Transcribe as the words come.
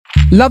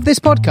Love this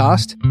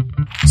podcast?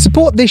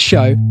 Support this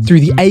show through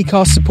the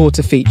Acast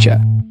supporter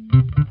feature.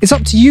 It's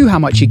up to you how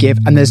much you give,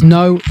 and there's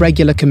no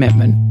regular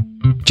commitment.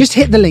 Just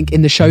hit the link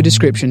in the show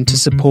description to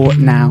support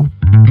now.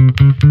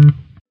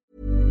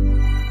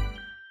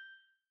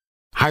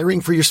 Hiring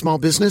for your small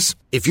business?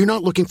 If you're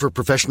not looking for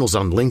professionals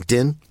on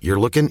LinkedIn, you're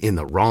looking in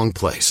the wrong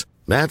place.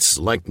 That's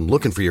like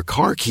looking for your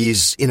car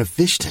keys in a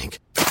fish tank.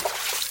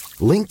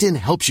 LinkedIn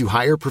helps you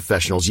hire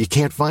professionals you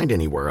can't find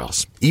anywhere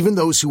else, even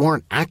those who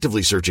aren't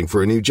actively searching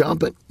for a new job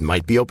but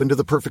might be open to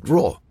the perfect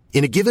role.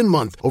 In a given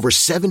month, over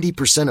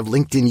 70% of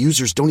LinkedIn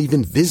users don't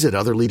even visit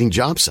other leading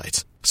job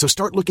sites. So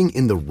start looking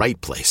in the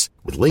right place.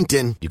 With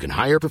LinkedIn, you can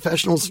hire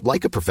professionals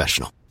like a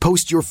professional.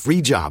 Post your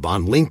free job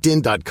on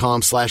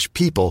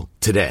linkedin.com/people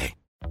today.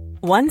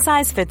 One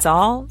size fits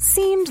all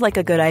seemed like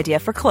a good idea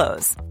for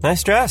clothes.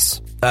 Nice dress.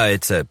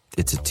 It's a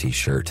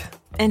t-shirt.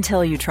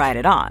 Until you tried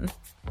it on.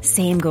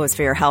 Same goes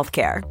for your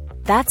healthcare.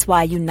 That's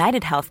why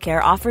United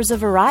Healthcare offers a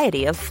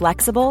variety of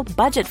flexible,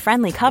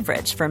 budget-friendly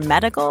coverage for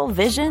medical,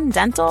 vision,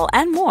 dental,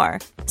 and more.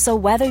 So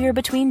whether you're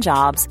between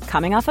jobs,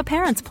 coming off a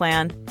parent's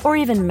plan, or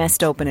even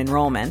missed open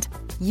enrollment,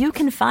 you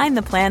can find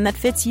the plan that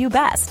fits you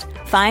best.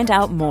 Find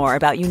out more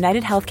about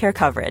United Healthcare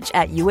coverage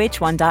at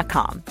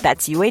uh1.com.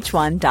 That's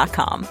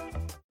uh1.com.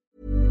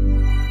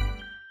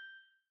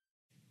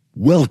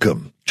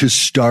 Welcome to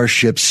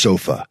Starship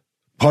Sofa,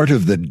 part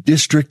of the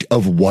District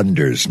of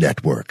Wonders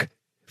network,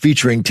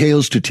 featuring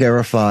Tales to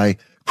Terrify,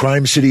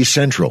 Crime City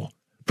Central,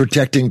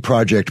 Protecting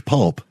Project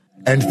Pulp,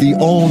 and the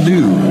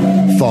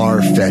all-new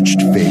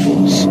Far-Fetched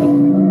Fables.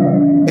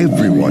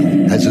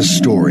 Everyone has a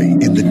story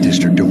in the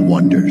District of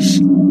Wonders.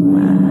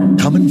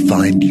 Come and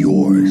find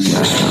yours.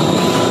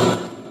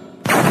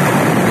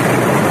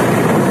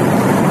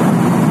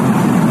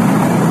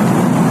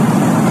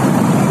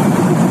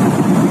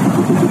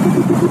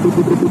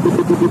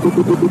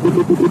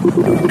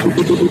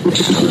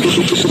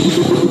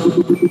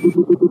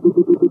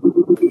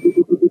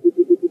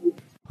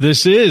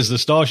 This is the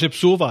Starship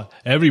Sofa.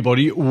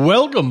 Everybody,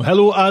 welcome,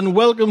 hello, and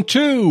welcome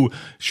to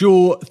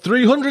show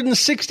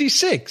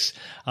 366.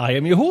 I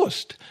am your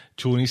host,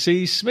 Tony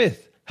C.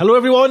 Smith. Hello,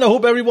 everyone. I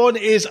hope everyone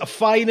is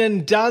fine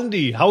and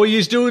dandy. How are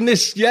you doing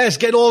this? Yes,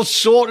 get all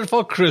sorted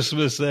for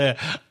Christmas there.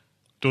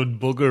 Done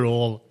bugger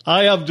all.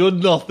 I have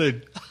done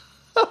nothing.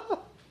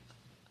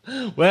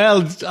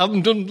 Well, I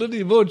haven't done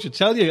bloody much, I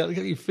tell you. You got to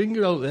get your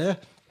finger out there.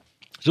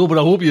 So, but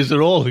I hope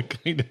you're all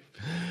kind of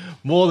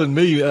more than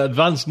me,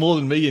 advanced more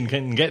than me in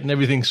getting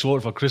everything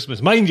sorted for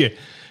Christmas. Mind you,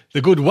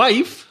 the good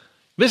wife,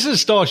 Mrs.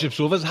 Starship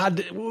Sofa's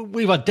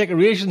we've had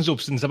decorations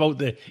up since about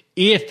the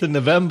 8th of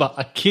November.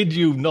 I kid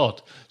you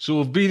not. So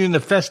we've been in the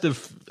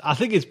festive, I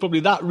think it's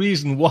probably that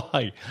reason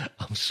why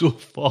I'm so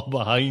far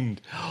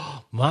behind.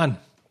 Man.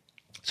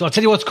 So I'll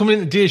tell you what's coming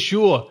in today's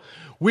show.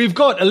 We've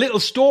got a little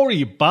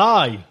story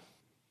by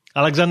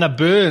Alexander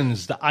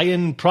Burns, The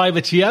Iron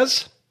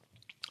Privateers.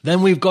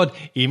 Then we've got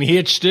Amy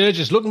H.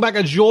 Sturgis looking back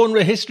at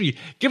genre history,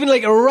 giving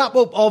like a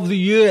wrap-up of the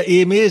year,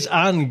 Amy is,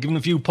 and giving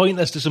a few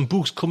pointers to some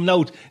books coming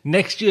out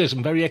next year,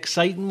 some very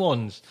exciting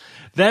ones.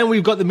 Then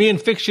we've got the main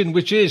fiction,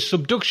 which is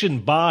Subduction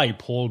by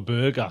Paul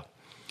Berger.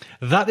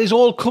 That is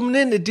all coming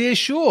in today's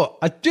show.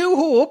 I do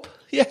hope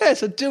you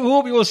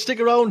will stick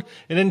around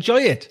and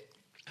enjoy it.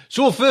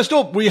 So first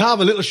up, we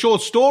have a little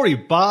short story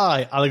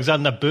by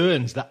Alexander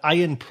Burns, The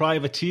Iron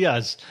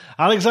Privateers.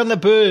 Alexander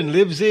Burns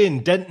lives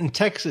in Denton,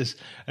 Texas,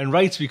 and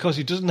writes because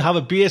he doesn't have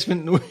a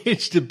basement in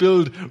which to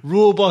build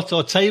robots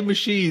or time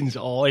machines.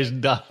 Oh,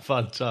 isn't that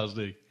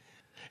fantastic?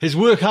 His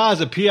work has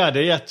appeared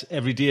at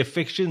Everyday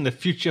Fiction, The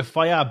Future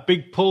Fire,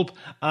 Big Pulp,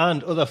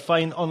 and other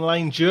fine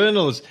online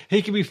journals.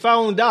 He can be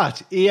found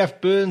at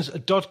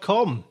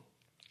afburns.com.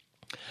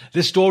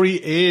 This story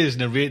is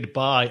narrated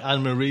by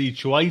Anne-Marie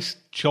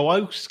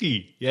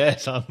Chowowski.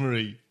 Yes,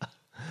 Anne-Marie.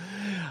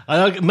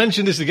 And I'll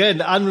mention this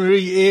again.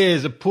 Anne-Marie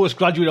is a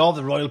postgraduate of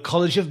the Royal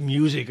College of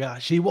Music.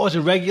 She was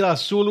a regular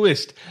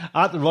soloist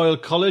at the Royal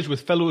College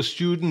with fellow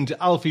student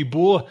Alfie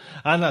Boe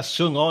and has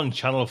sung on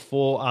Channel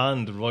 4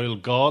 and the Royal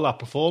Gala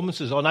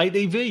performances on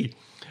ITV.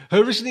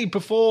 Her recently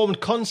performed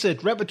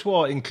concert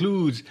repertoire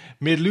includes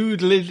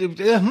Melude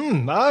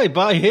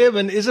by him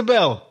and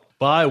Isabel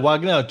by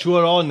Wagner,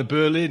 Tour on the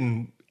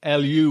Berlin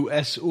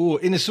LUSO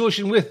in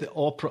association with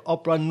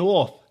Opera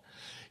North.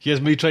 Here's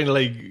me trying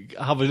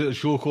to have a little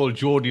show called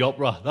Geordie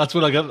Opera. That's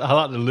what I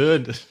had to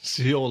learn to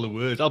see all the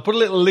words. I'll put a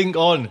little link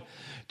on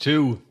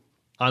to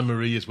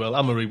Anne-Marie as well.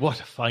 Anne-Marie,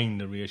 what a fine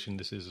narration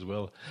this is as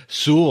well.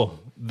 So,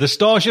 the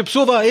Starship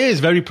Sofa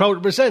is very proud to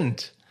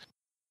present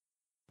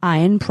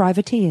Iron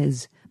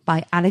Privateers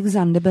by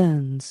Alexander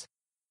Burns.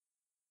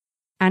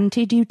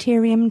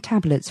 Antideuterium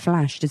tablets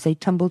flashed as they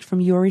tumbled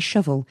from Yuri's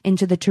shovel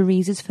into the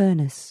Teresa's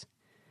furnace.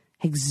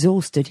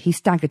 Exhausted, he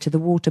staggered to the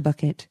water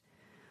bucket.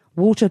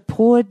 Water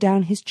poured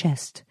down his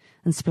chest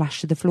and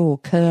splashed to the floor,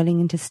 curling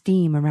into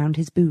steam around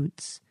his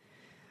boots.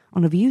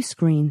 On a view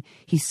screen,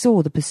 he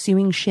saw the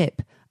pursuing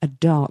ship, a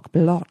dark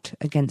blot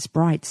against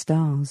bright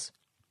stars.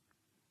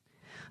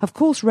 Of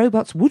course,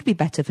 robots would be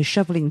better for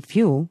shoveling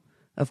fuel.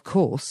 Of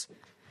course.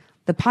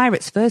 The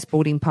pirates' first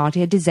boarding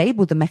party had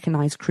disabled the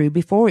mechanized crew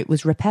before it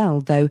was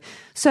repelled, though,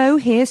 so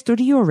here stood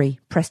Yuri,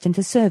 pressed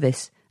into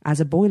service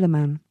as a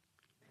boilerman.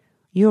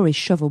 Yuri's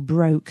shovel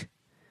broke.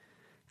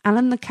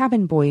 Alan, the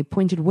cabin boy,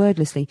 pointed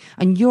wordlessly,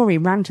 and Yuri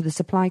ran to the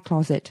supply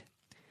closet.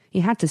 He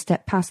had to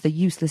step past the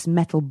useless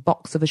metal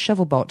box of a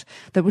shovel bot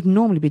that would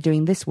normally be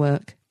doing this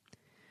work.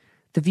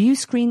 The view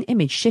screen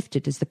image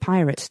shifted as the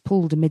pirates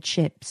pulled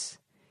amidships.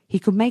 He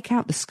could make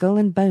out the skull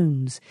and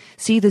bones,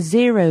 see the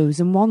zeros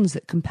and ones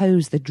that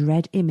compose the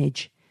dread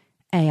image.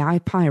 AI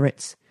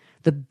pirates,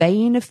 the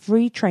bane of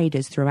free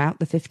traders throughout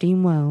the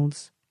 15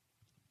 worlds.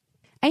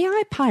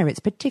 AI pirates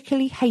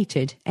particularly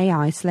hated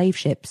AI slave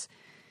ships.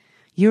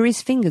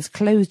 Yuri's fingers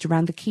closed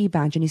around the key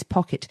badge in his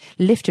pocket,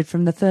 lifted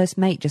from the first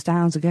mate just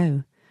hours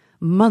ago.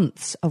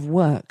 Months of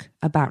work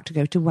about to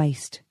go to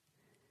waste.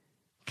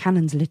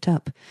 Cannons lit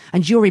up,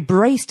 and Yuri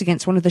braced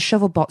against one of the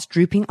shovel bot's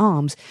drooping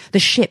arms. The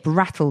ship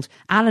rattled.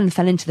 Alan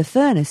fell into the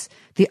furnace.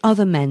 The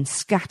other men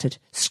scattered,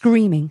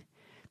 screaming.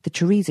 The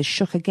Teresa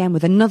shook again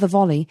with another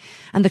volley,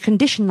 and the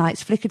condition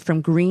lights flickered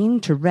from green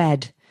to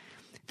red.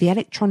 The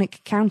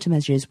electronic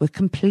countermeasures were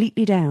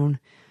completely down.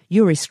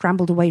 Yuri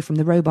scrambled away from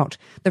the robot.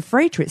 The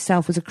freighter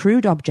itself was a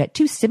crude object,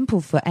 too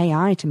simple for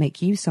AI to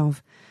make use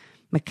of.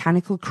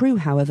 Mechanical crew,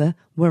 however,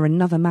 were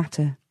another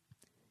matter.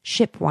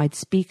 Ship-wide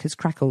speakers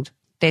crackled.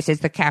 "This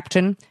is the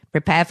captain.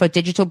 Prepare for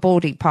digital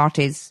boarding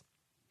parties."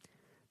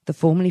 The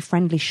formerly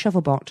friendly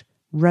shovelbot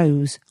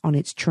rose on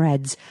its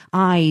treads,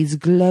 eyes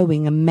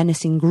glowing a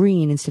menacing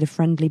green instead of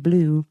friendly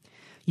blue.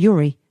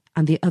 Yuri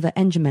and the other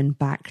enginemen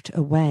backed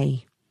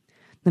away.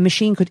 The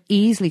machine could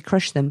easily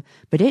crush them,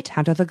 but it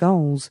had other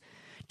goals.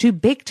 Too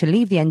big to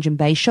leave the engine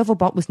bay,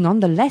 Shovelbot was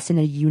nonetheless in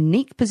a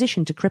unique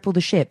position to cripple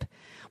the ship.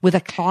 With a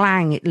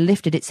clang, it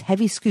lifted its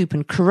heavy scoop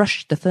and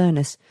crushed the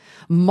furnace.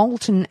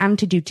 Molten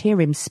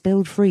antideuterium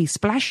spilled free,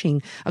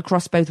 splashing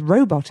across both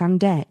robot and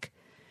deck.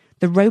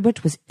 The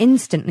robot was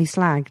instantly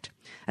slagged,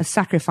 a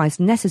sacrifice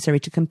necessary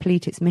to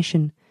complete its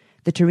mission.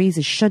 The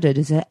Teresa shuddered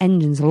as her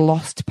engines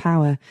lost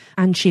power,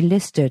 and she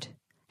listed,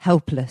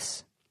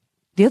 helpless.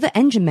 The other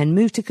engine men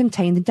moved to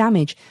contain the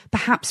damage,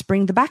 perhaps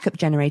bring the backup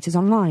generators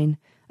online.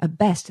 At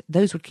best,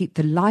 those would keep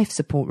the life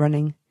support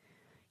running.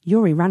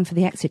 Yuri ran for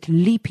the exit,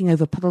 leaping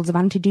over puddles of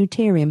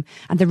antideuterium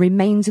and the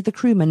remains of the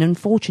crewmen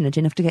unfortunate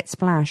enough to get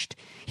splashed.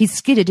 He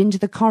skidded into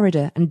the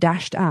corridor and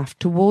dashed aft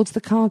towards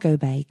the cargo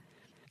bay.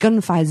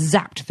 Gunfire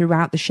zapped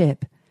throughout the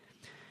ship.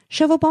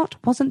 Shovelbot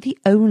wasn't the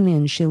only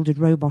unshielded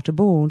robot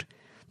aboard.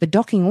 The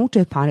docking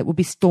autopilot would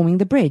be storming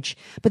the bridge,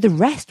 but the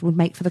rest would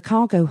make for the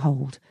cargo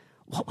hold.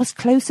 What was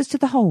closest to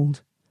the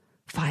hold?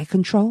 Fire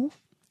control?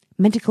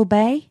 Medical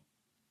bay?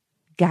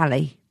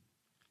 Galley.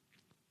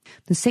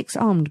 The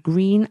six-armed,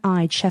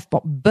 green-eyed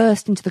chefbot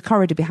burst into the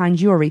corridor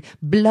behind Yuri,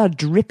 blood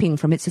dripping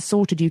from its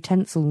assorted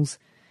utensils.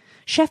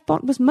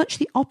 Chefbot was much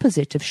the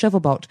opposite of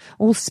Shovelbot,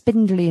 all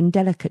spindly and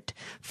delicate,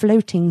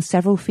 floating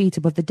several feet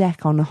above the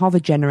deck on a hover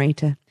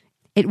generator.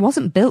 It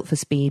wasn't built for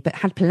speed, but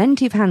had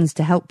plenty of hands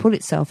to help pull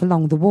itself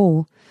along the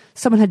wall.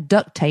 Someone had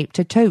duct-taped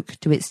a toque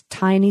to its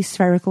tiny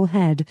spherical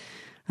head,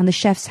 and the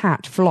chef's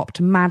hat flopped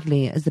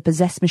madly as the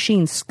possessed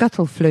machine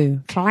scuttle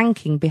flew,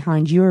 clanking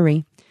behind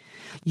Yuri.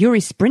 Yuri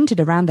sprinted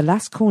around the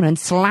last corner and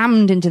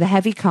slammed into the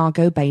heavy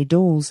cargo bay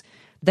doors.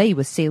 They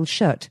were sealed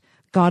shut,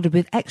 guarded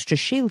with extra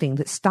shielding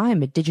that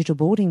stymied digital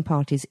boarding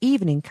parties,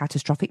 even in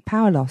catastrophic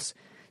power loss.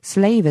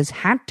 Slavers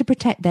had to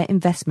protect their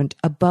investment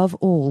above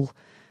all.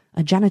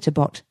 A janitor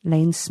bot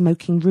lay in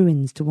smoking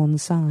ruins to one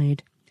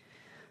side.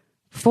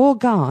 4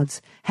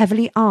 guards,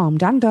 heavily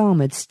armed and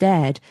armoured,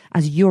 stared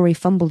as Yuri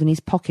fumbled in his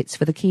pockets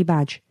for the key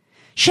badge.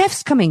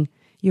 "Chef's coming,"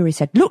 Yuri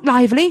said. "Look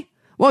lively."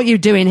 "What are you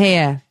doing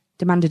here?"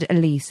 demanded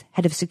Elise,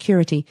 head of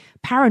security,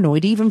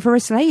 paranoid even for a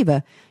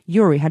slaver.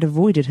 Yuri had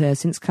avoided her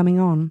since coming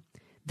on.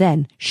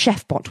 Then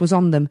Chefbot was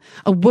on them,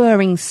 a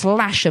whirring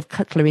slash of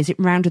cutlery as it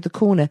rounded the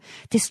corner.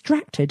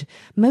 Distracted,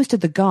 most of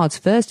the guards'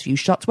 first few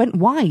shots went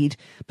wide,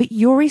 but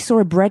Yuri saw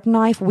a bread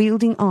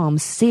knife-wielding arm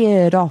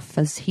seared off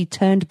as he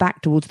turned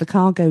back towards the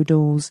cargo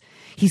doors.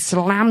 He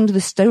slammed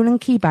the stolen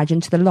key badge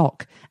into the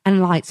lock,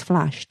 and lights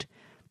flashed.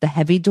 The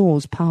heavy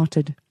doors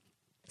parted.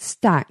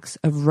 Stacks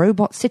of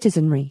robot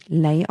citizenry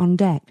lay on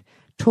deck,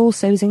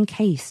 torsos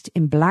encased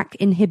in black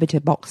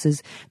inhibitor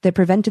boxes that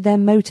prevented their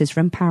motors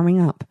from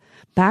powering up.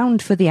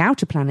 Bound for the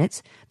outer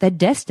planets, their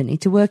destiny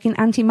to work in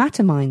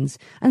antimatter mines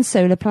and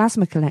solar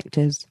plasma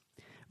collectors.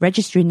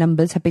 Registry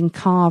numbers had been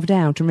carved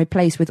out and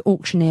replaced with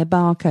auctioneer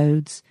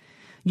barcodes.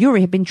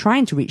 Yuri had been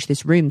trying to reach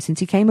this room since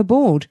he came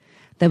aboard.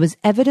 There was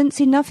evidence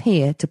enough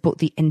here to put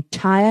the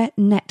entire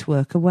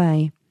network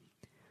away.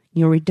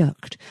 Yuri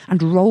ducked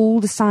and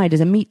rolled aside as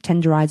a meat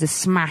tenderizer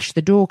smashed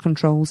the door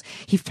controls.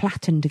 He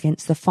flattened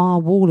against the far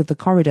wall of the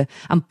corridor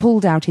and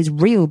pulled out his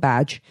real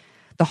badge.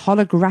 The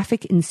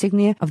holographic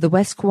insignia of the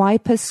West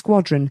Kuiper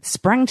Squadron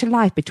sprang to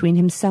life between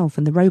himself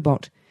and the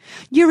robot.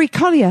 "Yuri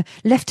Collier,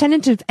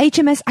 Lieutenant of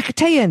HMS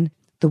Akatean,"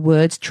 the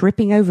words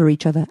tripping over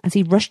each other as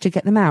he rushed to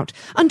get them out.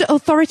 "Under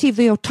authority of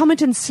the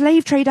Automaton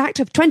Slave Trade Act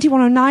of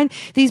 2109,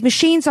 these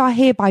machines are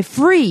hereby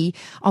free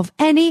of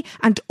any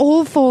and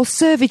all forced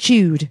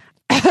servitude."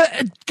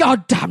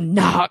 Goddamn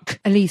narc!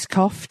 Elise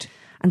coughed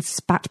and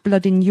spat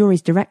blood in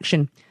Yuri's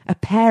direction, a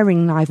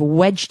paring knife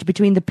wedged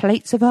between the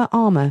plates of her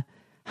armour,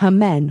 her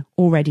men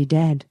already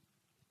dead.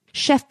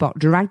 Chefbot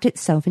dragged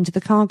itself into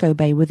the cargo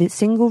bay with its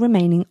single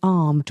remaining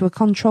arm to a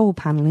control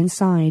panel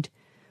inside.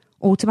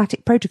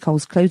 Automatic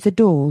protocols closed the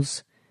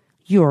doors.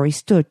 Yuri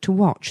stood to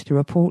watch through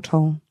a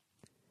porthole.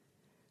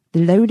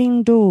 The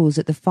loading doors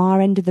at the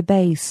far end of the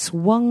bay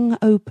swung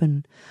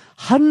open.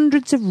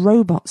 Hundreds of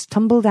robots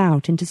tumbled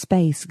out into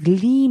space,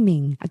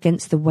 gleaming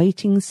against the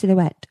waiting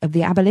silhouette of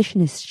the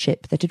abolitionist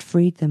ship that had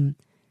freed them.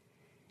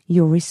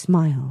 Yuri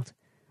smiled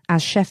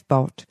as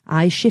Chefbot,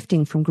 eyes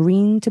shifting from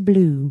green to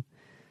blue,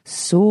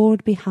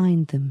 soared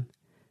behind them,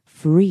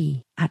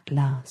 free at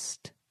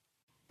last.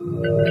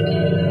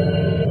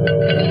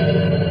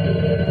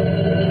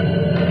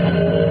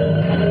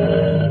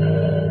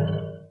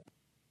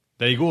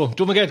 There you go.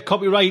 Don't forget,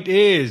 copyright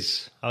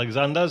is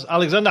Alexander's.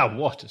 Alexander,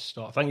 what a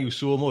start. Thank you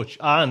so much.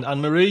 And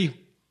Anne-Marie,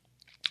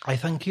 I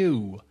thank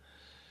you.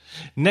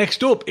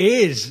 Next up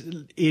is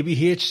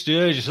ABH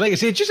Sturgis. Like I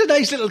say, just a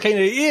nice little kind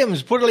of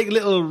aims. Put like a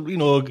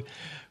little,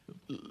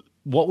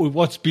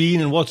 what's been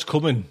and what's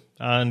coming.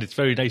 And it's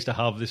very nice to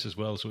have this as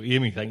well. So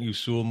Amy, thank you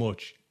so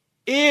much.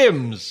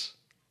 Ames!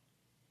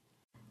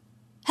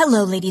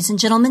 Hello, ladies and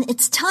gentlemen.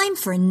 It's time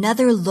for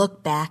another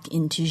look back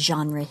into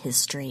genre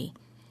history.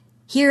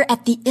 Here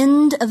at the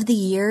end of the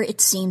year,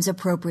 it seems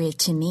appropriate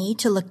to me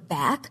to look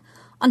back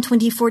on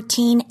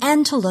 2014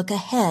 and to look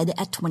ahead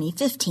at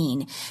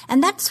 2015,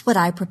 and that's what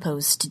I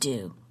propose to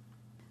do.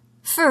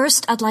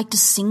 First, I'd like to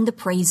sing the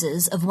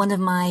praises of one of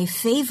my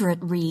favorite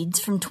reads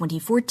from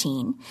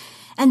 2014,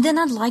 and then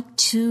I'd like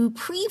to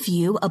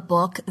preview a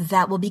book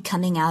that will be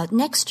coming out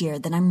next year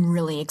that I'm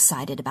really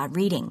excited about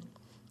reading.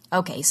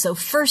 Okay, so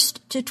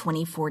first to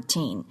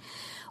 2014.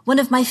 One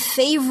of my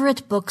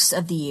favorite books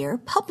of the year,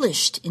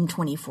 published in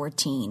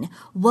 2014,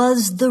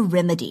 was The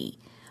Remedy,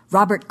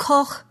 Robert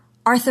Koch,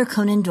 Arthur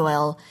Conan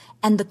Doyle,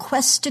 and The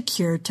Quest to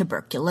Cure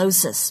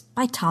Tuberculosis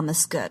by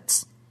Thomas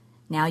Goetz.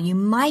 Now you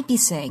might be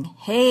saying,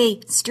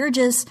 hey,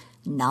 Sturgis,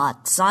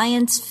 not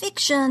science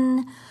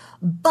fiction,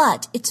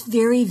 but it's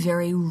very,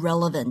 very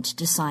relevant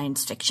to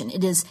science fiction.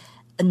 It is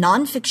a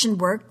nonfiction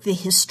work, the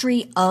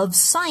history of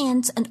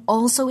science, and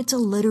also it's a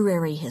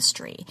literary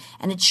history.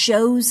 And it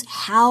shows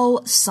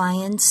how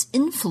science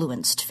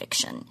influenced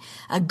fiction,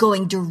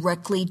 going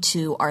directly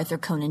to Arthur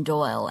Conan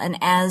Doyle. And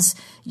as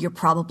you're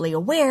probably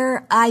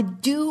aware, I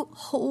do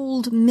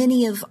hold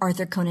many of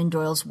Arthur Conan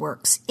Doyle's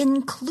works,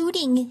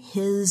 including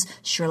his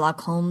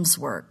Sherlock Holmes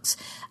works,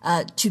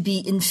 to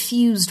be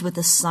infused with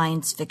a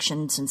science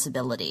fiction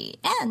sensibility.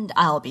 And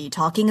I'll be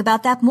talking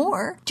about that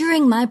more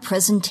during my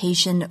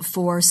presentation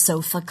for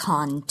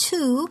SofaCon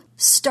 2,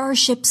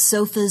 Starship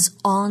Sofa's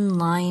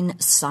online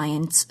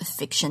science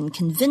fiction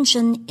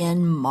convention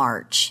in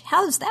March.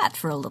 How's that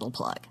for a little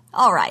plug?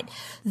 All right.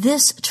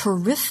 This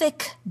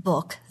terrific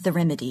book, The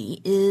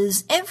Remedy,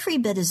 is every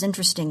bit as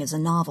interesting as a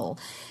novel,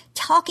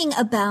 talking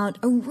about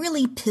a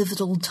really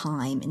pivotal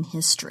time in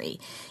history.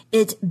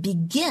 It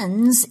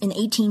begins in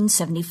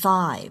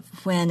 1875,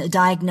 when a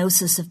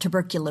diagnosis of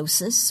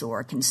tuberculosis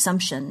or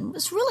consumption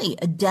was really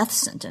a death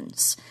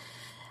sentence.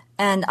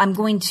 And I'm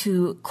going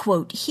to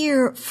quote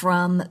here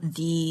from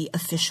the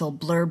official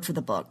blurb for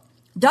the book.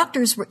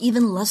 Doctors were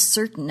even less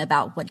certain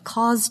about what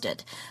caused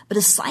it, but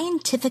a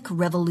scientific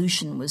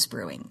revolution was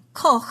brewing.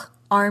 Koch,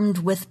 armed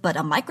with but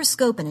a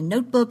microscope and a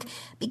notebook,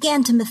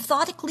 began to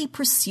methodically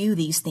pursue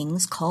these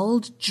things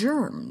called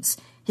germs.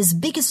 His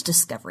biggest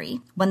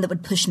discovery, one that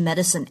would push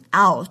medicine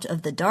out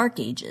of the Dark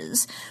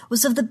Ages,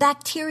 was of the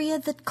bacteria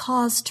that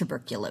caused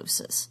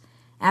tuberculosis.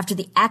 After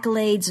the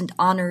accolades and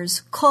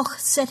honors, Koch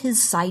set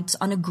his sights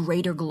on a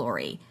greater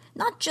glory,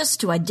 not just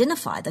to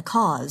identify the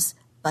cause,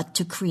 but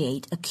to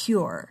create a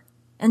cure.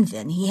 And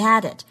then he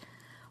had it.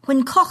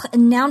 When Koch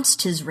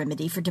announced his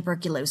remedy for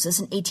tuberculosis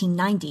in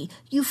 1890,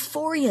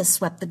 euphoria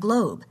swept the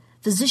globe.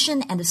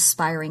 Physician and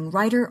aspiring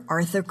writer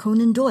Arthur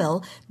Conan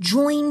Doyle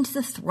joined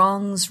the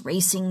throngs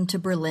racing to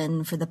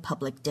Berlin for the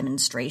public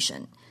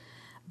demonstration.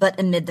 But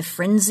amid the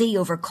frenzy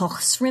over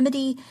Koch's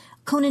remedy,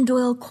 Conan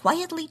Doyle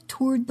quietly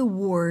toured the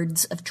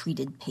wards of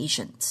treated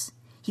patients.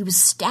 He was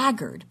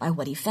staggered by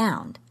what he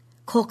found.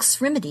 Koch's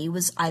remedy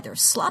was either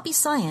sloppy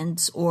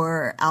science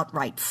or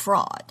outright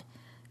fraud.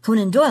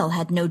 Conan Doyle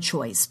had no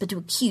choice but to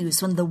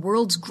accuse one of the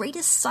world's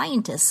greatest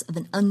scientists of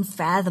an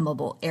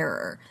unfathomable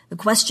error. The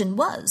question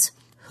was,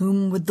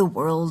 whom would the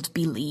world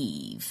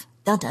believe?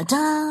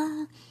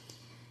 Da-da-da!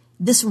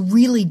 This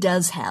really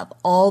does have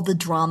all the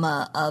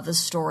drama of a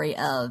story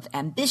of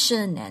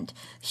ambition and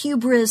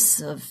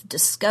hubris, of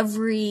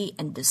discovery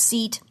and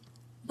deceit.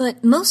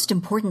 But most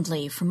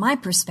importantly, from my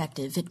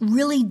perspective, it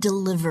really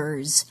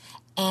delivers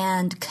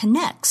and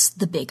connects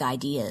the big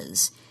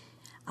ideas.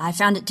 I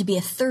found it to be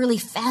a thoroughly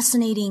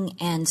fascinating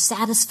and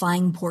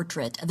satisfying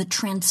portrait of a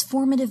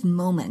transformative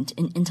moment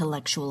in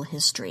intellectual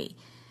history.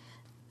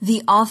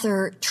 The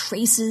author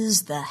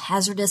traces the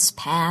hazardous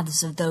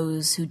paths of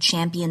those who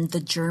championed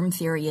the germ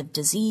theory of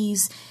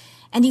disease,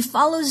 and he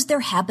follows their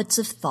habits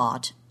of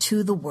thought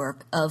to the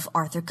work of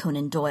Arthur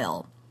Conan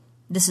Doyle.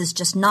 This is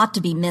just not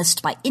to be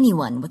missed by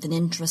anyone with an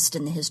interest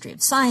in the history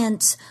of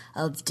science,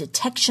 of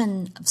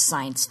detection, of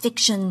science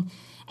fiction,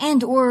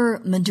 and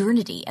or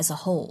modernity as a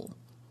whole.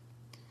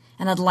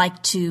 And I'd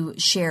like to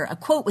share a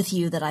quote with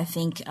you that I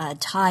think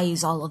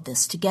ties all of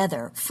this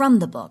together from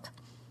the book.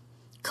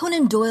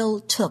 Conan Doyle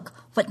took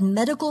what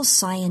medical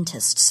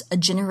scientists a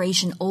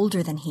generation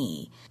older than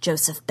he,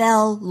 Joseph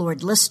Bell,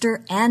 Lord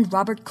Lister, and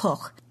Robert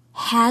Koch,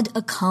 had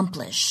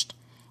accomplished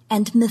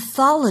and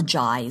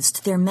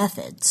mythologized their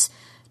methods,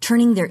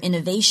 turning their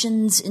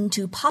innovations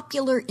into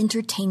popular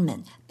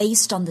entertainment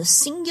based on the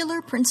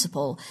singular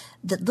principle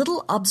that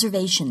little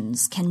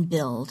observations can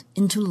build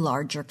into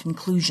larger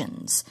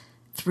conclusions.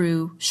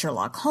 Through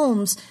Sherlock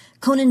Holmes,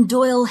 Conan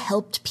Doyle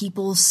helped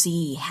people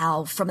see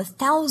how from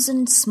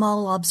 1,000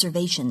 small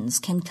observations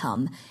can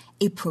come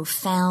a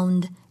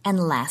profound and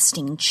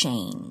lasting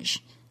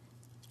change.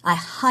 I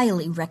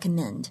highly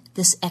recommend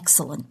this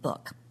excellent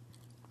book.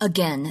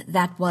 Again,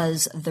 that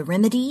was The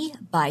Remedy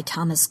by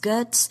Thomas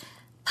Goetz,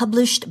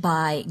 published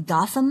by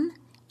Gotham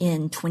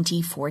in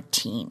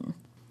 2014.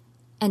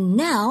 And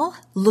now,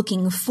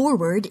 looking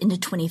forward into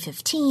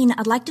 2015,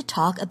 I'd like to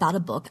talk about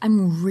a book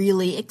I'm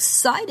really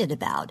excited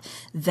about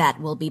that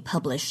will be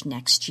published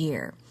next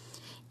year.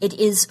 It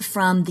is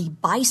from the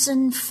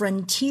Bison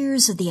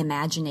Frontiers of the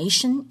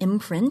Imagination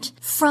imprint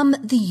from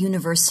the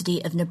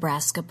University of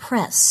Nebraska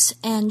Press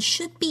and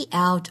should be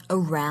out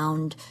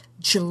around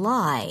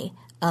July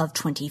of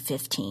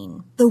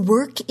 2015. The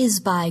work is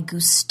by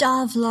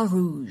Gustave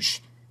Larouge,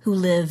 who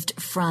lived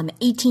from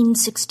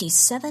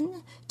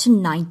 1867 to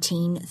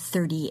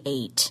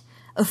 1938,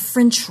 a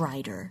French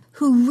writer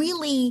who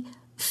really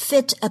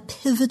fit a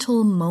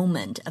pivotal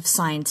moment of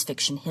science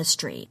fiction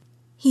history.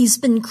 He's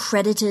been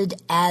credited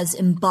as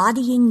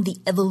embodying the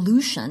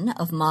evolution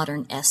of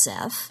modern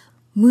SF,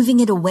 moving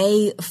it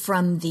away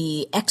from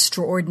the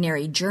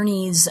extraordinary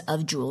journeys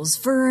of Jules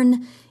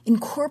Verne,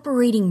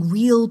 incorporating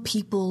real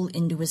people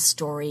into his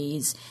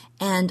stories,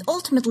 and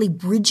ultimately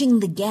bridging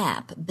the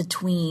gap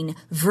between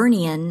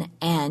Vernian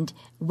and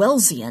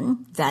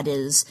Wellesian, that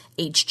is,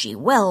 H.G.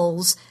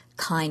 Wells,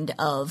 kind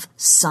of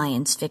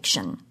science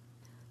fiction.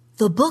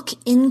 The book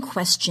in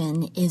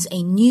question is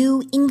a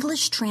new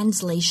English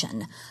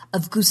translation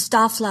of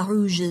Gustave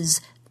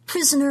Larouge's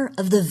Prisoner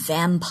of the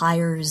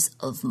Vampires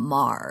of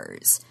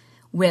Mars,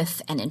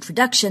 with an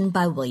introduction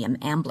by William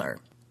Ambler.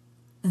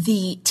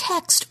 The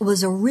text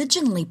was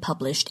originally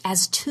published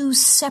as 2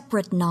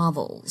 separate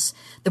novels,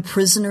 The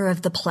Prisoner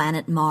of the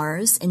Planet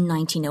Mars in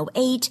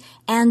 1908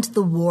 and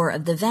The War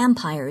of the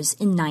Vampires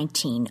in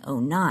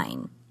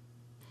 1909.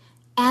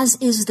 As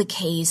is the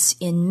case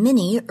in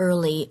many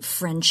early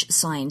French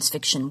science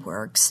fiction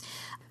works,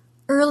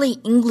 early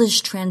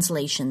English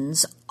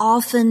translations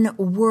often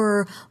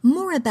were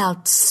more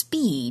about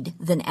speed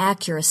than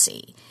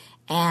accuracy,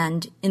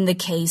 and in the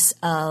case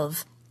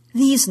of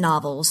these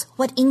novels,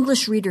 what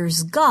English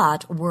readers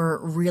got were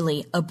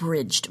really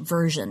abridged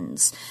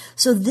versions.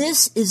 So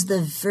this is the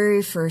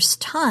very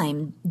first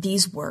time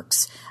these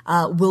works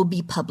will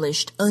be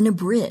published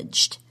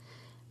unabridged,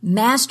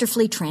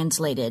 masterfully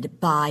translated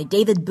by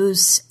David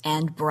Boos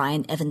and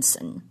Brian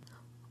Evanson.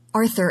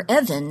 Arthur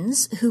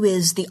Evans, who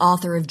is the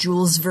author of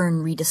Jules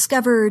Verne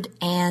Rediscovered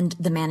and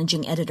the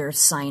managing editor of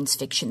Science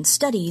Fiction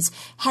Studies,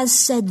 has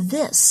said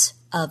this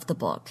of the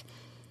book: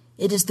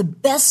 "It is the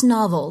best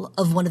novel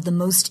of one of the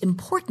most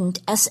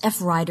important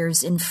SF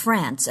writers in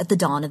France at the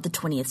dawn of the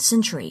 20th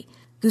century.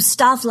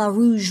 Gustave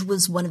Larouge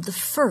was one of the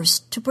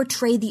first to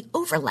portray the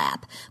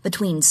overlap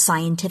between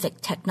scientific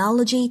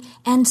technology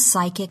and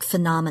psychic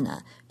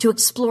phenomena, to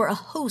explore a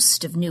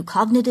host of new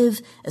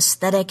cognitive,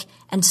 aesthetic,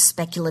 and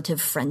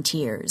speculative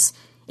frontiers.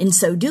 In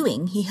so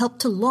doing, he helped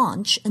to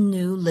launch a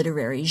new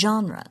literary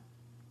genre."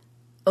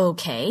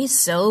 Okay,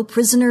 so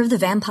Prisoner of the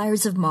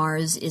Vampires of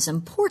Mars is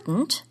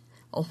important.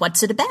 Well,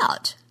 what's it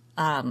about?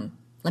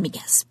 Let me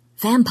guess.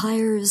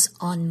 Vampires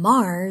on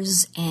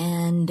Mars,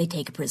 and they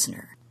take a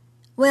prisoner.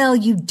 Well,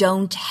 you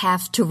don't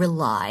have to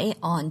rely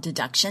on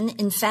deduction.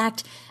 In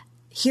fact,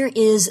 here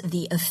is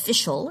the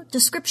official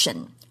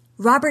description.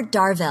 Robert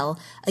Darvel,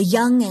 a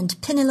young and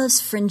penniless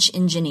French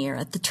engineer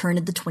at the turn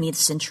of the 20th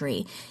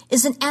century,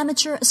 is an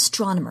amateur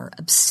astronomer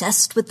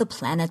obsessed with the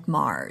planet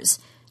Mars.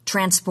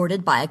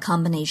 Transported by a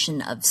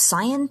combination of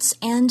science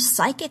and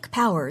psychic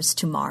powers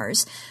to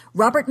Mars,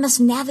 Robert must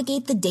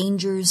navigate the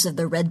dangers of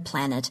the red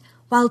planet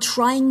while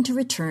trying to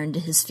return to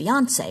his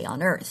fiancée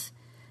on Earth.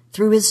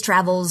 Through his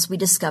travels, we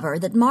discover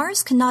that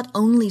Mars can not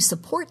only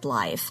support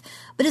life,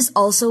 but is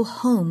also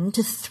home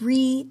to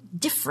 3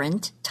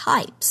 different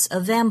types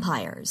of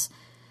vampires.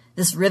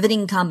 This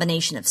riveting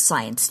combination of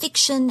science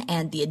fiction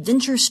and the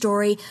adventure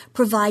story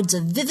provides a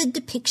vivid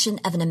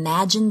depiction of an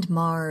imagined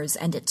Mars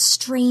and its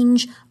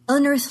strange,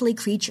 unearthly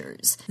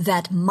creatures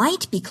that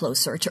might be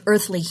closer to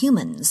earthly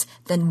humans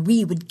than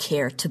we would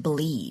care to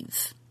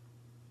believe.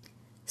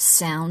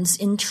 Sounds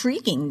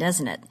intriguing,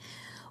 doesn't it?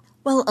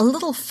 Well, a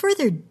little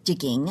further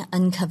digging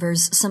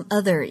uncovers some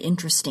other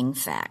interesting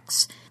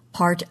facts.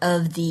 Part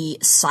of the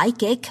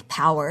psychic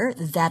power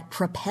that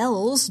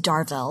propels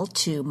Darvel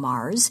to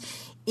Mars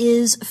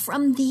is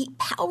from the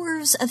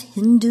powers of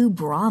Hindu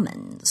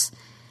Brahmins.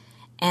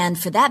 And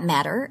for that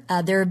matter,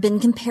 there have been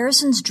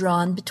comparisons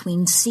drawn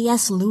between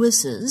C.S.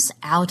 Lewis's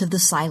Out of the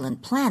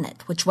Silent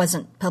Planet, which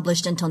wasn't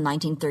published until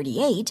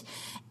 1938,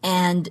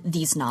 and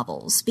these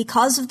novels,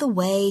 because of the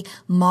way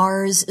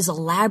Mars is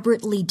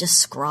elaborately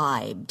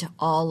described,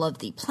 all of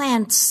the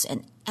plants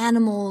and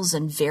animals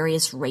and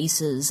various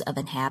races of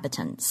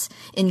inhabitants,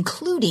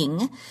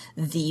 including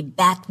the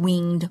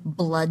bat-winged,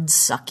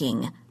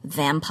 blood-sucking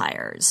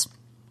vampires.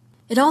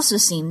 It also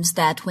seems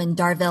that when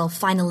Darvel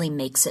finally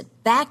makes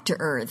it back to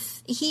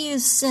Earth, he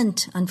is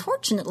sent,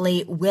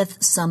 unfortunately,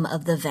 with some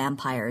of the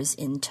vampires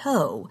in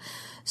tow.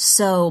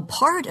 So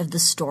part of the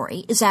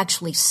story is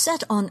actually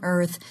set on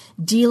Earth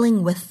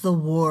dealing with the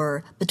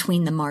war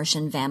between the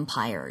Martian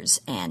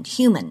vampires and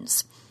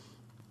humans.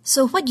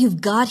 So what you've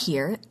got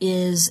here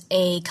is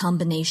a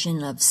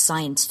combination of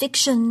science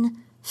fiction,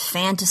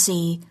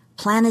 fantasy,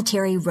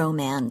 planetary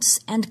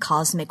romance, and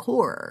cosmic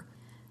horror.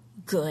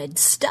 Good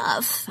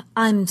stuff.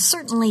 I'm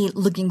certainly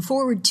looking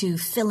forward to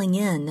filling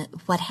in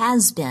what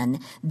has been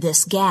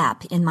this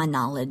gap in my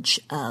knowledge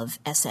of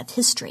SF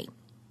history.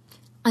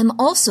 I'm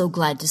also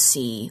glad to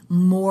see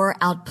more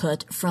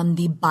output from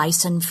the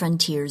Bison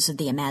Frontiers of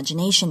the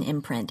Imagination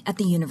imprint at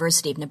the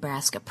University of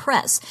Nebraska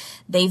Press.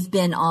 They've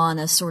been on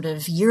a sort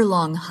of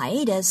year-long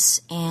hiatus,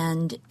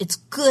 and it's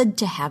good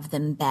to have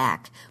them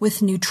back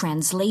with new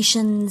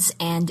translations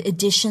and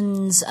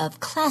editions of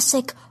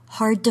classic,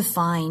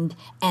 hard-to-find,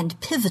 and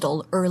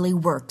pivotal early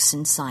works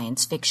in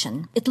science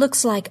fiction. It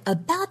looks like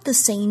about the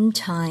same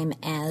time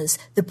as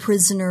The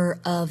Prisoner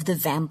of the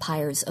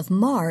Vampires of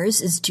Mars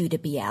is due to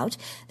be out,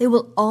 they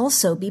will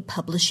also be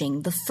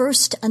publishing the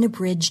first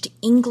unabridged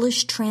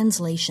English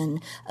translation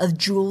of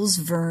Jules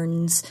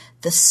Verne's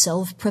The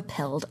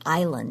Self-Propelled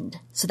Island.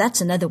 So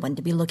that's another one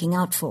to be looking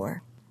out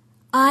for.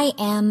 I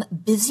am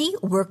busy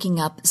working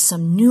up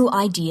some new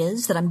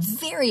ideas that I'm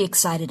very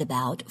excited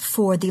about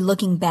for the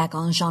Looking Back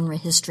on Genre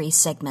History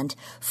segment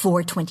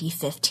for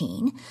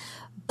 2015.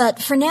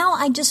 But for now,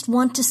 I just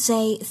want to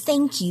say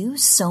thank you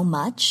so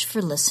much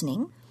for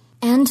listening.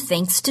 And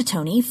thanks to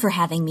Tony for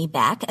having me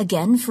back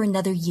again for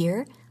another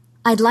year.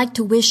 I'd like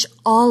to wish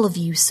all of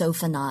you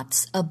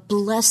Sofanauts a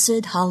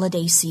blessed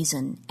holiday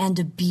season and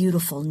a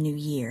beautiful new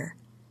year.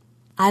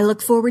 I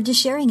look forward to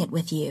sharing it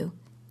with you.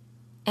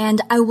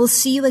 And I will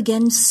see you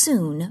again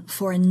soon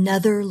for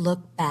another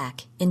look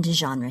back into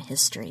genre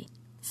history.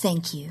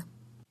 Thank you.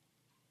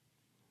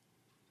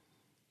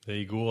 There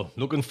you go.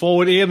 Looking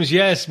forward, Ames.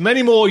 Yes,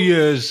 many more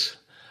years.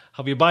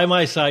 Have you by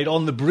my side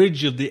on the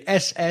bridge of the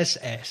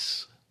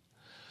SSS.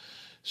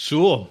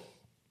 So,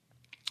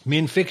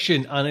 main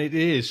fiction, and it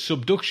is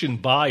Subduction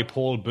by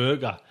Paul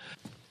Berger.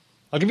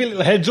 I'll give you a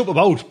little heads up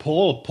about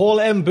Paul.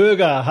 Paul M.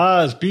 Berger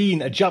has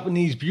been a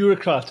Japanese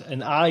bureaucrat,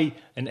 an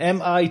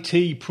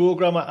MIT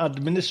programmer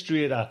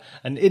administrator,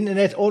 an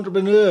internet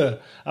entrepreneur,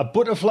 a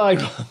butterfly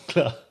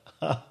wrangler,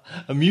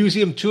 a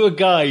museum tour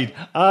guide,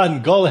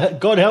 and,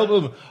 God help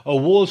him, a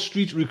Wall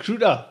Street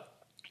recruiter.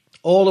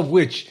 All of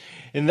which,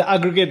 in the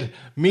aggregate,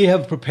 may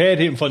have prepared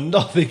him for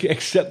nothing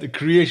except the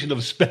creation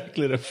of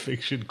speculative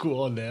fiction.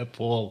 Go on there,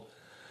 Paul.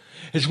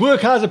 His work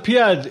has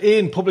appeared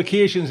in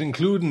publications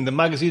including the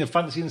Magazine of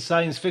Fantasy and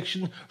Science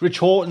Fiction, Rich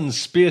Horton's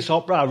Space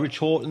Opera, Rich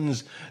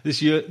Horton's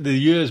the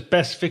year's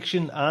Best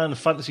Fiction and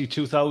Fantasy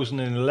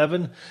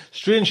 2011,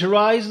 Strange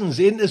Horizons,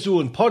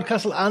 Interzone,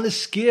 Podcastle and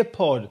Escape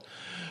Pod.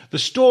 The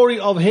story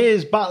of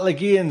his battle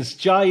against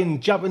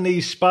giant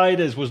Japanese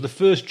spiders was the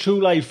first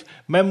true life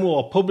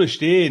memoir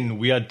published in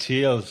Weird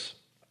Tales.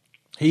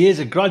 He is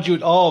a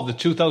graduate of the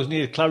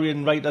 2008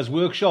 Clarion Writers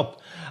Workshop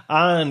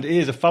and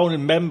is a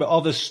founding member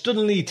of the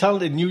stunningly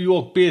talented New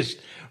York-based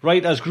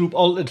writers group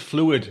Altered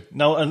Fluid.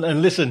 Now,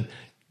 and listen,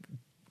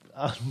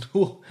 I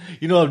know,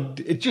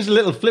 it's just a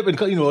little flippant,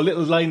 a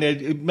little line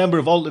there, member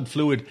of Altered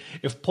Fluid.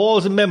 If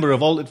Paul's a member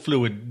of Altered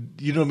Fluid,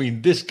 you know what I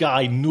mean, this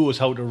guy knows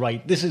how to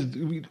write. This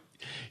is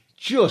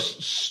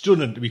just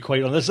stunning, to be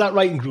quite honest. That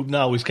writing group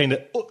now is kind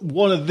of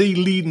one of the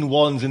leading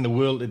ones in the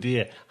world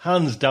today,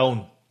 hands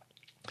down.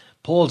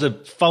 Paul's a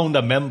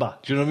founder member,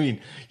 do you know what I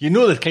mean? You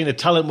know the kind of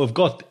talent we've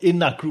got in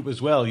that group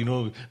as well,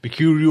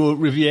 Mercurio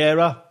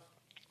Riviera,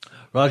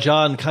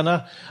 Rajan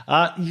Khanna.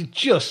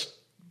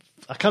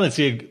 I can't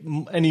say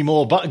any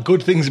more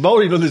good things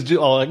about it,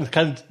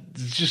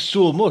 there's just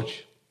so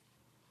much.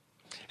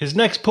 His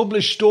next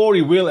published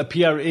story will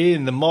appear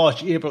in the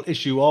March-April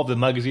issue of the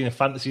Magazine of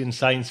Fantasy and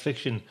Science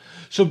Fiction.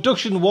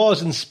 Subduction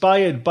was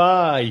inspired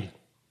by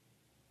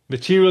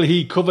material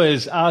he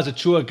covers as a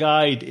tour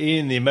guide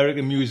in the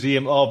American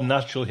Museum of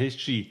Natural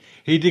History.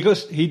 He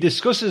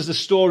discusses the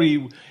story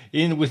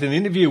with an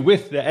interview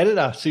with the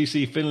editor,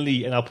 C.C.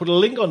 Finley, and I'll put a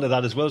link onto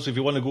that as well, so if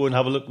you want to go and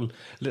have a little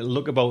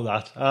look about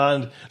that.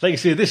 And like I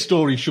say, this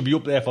story should be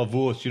up there for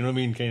votes, you know what I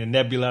mean? Kind of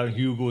Nebula and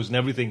Hugo's and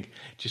everything.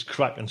 Just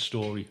cracking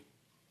story.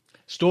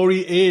 Story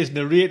is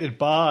narrated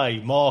by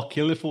Mark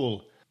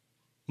Killifole.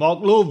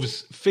 Mark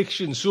loves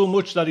fiction so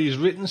much that he's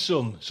written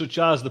some, such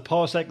as the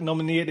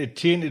Parsec-nominated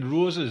Tainted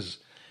Roses.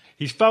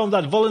 He's found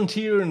that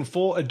volunteering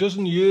for a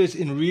dozen years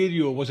in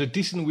radio was a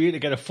decent way to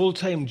get a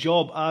full-time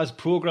job as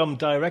programme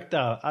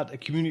director at a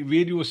community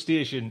radio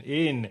station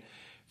in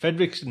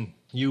Fredericton,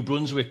 New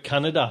Brunswick,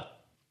 Canada.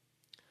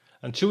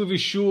 And 2 of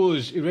his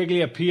shows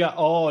irregularly appear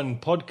on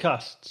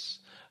podcasts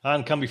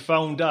and can be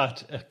found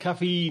at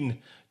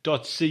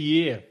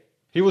caffeine.ca.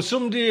 He will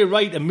someday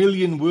write 1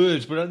 million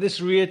words, but at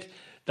this rate,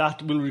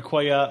 that will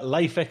require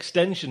life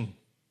extension.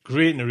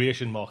 Great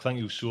narration, Mark. Thank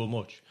you so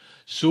much.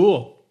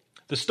 So,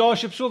 the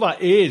Starship Sofa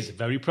is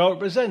very proud to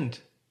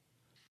present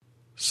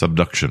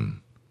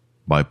Subduction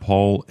by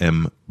Paul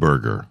M.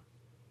 Berger.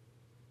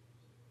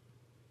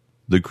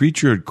 The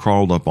creature had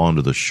crawled up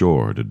onto the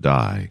shore to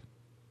die.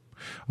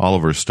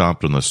 Oliver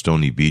stopped on the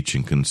stony beach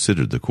and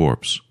considered the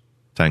corpse,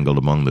 tangled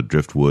among the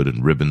driftwood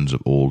and ribbons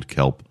of old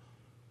kelp.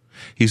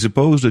 He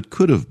supposed it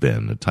could have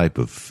been a type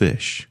of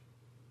fish.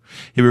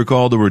 He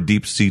recalled there were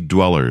deep-sea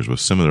dwellers with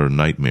similar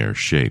nightmare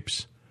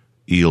shapes,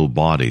 eel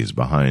bodies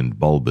behind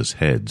bulbous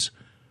heads,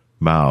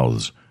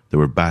 mouths that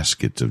were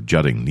baskets of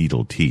jutting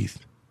needle teeth.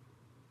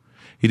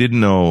 He didn't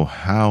know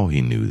how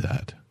he knew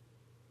that,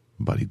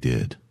 but he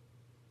did.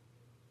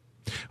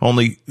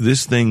 Only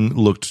this thing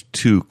looked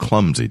too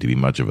clumsy to be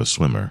much of a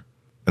swimmer,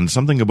 and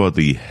something about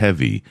the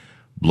heavy,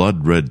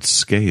 blood-red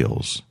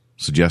scales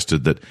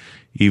suggested that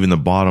even the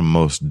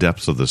bottommost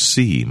depths of the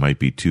sea might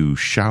be too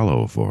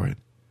shallow for it.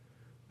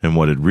 And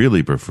what it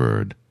really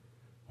preferred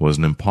was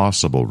an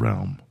impossible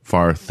realm,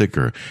 far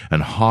thicker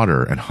and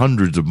hotter and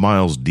hundreds of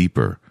miles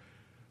deeper,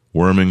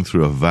 worming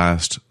through a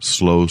vast,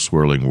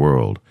 slow-swirling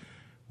world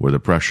where the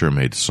pressure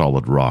made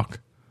solid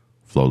rock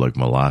flow like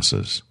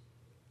molasses.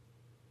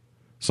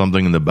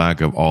 Something in the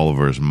back of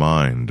Oliver's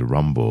mind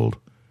rumbled,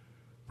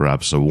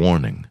 perhaps a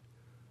warning,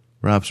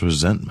 perhaps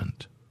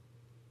resentment.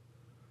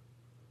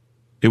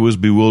 It was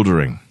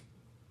bewildering,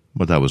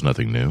 but that was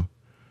nothing new.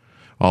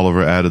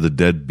 Oliver added the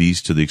dead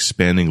beast to the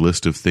expanding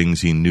list of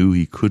things he knew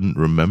he couldn't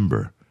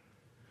remember.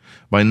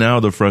 By now,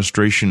 the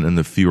frustration and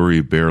the fury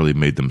barely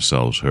made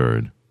themselves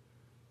heard.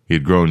 He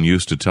had grown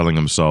used to telling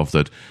himself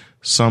that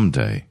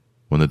someday,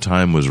 when the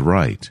time was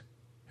right,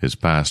 his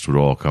past would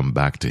all come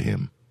back to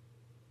him.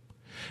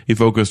 He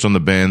focused on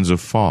the bands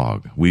of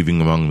fog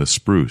weaving among the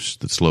spruce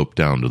that sloped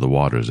down to the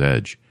water's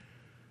edge,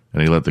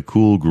 and he let the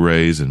cool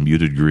grays and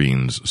muted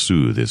greens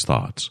soothe his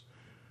thoughts.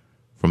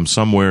 From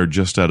somewhere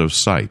just out of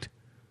sight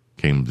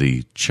came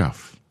the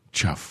chuff,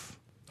 chuff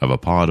of a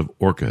pod of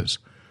orcas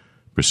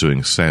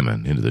pursuing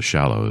salmon into the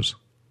shallows.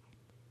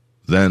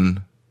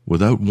 Then,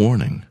 without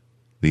warning,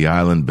 the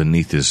island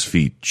beneath his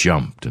feet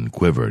jumped and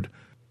quivered,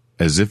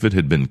 as if it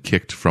had been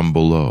kicked from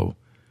below.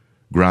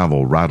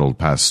 Gravel rattled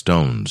past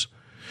stones,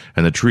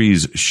 and the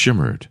trees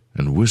shimmered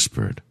and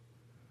whispered.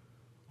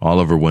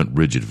 Oliver went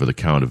rigid for the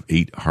count of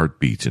 8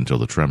 heartbeats until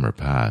the tremor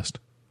passed.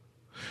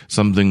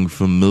 Something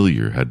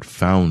familiar had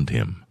found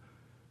him,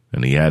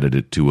 and he added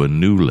it to a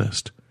new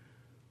list,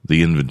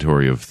 the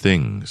inventory of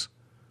things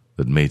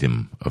that made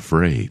him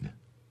afraid.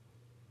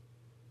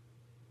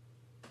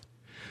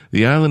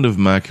 The island of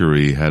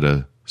Macquarie had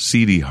a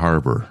seedy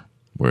harbor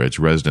where its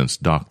residents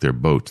docked their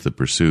boats that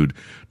pursued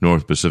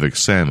North Pacific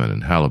salmon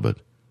and halibut,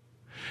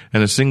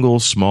 and a single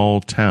small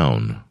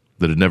town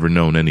that had never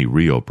known any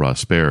real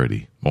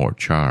prosperity or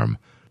charm,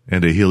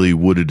 and a hilly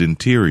wooded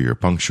interior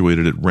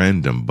punctuated at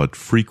random but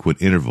frequent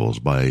intervals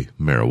by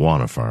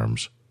marijuana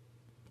farms.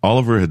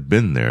 Oliver had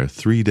been there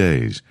 3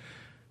 days,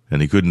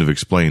 and he couldn't have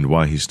explained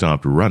why he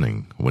stopped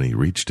running when he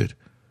reached it,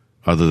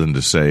 other than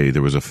to say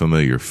there was a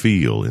familiar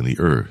feel in the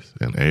earth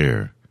and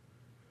air.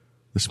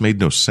 This made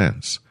no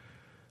sense,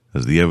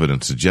 as the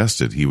evidence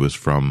suggested he was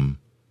from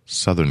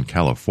Southern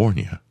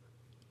California.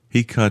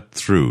 He cut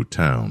through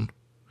town.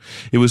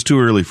 It was too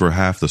early for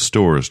half the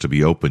stores to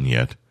be open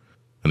yet,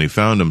 and he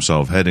found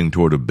himself heading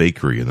toward a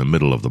bakery in the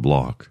middle of the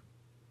block.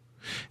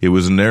 It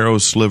was a narrow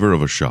sliver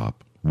of a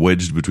shop,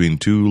 wedged between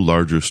 2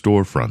 larger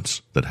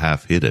storefronts that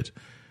half hid it,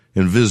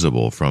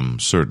 invisible from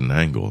certain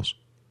angles.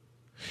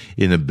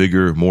 In a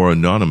bigger, more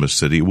anonymous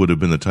city, it would have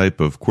been the type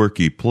of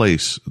quirky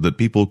place that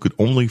people could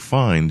only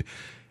find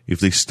if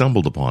they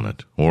stumbled upon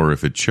it, or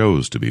if it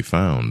chose to be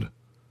found.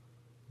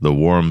 The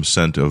warm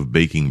scent of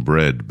baking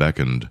bread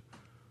beckoned.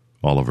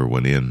 Oliver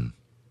went in.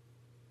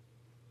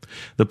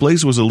 The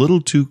place was a little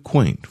too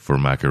quaint for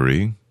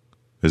Macquarie,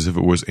 as if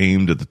it was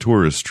aimed at the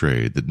tourist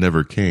trade that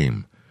never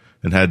came,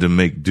 and had to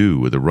make do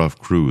with the rough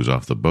crews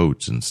off the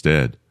boats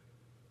instead.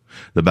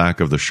 The back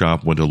of the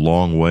shop went a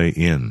long way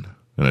in,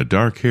 and a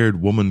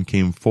dark-haired woman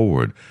came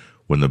forward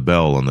when the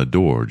bell on the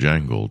door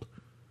jangled.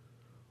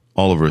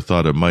 Oliver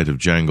thought it might have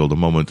jangled a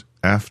moment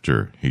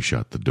after he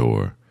shut the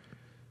door,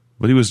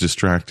 but he was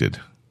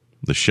distracted.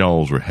 The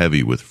shelves were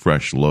heavy with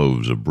fresh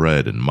loaves of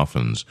bread and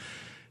muffins,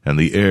 and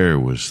the air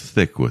was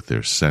thick with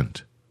their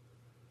scent.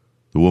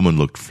 The woman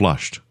looked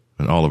flushed,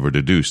 and Oliver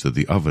deduced that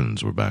the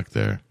ovens were back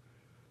there.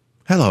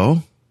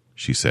 "Hello,"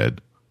 she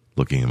said,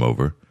 looking him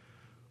over.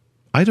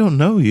 "I don't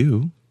know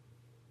you."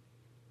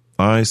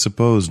 "I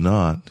suppose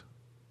not,"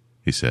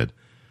 he said.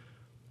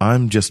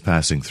 I'm just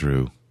passing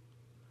through."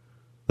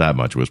 That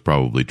much was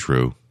probably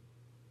true.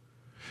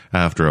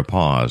 After a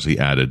pause, he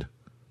added,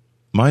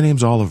 "My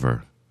name's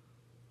Oliver."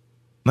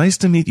 "Nice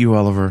to meet you,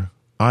 Oliver.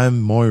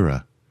 I'm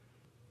Moira."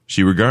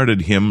 She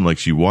regarded him like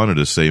she wanted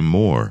to say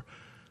more.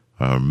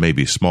 Or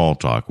maybe small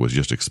talk was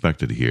just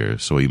expected here,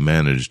 so he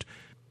managed,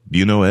 "Do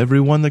you know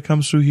everyone that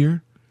comes through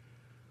here?"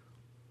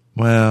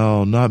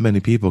 "Well, not many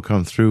people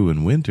come through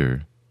in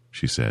winter,"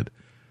 she said.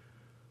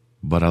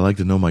 "But I like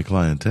to know my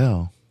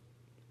clientele."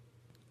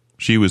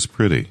 She was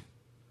pretty,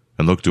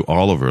 and looked to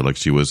Oliver like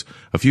she was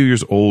a few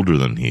years older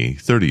than he,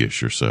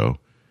 30-ish or so.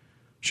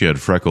 She had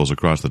freckles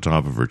across the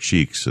top of her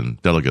cheeks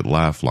and delicate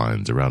laugh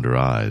lines around her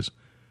eyes,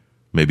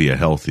 maybe a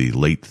healthy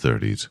late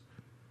 30s.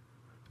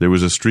 There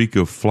was a streak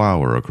of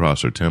flour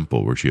across her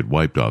temple where she had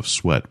wiped off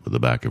sweat with the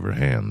back of her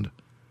hand.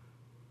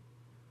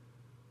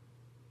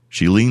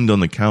 She leaned on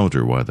the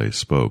counter while they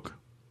spoke.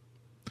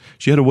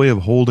 She had a way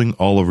of holding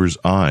Oliver's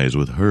eyes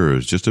with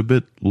hers just a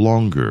bit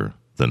longer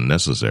than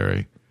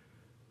necessary.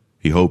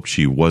 He hoped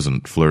she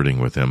wasn't flirting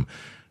with him,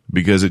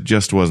 because it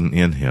just wasn't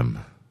in him,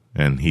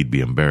 and he'd be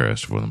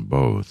embarrassed for them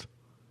both.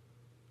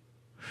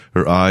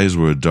 Her eyes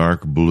were a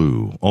dark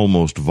blue,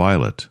 almost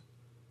violet,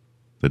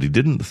 that he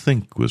didn't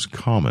think was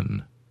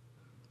common.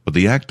 But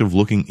the act of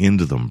looking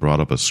into them brought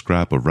up a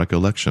scrap of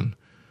recollection,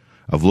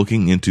 of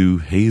looking into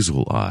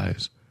hazel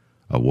eyes,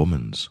 a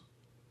woman's.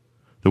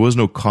 There was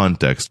no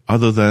context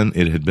other than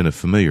it had been a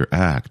familiar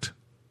act,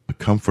 a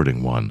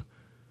comforting one.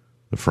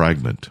 The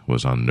fragment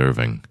was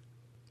unnerving.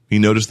 He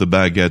noticed the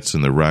baguettes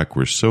in the rack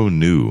were so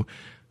new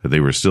that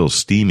they were still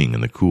steaming in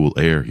the cool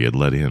air he had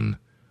let in.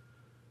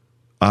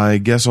 "I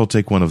guess I'll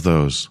take one of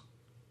those,"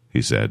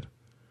 he said.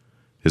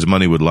 His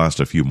money would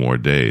last a few more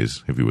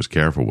days if he was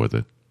careful with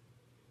it.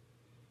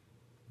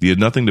 He had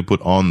nothing to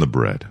put on the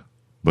bread,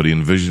 but he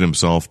envisioned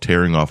himself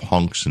tearing off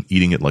hunks and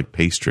eating it like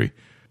pastry.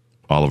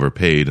 Oliver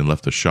paid and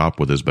left the shop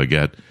with his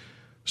baguette,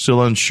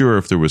 still unsure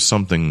if there was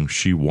something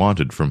she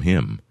wanted from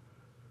him.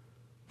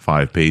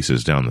 5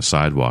 paces down the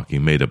sidewalk, he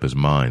made up his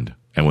mind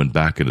and went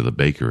back into the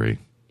bakery.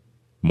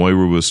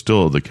 Moira was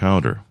still at the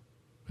counter,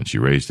 and she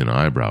raised an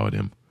eyebrow at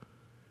him.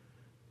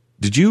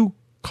 "Did you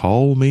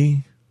call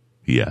me?"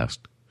 he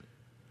asked.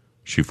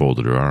 She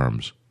folded her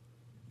arms.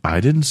 "I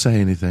didn't say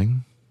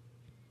anything."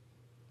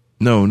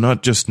 "No,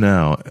 not just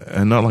now,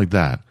 and not like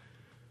that."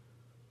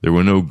 There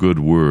were no good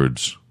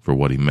words for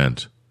what he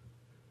meant.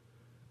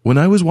 "When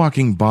I was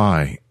walking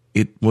by,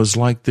 it was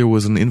like there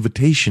was an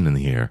invitation in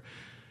the air.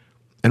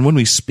 And when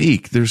we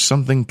speak, there's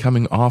something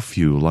coming off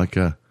you like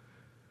a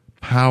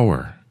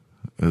power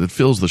that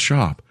fills the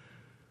shop.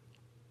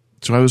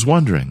 So I was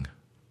wondering,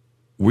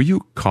 were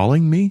you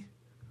calling me?"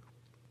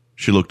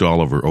 She looked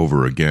Oliver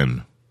over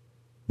again,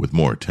 with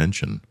more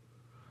attention.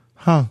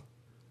 "Huh,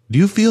 do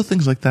you feel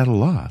things like that a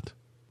lot?"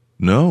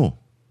 "No,"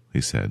 he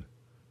said.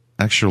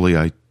 "Actually,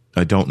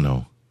 I don't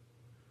know."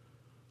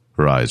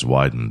 Her eyes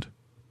widened.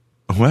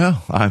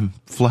 "Well, I'm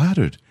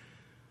flattered."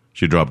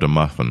 She dropped a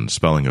muffin,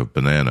 smelling of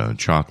banana and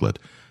chocolate,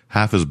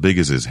 half as big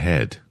as his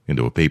head,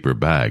 into a paper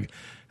bag,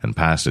 and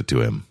passed it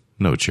to him,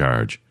 no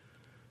charge.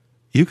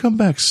 "You come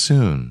back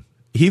soon,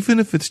 even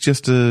if it's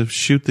just to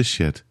shoot the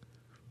shit.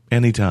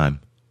 Anytime."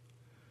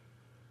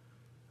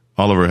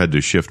 Oliver had to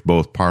shift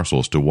both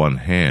parcels to one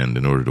hand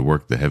in order to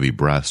work the heavy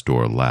brass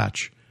door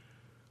latch.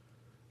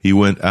 He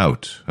went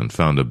out and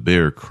found a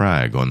bare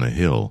crag on the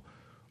hill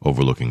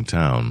overlooking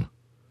town,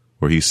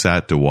 where he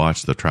sat to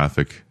watch the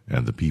traffic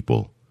and the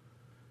people.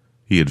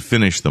 He had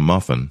finished the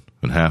muffin,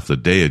 and half the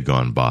day had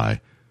gone by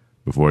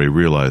before he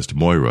realized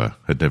Moira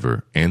had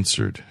never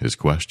answered his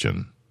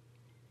question.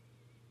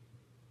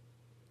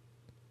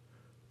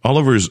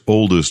 Oliver's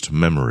oldest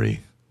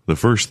memory, the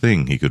first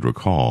thing he could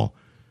recall,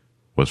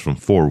 was from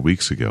 4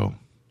 weeks ago.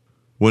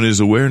 When his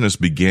awareness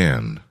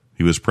began,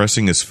 he was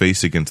pressing his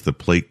face against the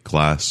plate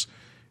glass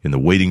in the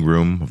waiting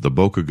room of the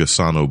Boca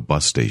Gassano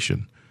bus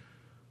station,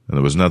 and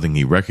there was nothing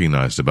he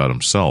recognized about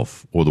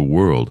himself or the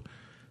world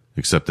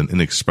except an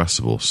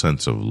inexpressible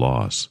sense of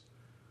loss.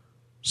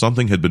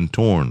 Something had been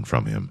torn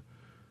from him,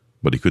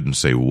 but he couldn't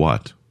say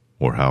what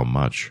or how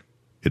much.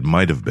 It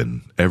might have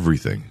been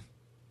everything.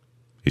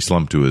 He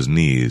slumped to his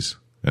knees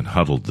and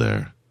huddled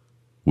there,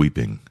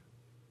 weeping.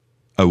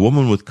 A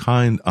woman with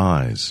kind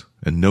eyes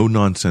and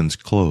no-nonsense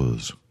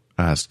clothes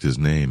asked his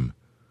name,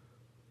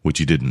 which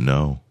he didn't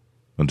know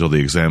until they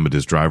examined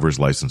his driver's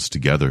license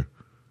together.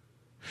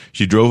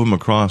 She drove him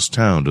across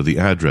town to the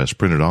address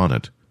printed on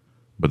it,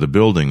 but the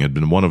building had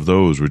been one of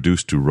those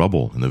reduced to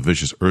rubble in the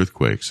vicious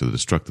earthquakes that had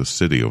struck the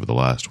city over the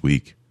last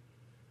week.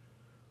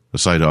 The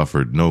site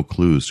offered no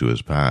clues to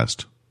his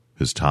past,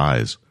 his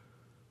ties,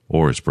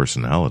 or his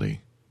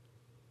personality.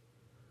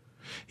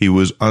 He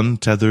was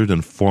untethered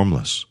and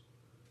formless,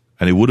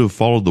 and he would have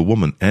followed the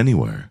woman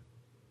anywhere.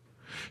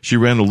 She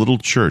ran a little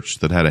church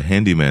that had a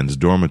handyman's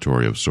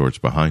dormitory of sorts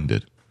behind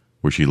it,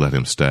 where she let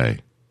him stay.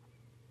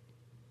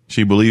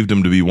 She believed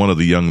him to be one of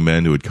the young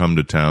men who had come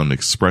to town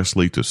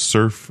expressly to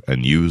surf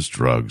and use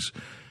drugs,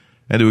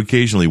 and who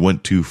occasionally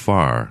went too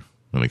far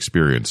and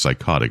experienced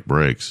psychotic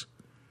breaks.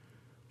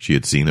 She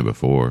had seen it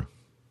before.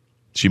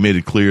 She made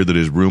it clear that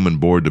his room and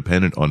board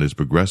depended on his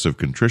progressive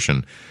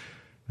contrition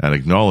and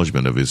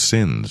acknowledgement of his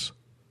sins.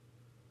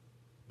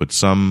 But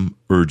some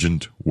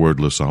urgent,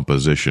 wordless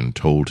opposition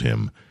told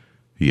him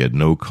he had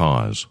no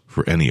cause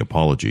for any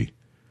apology,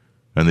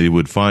 and that he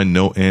would find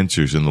no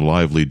answers in the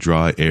lively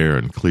dry air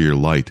and clear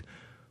light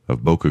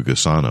of Boca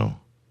Gusano.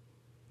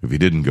 If he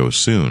didn't go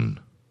soon,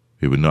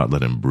 he would not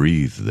let him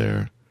breathe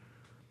there.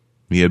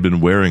 He had been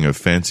wearing a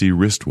fancy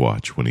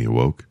wristwatch when he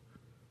awoke.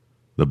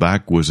 The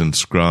back was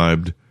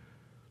inscribed,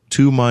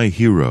 "To my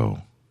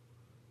hero,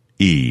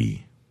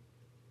 E."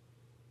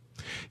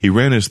 He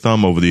ran his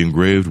thumb over the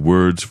engraved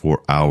words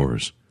for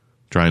hours,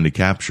 trying to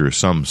capture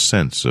some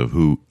sense of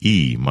who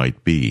E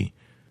might be,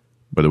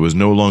 but there was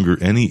no longer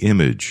any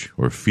image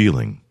or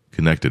feeling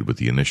connected with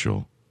the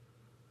initial.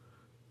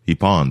 He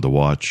pawned the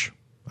watch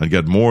and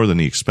got more than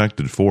he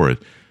expected for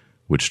it,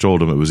 which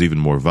told him it was even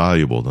more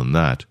valuable than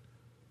that,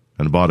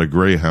 and bought a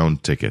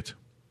Greyhound ticket.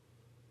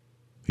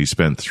 He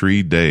spent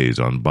 3 days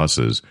on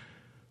buses,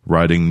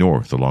 riding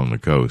north along the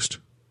coast.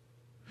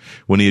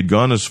 When he had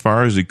gone as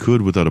far as he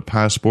could without a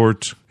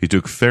passport, he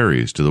took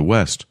ferries to the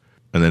west,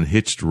 and then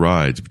hitched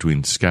rides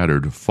between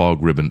scattered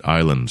fog-ribboned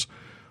islands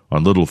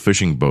on little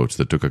fishing boats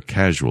that took a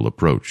casual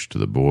approach to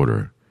the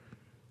border.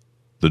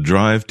 The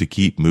drive to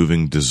keep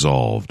moving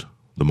dissolved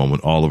the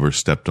moment Oliver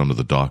stepped onto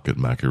the dock at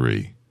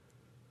Macquarie.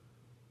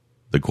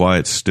 The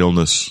quiet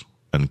stillness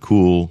and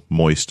cool,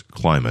 moist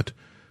climate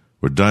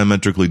were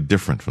diametrically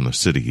different from the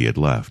city he had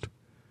left,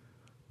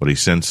 but he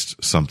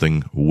sensed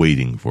something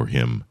waiting for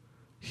him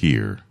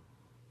here.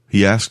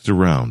 He asked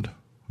around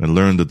and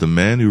learned that the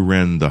man who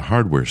ran the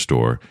hardware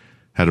store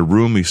had a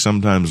room he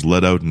sometimes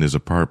let out in his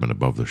apartment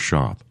above the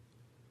shop.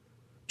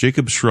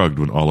 Jacob shrugged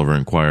when Oliver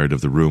inquired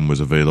if the room was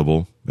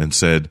available and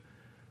said,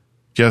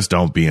 "Just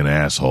don't be an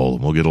asshole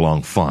and we'll get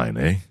along fine,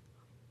 eh?"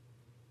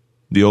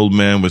 The old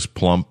man was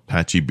plump,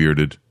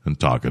 patchy-bearded, and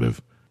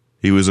talkative.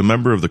 He was a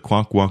member of the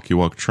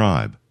Kwakwaka'wakw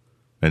tribe,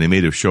 and he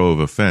made a show of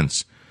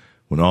offense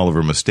when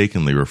Oliver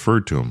mistakenly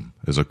referred to him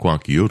as a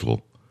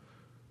Kwakiutl,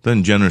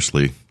 then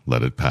generously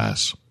let it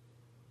pass.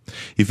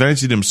 He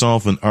fancied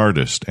himself an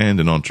artist and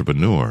an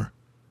entrepreneur.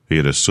 He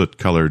had a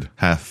soot-colored,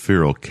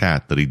 half-feral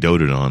cat that he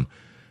doted on,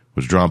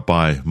 which dropped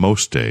by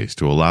most days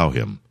to allow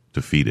him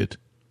to feed it.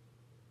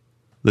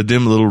 The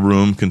dim little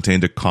room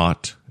contained a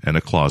cot and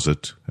a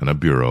closet and a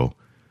bureau,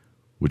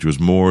 which was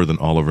more than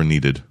Oliver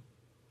needed.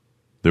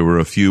 There were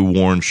a few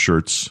worn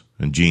shirts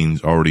and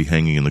jeans already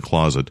hanging in the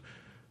closet,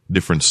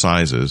 different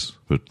sizes,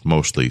 but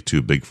mostly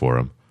too big for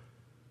him.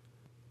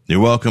 "You're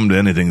welcome to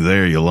anything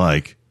there you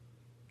like,"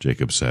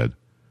 Jacob said.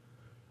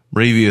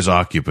 "Previous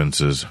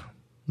occupants.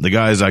 The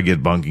guys I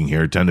get bunking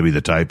here tend to be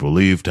the type who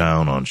leave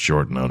town on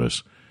short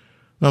notice.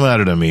 No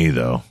matter to me,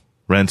 though.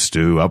 Rent's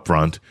due, up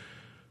front.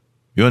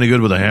 You any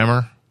good with a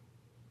hammer?"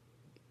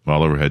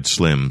 Oliver had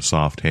slim,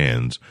 soft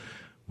hands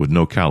with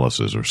no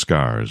calluses or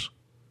scars.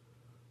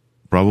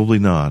 Probably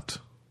not.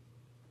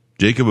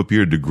 Jacob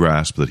appeared to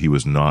grasp that he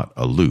was not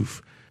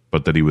aloof,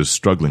 but that he was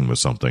struggling with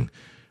something,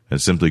 and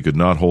simply could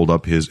not hold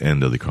up his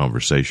end of the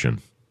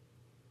conversation.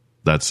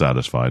 That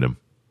satisfied him.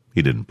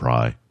 He didn't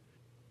pry.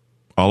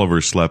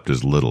 Oliver slept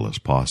as little as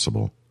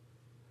possible,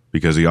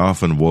 because he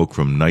often woke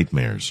from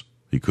nightmares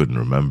he couldn't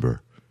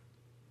remember.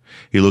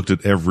 He looked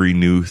at every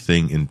new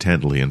thing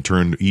intently and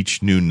turned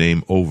each new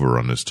name over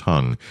on his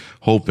tongue,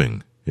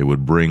 hoping it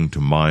would bring to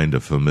mind a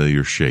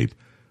familiar shape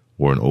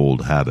or an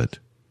old habit.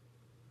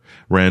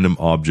 Random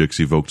objects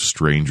evoked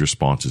strange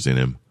responses in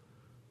him,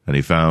 and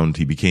he found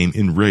he became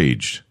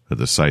enraged at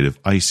the sight of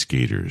ice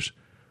skaters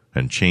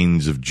and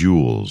chains of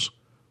jewels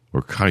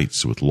or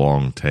kites with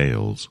long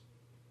tails.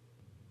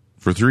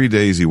 For 3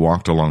 days he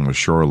walked along the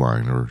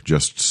shoreline or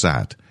just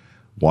sat,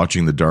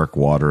 watching the dark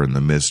water and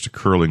the mist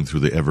curling through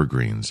the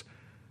evergreens,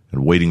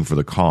 and waiting for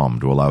the calm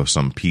to allow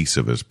some piece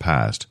of his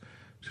past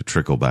to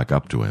trickle back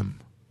up to him.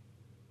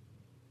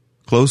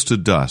 Close to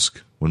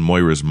dusk, when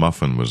Moira's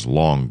muffin was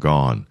long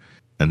gone,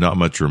 and not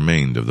much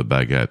remained of the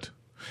baguette,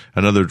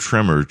 another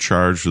tremor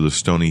charged through the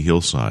stony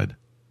hillside.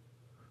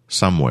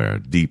 Somewhere,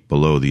 deep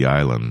below the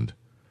island,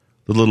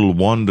 the little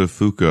Juan de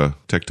Fuca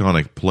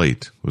tectonic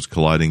plate was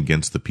colliding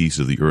against the piece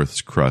of the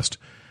Earth's crust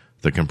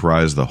that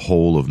comprised the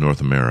whole of North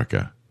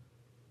America.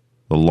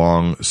 The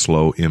long,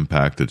 slow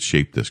impact had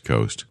shaped this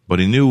coast, but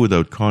he knew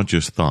without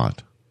conscious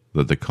thought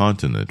that the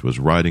continent was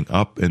riding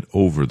up and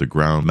over the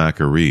ground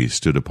Macquarie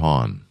stood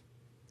upon,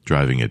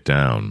 driving it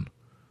down,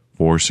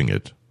 forcing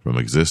it from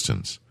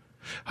existence,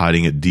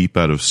 hiding it deep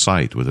out of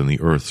sight within the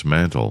Earth's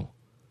mantle.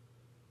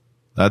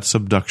 That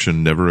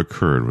subduction never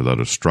occurred without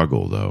a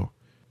struggle, though.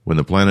 When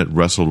the planet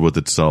wrestled with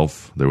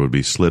itself, there would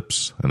be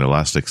slips and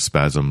elastic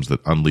spasms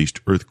that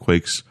unleashed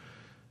earthquakes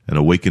and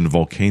awakened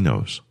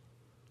volcanoes,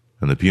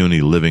 and the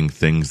puny living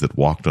things that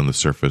walked on the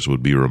surface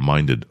would be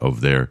reminded of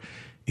their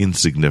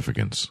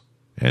insignificance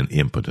and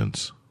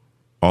impotence.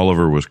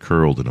 Oliver was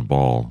curled in a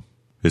ball,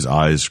 his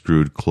eyes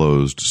screwed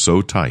closed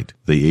so tight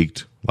they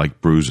ached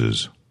like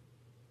bruises.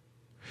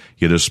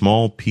 Yet a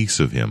small piece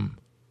of him,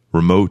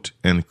 remote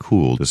and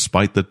cool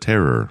despite the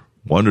terror,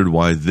 wondered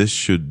why this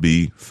should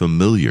be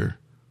familiar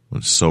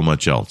when so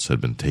much else had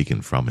been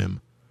taken from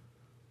him.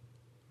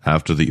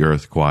 After the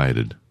earth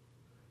quieted,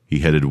 he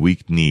headed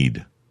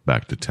weak-kneed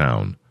back to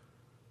town.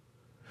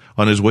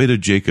 On his way to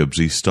Jacob's,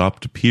 he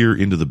stopped to peer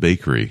into the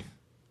bakery,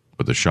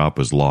 but the shop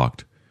was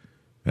locked,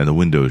 and the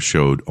windows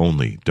showed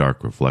only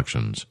dark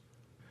reflections.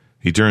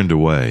 He turned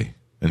away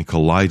and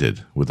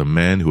collided with a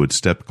man who had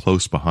stepped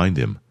close behind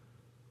him.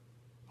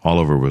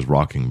 Oliver was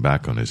rocking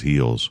back on his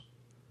heels.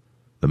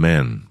 The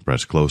man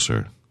pressed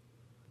closer.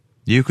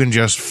 "You can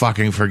just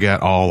fucking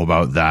forget all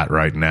about that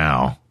right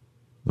now,"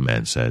 the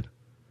man said.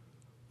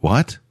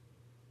 "What?"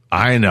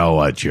 "I know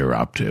what you're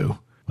up to,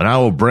 and I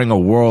will bring a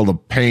world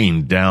of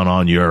pain down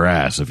on your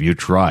ass if you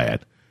try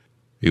it."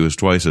 He was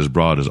twice as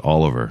broad as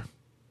Oliver,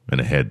 and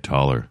a head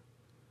taller.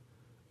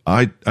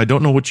 I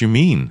don't know what you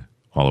mean,"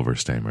 Oliver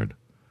stammered.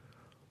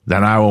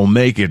 "Then I will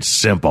make it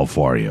simple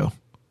for you,"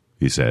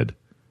 he said,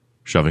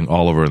 shoving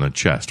Oliver in the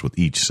chest with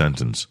each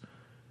sentence.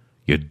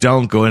 "You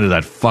don't go into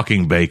that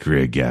fucking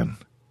bakery again.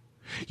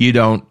 You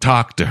don't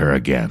talk to her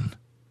again.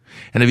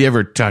 And if you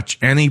ever touch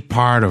any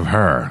part of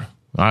her,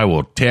 I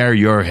will tear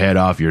your head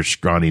off your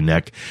scrawny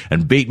neck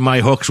and beat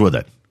my hooks with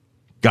it.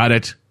 Got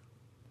it?"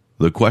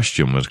 The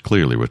question was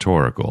clearly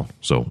rhetorical,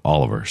 so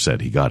Oliver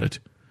said he got it.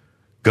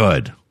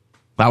 "Good.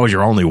 That was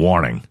your only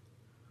warning."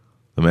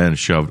 The man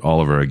shoved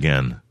Oliver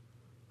again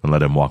and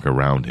let him walk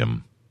around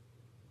him.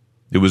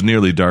 It was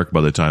nearly dark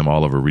by the time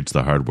Oliver reached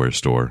the hardware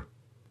store.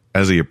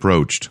 As he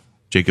approached,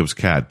 Jacob's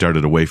cat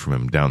darted away from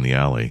him down the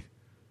alley.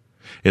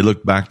 It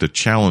looked back to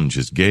challenge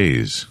his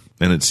gaze,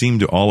 and it seemed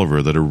to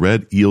Oliver that a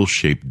red eel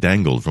shape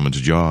dangled from its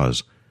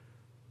jaws.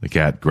 The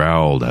cat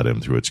growled at him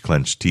through its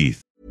clenched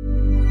teeth.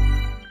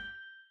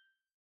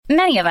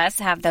 Many of us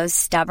have those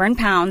stubborn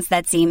pounds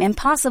that seem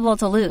impossible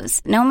to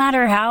lose, no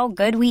matter how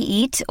good we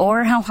eat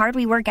or how hard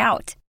we work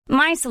out.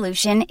 My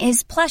solution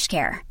is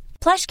PlushCare.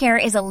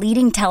 PlushCare is a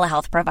leading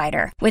telehealth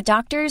provider with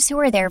doctors who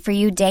are there for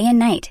you day and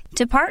night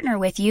to partner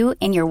with you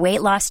in your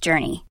weight loss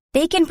journey.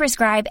 They can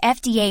prescribe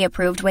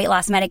FDA-approved weight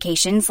loss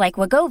medications like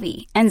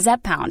Wegovy and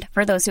Zepbound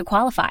for those who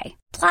qualify.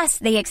 Plus,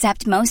 they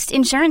accept most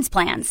insurance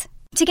plans.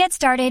 To get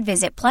started,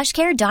 visit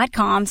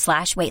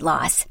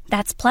plushcare.com/weightloss.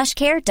 That's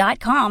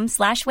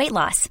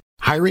plushcare.com/weightloss.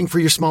 Hiring for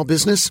your small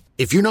business?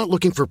 If you're not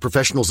looking for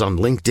professionals on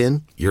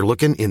LinkedIn, you're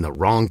looking in the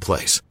wrong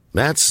place.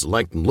 That's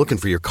like looking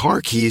for your car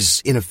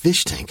keys in a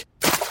fish tank.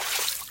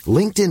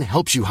 LinkedIn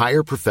helps you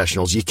hire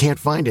professionals you can't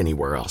find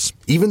anywhere else,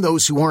 even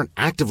those who aren't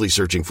actively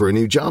searching for a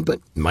new job but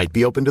might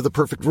be open to the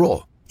perfect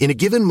role. In a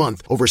given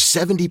month, over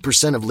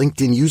 70% of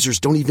LinkedIn users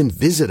don't even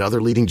visit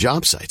other leading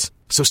job sites.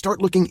 So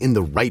start looking in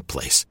the right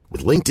place.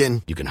 With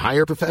LinkedIn, you can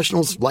hire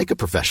professionals like a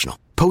professional.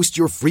 Post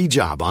your free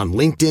job on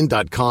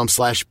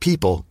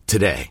linkedin.com/people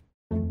today.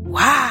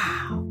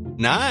 Wow.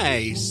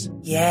 Nice.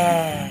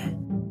 Yeah.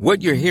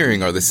 What you're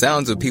hearing are the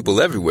sounds of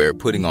people everywhere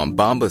putting on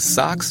Bombas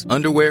socks,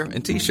 underwear,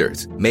 and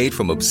T-shirts made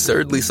from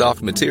absurdly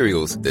soft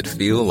materials that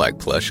feel like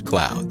plush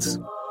clouds.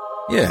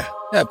 Yeah,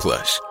 that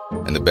plush.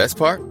 And the best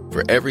part?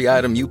 For every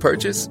item you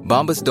purchase,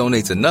 Bombas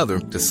donates another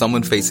to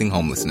someone facing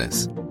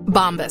homelessness.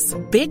 Bombas.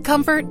 Big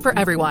comfort for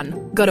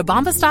everyone. Go to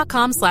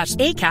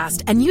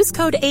bombas.com/ACAST and use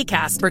code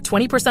ACAST for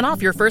 20%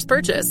 off your first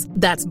purchase.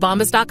 That's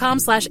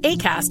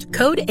bombas.com/ACAST.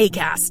 Code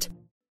ACAST.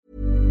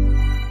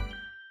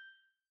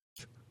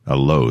 A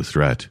low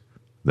threat,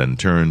 then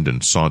turned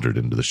and sauntered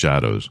into the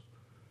shadows.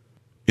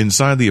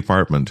 Inside the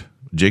apartment,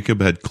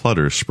 Jacob had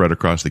clutter spread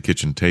across the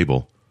kitchen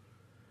table.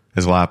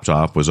 His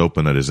laptop was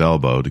open at his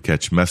elbow to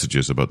catch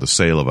messages about the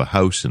sale of a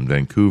house in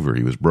Vancouver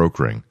he was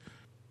brokering.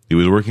 He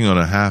was working on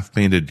a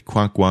half-painted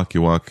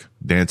Kwak-Wak-Wak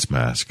dance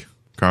mask,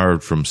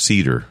 carved from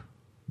cedar,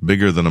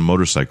 bigger than a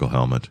motorcycle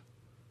helmet.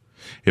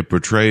 It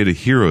portrayed a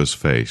hero's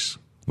face,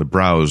 the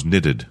brows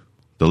knitted,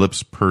 the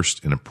lips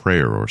pursed in a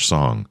prayer or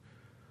song.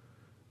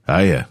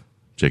 "Hiya,"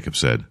 Jacob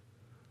said.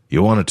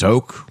 "You want a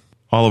toke?"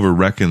 Oliver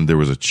reckoned there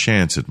was a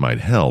chance it might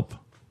help,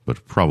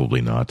 but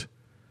probably not.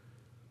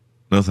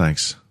 "No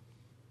thanks."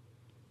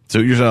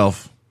 "Suit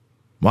yourself.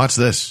 Watch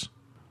this,"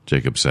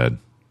 Jacob said.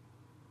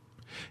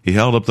 He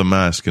held up the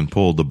mask and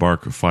pulled the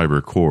bark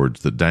fiber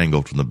cords that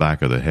dangled from the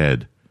back of the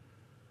head.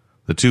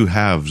 The two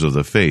halves of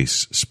the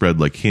face spread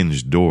like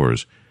hinged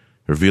doors,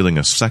 revealing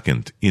a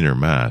second inner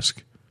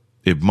mask.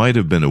 It might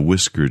have been a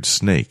whiskered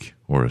snake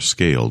or a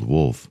scaled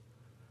wolf.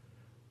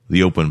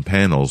 The open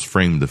panels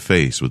framed the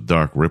face with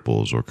dark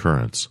ripples or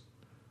currents.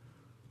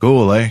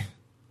 "Cool, eh?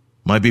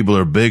 My people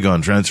are big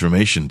on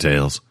transformation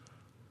tales."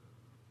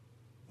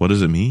 "What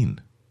does it mean?"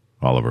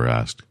 Oliver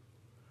asked.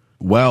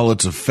 "Well,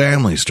 it's a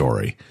family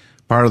story,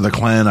 part of the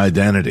clan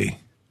identity.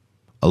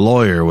 A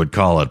lawyer would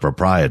call it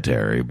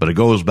proprietary, but it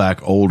goes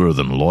back older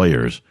than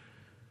lawyers.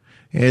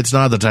 It's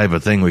not the type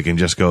of thing we can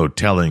just go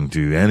telling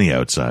to any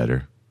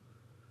outsider."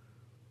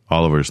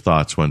 Oliver's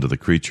thoughts went to the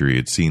creature he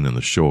had seen on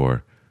the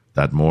shore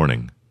that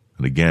morning,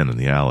 and again in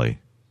the alley.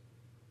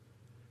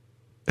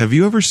 "Have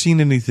you ever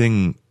seen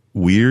anything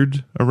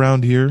weird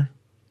around here?"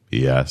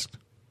 he asked.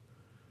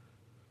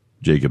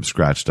 Jacob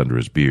scratched under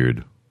his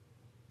beard.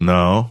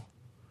 "No."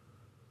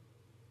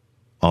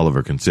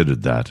 Oliver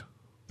considered that,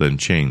 then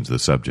changed the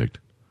subject.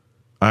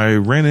 I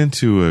ran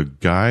into a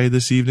guy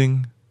this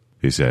evening,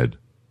 he said.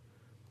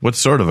 What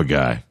sort of a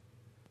guy?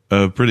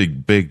 A pretty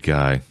big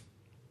guy.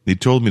 He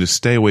told me to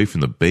stay away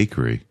from the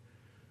bakery.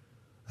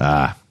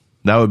 Ah,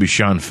 that would be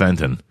Sean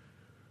Fenton.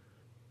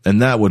 And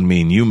that would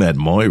mean you met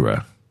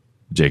Moira.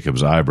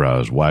 Jacob's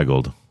eyebrows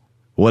waggled.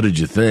 What did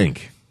you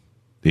think?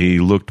 He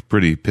looked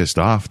pretty pissed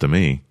off to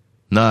me.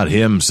 Not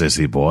him,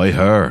 sissy boy,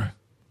 her.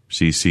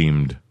 She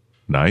seemed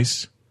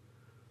nice.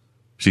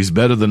 She's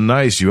better than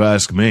nice, you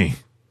ask me.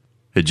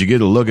 Did you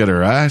get a look at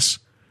her ass?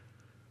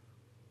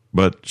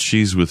 But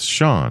she's with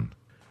Sean.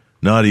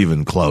 Not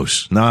even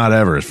close. Not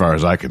ever, as far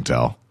as I can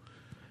tell.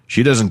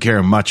 She doesn't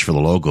care much for the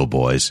local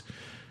boys.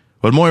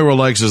 What Moira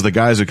likes is the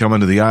guys who come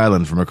into the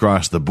island from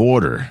across the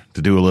border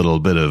to do a little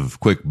bit of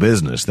quick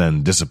business,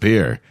 then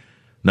disappear.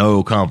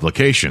 No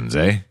complications,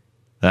 eh?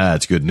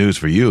 That's good news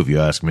for you, if you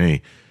ask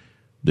me.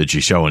 Did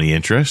she show any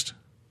interest?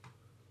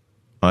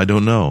 I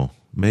don't know.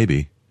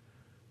 Maybe.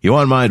 You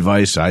want my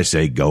advice? I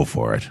say go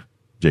for it.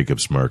 Jacob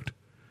smirked.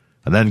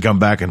 And then come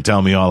back and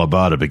tell me all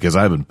about it, because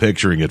I've been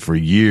picturing it for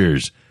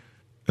years.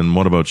 And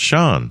what about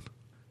Sean?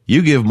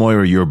 You give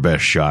Moira your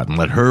best shot and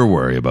let her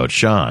worry about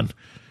Sean.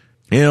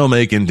 He'll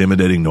make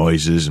intimidating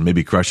noises and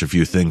maybe crush a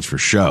few things for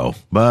show,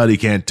 but he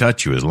can't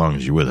touch you as long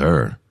as you're with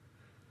her.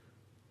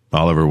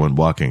 Oliver went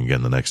walking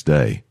again the next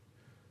day.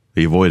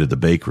 He avoided the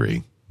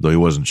bakery, though he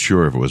wasn't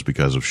sure if it was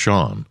because of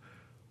Sean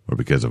or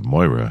because of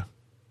Moira.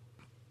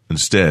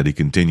 Instead, he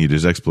continued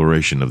his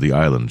exploration of the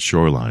island's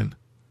shoreline.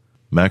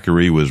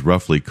 Macquarie was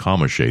roughly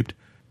comma-shaped,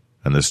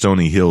 and the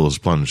stony hills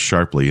plunged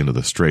sharply into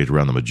the strait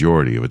around the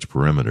majority of its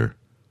perimeter.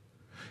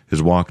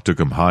 His walk took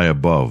him high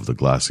above the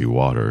glassy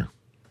water.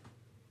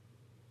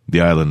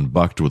 The island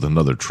bucked with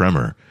another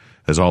tremor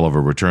as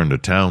Oliver returned to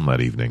town that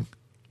evening,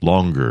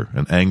 longer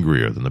and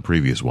angrier than the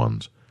previous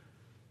ones.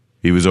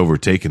 He was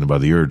overtaken by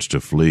the urge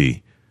to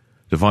flee,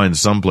 to find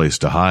some place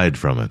to hide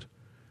from it,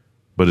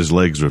 but his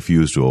legs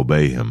refused to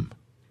obey him,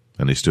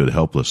 and he stood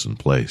helpless in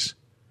place.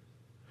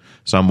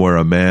 Somewhere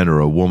a man or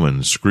a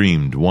woman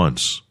screamed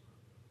once,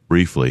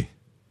 briefly.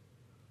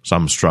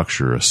 Some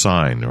structure, a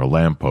sign or a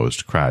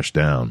lamppost, crashed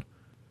down.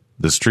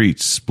 The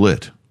streets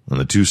split, and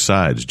the two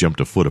sides jumped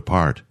a foot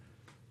apart.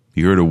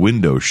 He heard a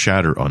window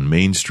shatter on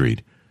Main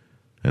Street,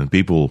 and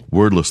people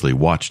wordlessly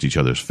watched each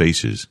other's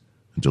faces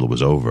until it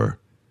was over.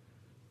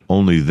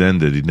 Only then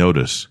did he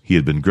notice he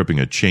had been gripping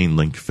a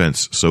chain-link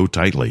fence so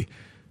tightly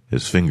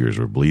his fingers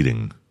were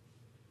bleeding.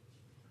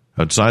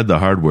 Outside the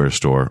hardware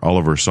store,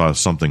 Oliver saw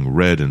something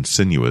red and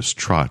sinuous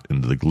trot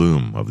into the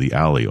gloom of the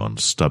alley on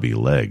stubby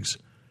legs.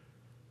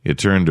 It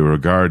turned to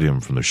regard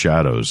him from the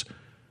shadows,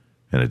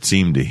 and it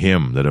seemed to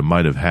him that it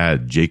might have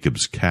had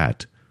Jacob's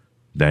cat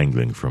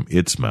dangling from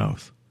its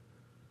mouth.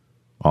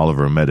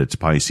 Oliver met its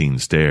Piscine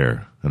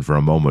stare, and for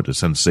a moment a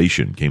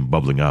sensation came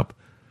bubbling up.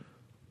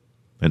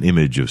 An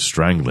image of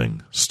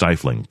strangling,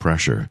 stifling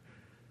pressure,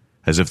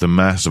 as if the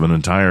mass of an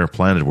entire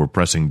planet were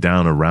pressing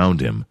down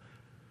around him,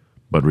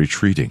 but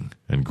retreating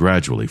and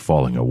gradually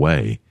falling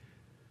away.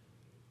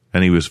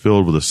 And he was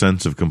filled with a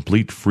sense of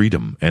complete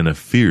freedom and a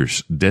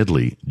fierce,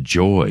 deadly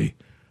joy.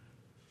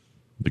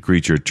 The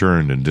creature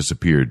turned and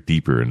disappeared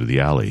deeper into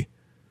the alley.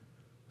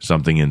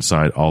 Something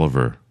inside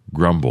Oliver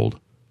grumbled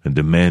and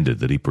demanded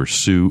that he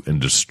pursue and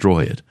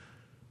destroy it.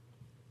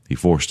 He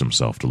forced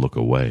himself to look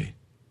away.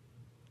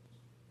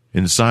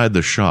 Inside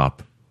the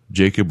shop,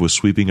 Jacob was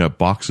sweeping up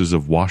boxes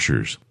of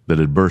washers that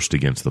had burst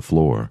against the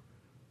floor.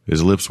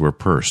 His lips were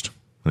pursed,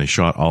 and he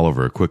shot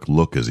Oliver a quick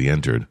look as he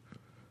entered,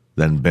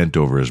 then bent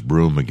over his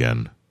broom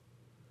again.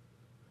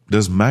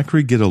 "Does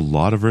Macquarie get a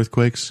lot of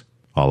earthquakes?"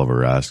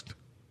 Oliver asked.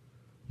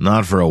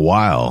 "Not for a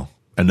while,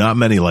 and not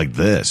many like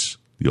this,"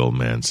 the old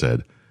man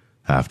said,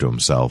 half to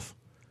himself.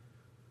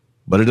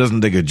 "But it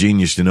doesn't take a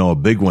genius to know a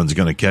big one's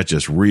going to catch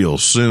us real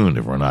soon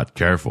if we're not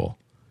careful."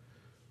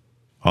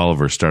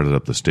 Oliver started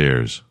up the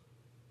stairs.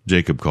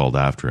 Jacob called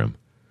after him.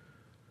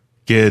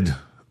 "Kid,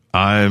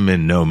 I'm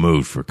in no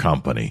mood for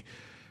company,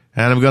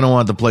 and I'm going to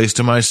want the place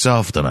to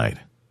myself tonight.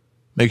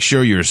 Make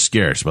sure you're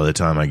scarce by the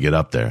time I get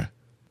up there."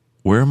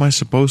 "Where am I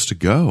supposed to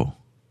go?"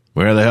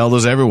 "Where the hell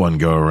does everyone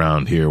go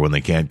around here when they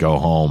can't go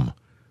home?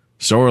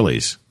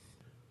 Sorley's."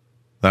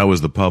 That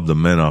was the pub the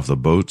men off the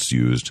boats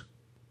used.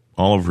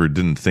 Oliver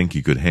didn't think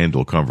he could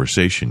handle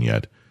conversation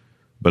yet,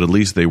 but at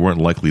least they weren't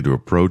likely to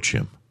approach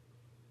him.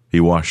 He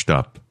washed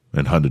up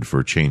and hunted for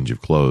a change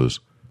of clothes.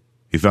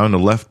 He found a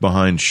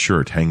left-behind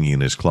shirt hanging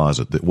in his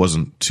closet that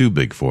wasn't too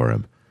big for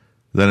him,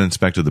 then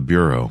inspected the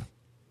bureau.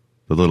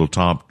 The little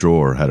top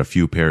drawer had a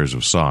few pairs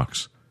of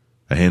socks,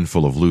 a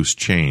handful of loose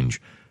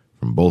change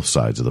from both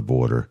sides of the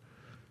border,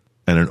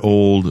 and an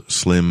old,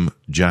 slim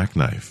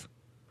jackknife.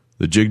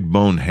 The jigged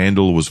bone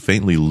handle was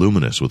faintly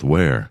luminous with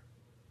wear,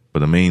 but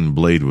the main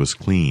blade was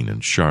clean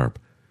and sharp,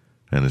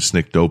 and it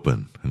snicked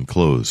open and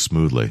closed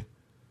smoothly.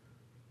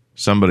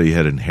 Somebody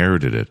had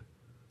inherited it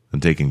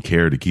and taken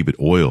care to keep it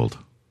oiled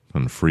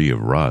and free of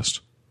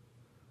rust.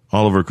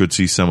 Oliver could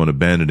see someone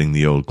abandoning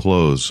the old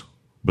clothes,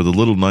 but the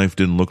little knife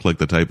didn't look like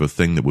the type of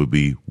thing that would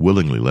be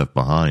willingly left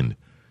behind.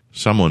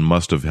 Someone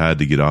must have had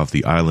to get off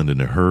the island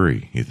in a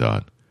hurry, he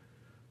thought.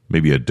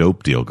 Maybe a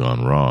dope deal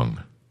gone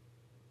wrong.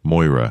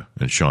 Moira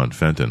and Sean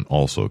Fenton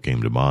also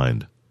came to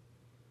mind.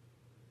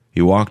 He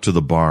walked to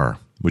the bar,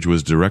 which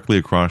was directly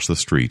across the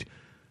street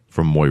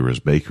from Moira's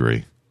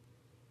bakery.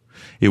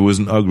 It was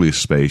an ugly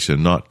space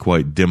and not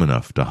quite dim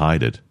enough to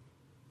hide it.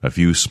 A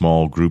few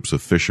small groups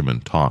of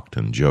fishermen talked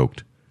and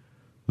joked.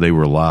 They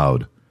were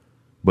loud,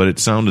 but it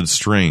sounded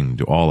strained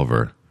to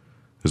Oliver,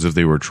 as if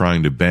they were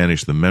trying to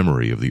banish the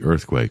memory of the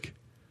earthquake.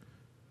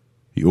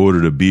 He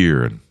ordered a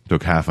beer and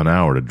took half an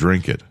hour to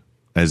drink it,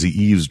 as he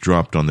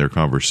eavesdropped on their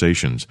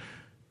conversations,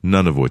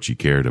 none of which he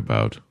cared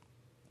about.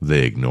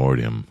 They ignored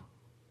him.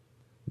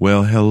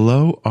 "Well,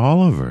 hello,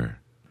 Oliver."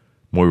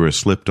 Moira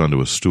slipped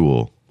onto a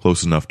stool,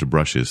 close enough to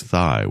brush his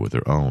thigh with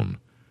her own.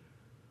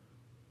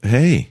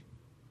 "Hey,"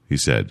 he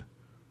said,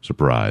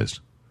 surprised.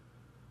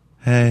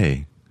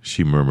 "Hey,"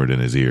 she murmured in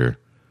his ear.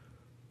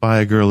 "Buy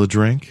a girl a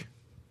drink?"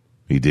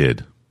 He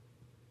did.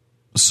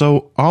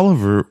 "So,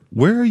 Oliver,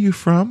 where are you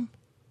from?"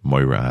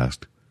 Moira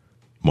asked.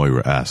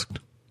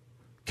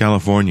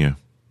 "California,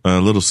 a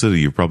little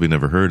city you've probably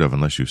never heard of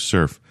unless you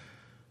surf.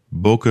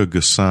 Boca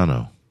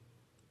Gusano."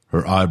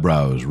 Her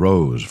eyebrows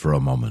rose for a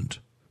moment.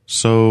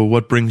 "So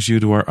what brings you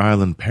to our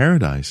island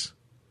paradise?"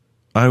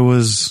 "I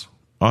was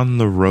on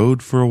the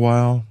road for a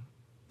while,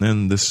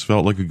 and this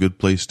felt like a good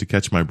place to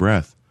catch my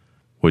breath."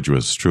 Which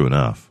was true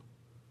enough.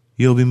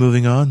 "You'll be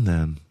moving on,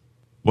 then?"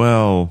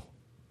 "Well,"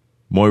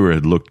 Moira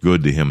had looked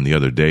good to him the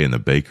other day in the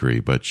bakery,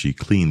 but she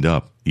cleaned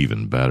up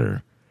even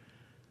better.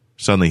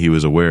 Suddenly he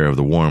was aware of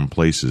the warm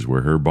places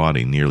where her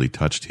body nearly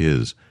touched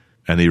his,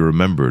 and he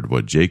remembered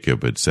what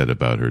Jacob had said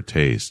about her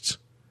tastes.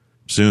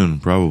 Soon,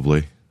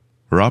 probably.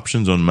 Her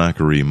options on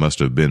Macquarie must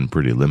have been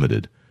pretty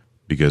limited,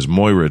 because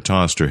Moira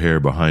tossed her hair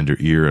behind her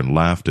ear and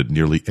laughed at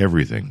nearly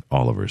everything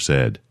Oliver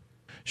said.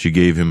 She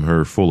gave him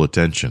her full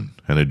attention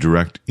and a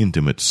direct,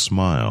 intimate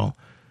smile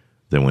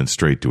that went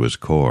straight to his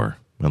core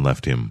and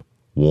left him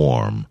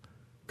warm,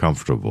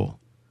 comfortable,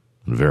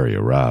 and very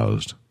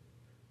aroused.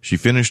 She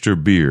finished her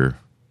beer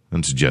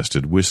and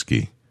suggested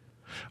whiskey.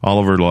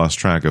 Oliver lost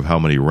track of how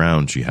many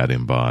rounds she had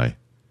him by.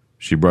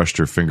 She brushed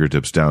her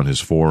fingertips down his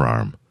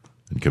forearm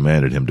and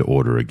commanded him to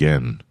order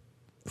again.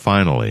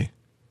 Finally,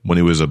 when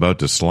he was about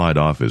to slide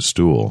off his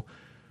stool,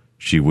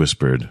 she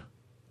whispered,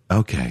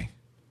 "Okay,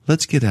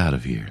 let's get out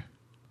of here."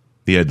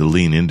 He had to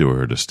lean into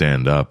her to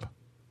stand up.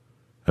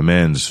 A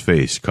man's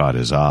face caught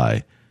his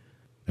eye,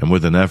 and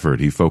with an effort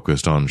he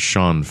focused on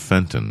Sean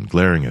Fenton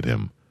glaring at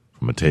him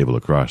from a table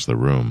across the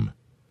room.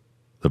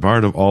 The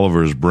part of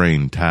Oliver's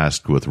brain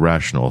tasked with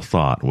rational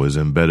thought was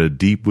embedded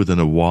deep within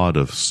a wad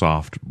of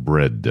soft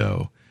bread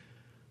dough,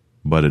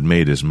 but it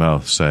made his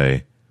mouth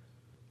say,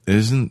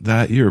 "Isn't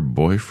that your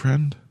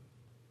boyfriend?"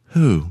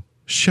 "Who?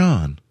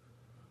 Sean?"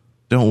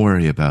 "Don't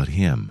worry about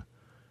him.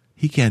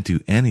 He can't do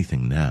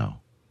anything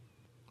now."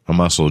 A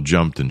muscle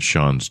jumped in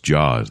Sean's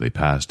jaw as they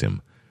passed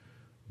him,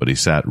 but he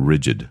sat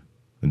rigid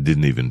and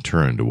didn't even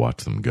turn to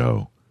watch them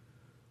go.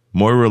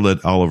 Moira led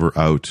Oliver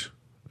out,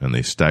 and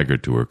they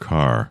staggered to her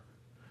car.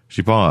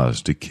 She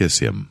paused to kiss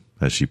him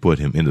as she put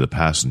him into the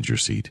passenger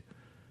seat,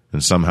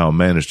 and somehow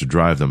managed to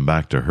drive them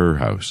back to her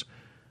house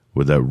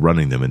without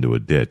running them into a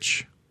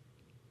ditch.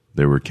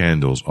 There were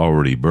candles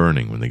already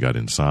burning when they got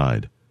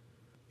inside.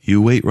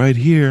 "You wait right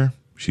here,"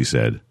 she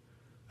said,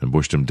 and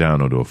pushed him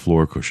down onto a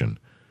floor cushion,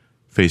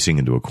 facing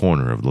into a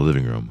corner of the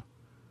living room.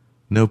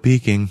 "No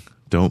peeking.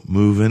 Don't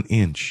move an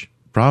inch.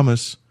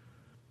 Promise."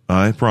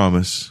 "I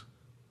promise,"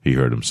 he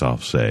heard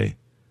himself say.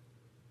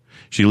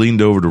 She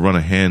leaned over to run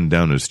a hand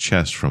down his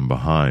chest from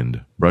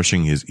behind,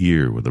 brushing his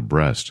ear with a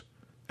breast.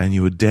 "And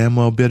you would damn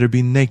well better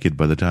be naked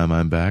by the time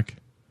I'm back."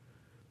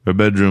 Her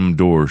bedroom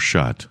door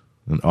shut,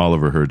 and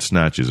Oliver heard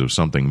snatches of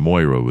something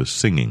Moira was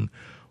singing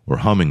or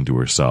humming to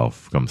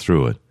herself come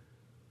through it.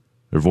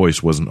 Her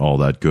voice wasn't all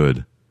that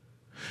good.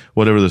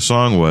 Whatever the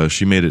song was,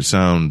 she made it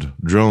sound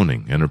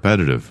droning and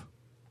repetitive.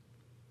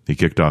 He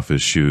kicked off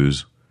his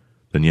shoes,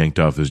 then yanked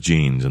off his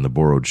jeans and the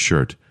borrowed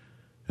shirt,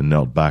 and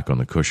knelt back on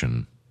the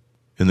cushion.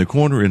 In the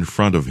corner in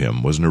front of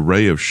him was an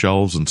array of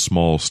shelves and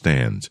small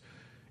stands,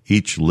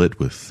 each lit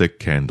with thick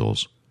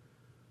candles.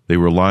 They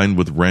were lined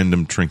with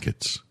random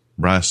trinkets,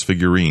 brass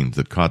figurines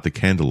that caught the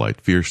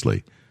candlelight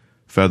fiercely,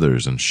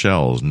 feathers and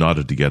shells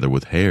knotted together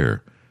with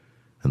hair,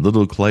 and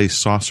little clay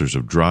saucers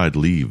of dried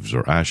leaves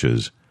or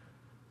ashes.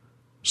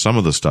 Some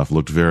of the stuff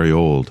looked very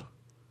old.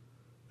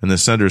 In the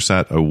center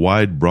sat a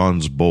wide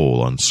bronze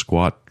bowl on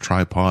squat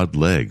tripod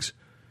legs,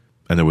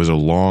 and there was a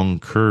long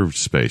curved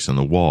space on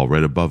the wall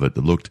right above it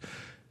that looked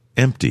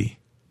empty.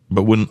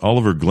 But when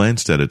Oliver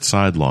glanced at it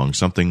sidelong,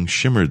 something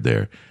shimmered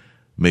there,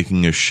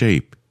 making a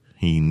shape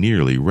he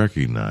nearly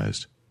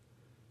recognized.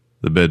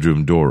 The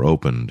bedroom door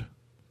opened,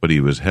 but he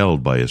was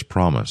held by his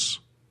promise,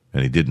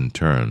 and he didn't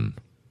turn.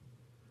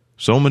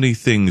 So many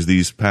things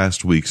these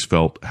past weeks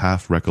felt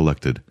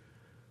half-recollected,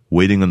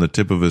 waiting on the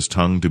tip of his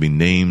tongue to be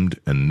named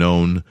and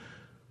known,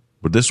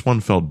 but this one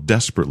felt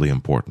desperately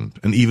important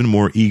and even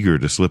more eager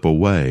to slip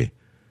away.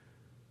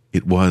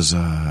 It was,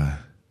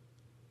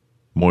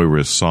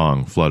 Moira's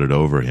song flooded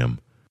over him.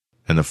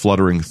 and the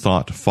fluttering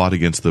thought fought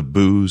against the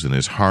booze and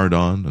his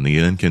hard-on and the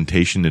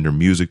incantation in her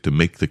music to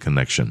make the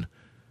connection.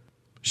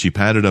 She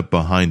padded up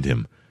behind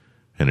him,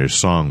 and her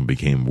song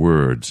became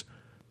words,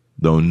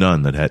 though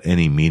none that had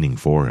any meaning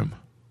for him.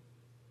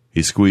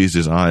 He squeezed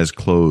his eyes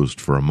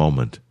closed for a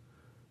moment,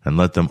 and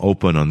let them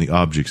open on the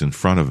objects in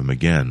front of him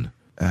again.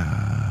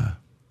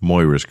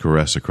 Moira's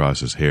caress across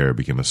his hair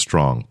became a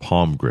strong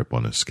palm grip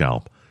on his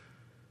scalp.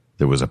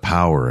 There was a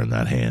power in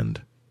that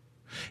hand.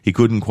 He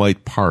couldn't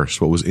quite parse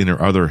what was in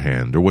her other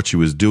hand or what she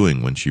was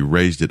doing when she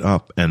raised it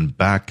up and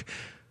back.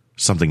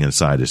 Something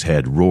inside his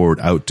head roared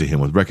out to him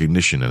with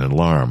recognition and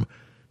alarm,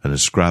 and a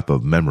scrap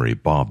of memory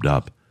bobbed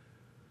up.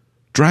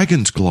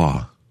 "Dragon's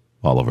Claw,"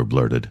 Oliver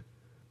blurted.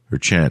 Her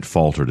chant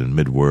faltered in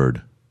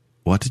mid-word.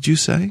 "What did you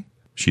say?"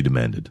 she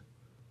demanded.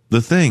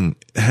 "The thing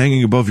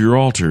hanging above your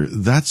altar,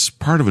 that's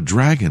part of a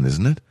dragon,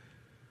 isn't it?"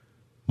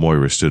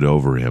 Moira stood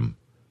over him,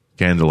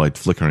 candlelight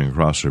flickering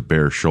across her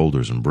bare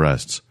shoulders and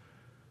breasts.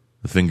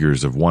 The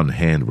fingers of one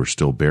hand were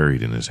still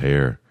buried in his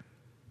hair.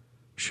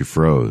 She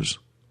froze,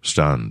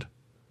 stunned.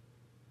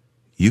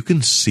 "You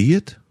can see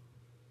it?"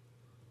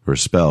 Her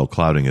spell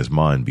clouding his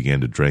mind began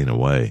to drain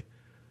away.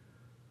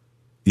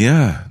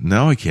 "Yeah,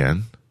 now I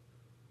can,"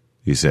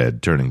 he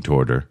said, turning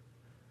toward her.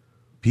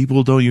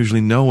 "People don't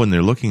usually know when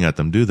they're looking at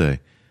them, do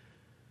they?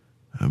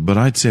 But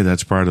I'd say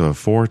that's part of a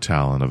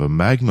foretalon of a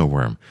magma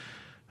worm,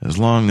 as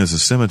long as a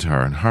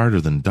scimitar and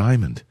harder than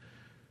diamond.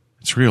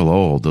 It's real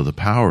old, though the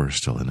power's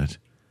still in it."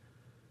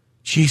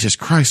 "Jesus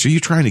Christ, are you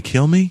trying to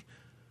kill me?"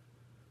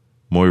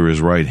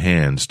 Moira's right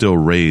hand, still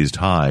raised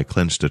high,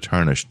 clenched a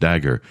tarnished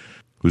dagger,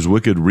 whose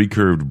wicked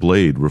recurved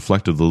blade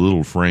reflected the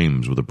little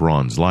frames with a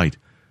bronze light.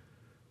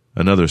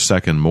 Another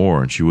second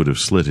more, and she would have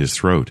slit his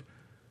throat,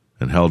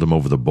 and held him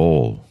over the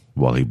bowl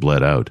while he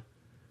bled out.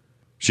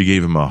 She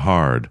gave him a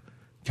hard,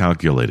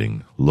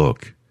 calculating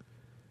look.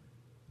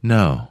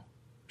 "No,"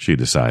 she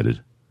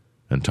decided,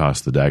 and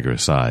tossed the dagger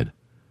aside.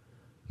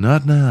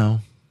 "Not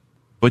now."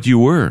 "But you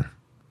were.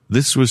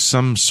 This was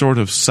some sort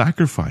of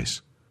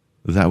sacrifice."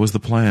 "That was the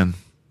plan,"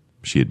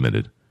 she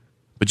admitted.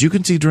 "But you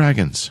can see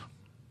dragons,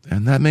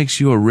 and that makes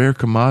you a rare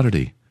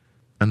commodity,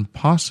 and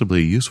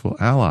possibly a useful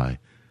ally.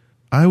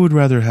 I would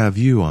rather have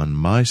you on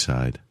my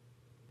side."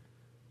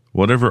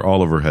 Whatever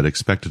Oliver had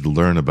expected to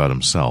learn about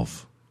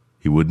himself,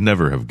 he would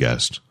never have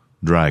guessed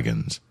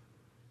dragons.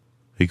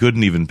 He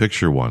couldn't even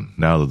picture one,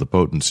 now that the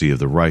potency of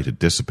the rite had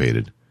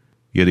dissipated,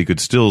 yet he could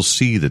still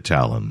see the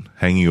talon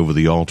hanging over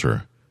the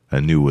altar,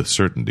 and knew with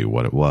certainty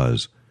what it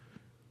was.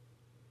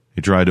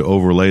 He tried to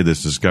overlay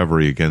this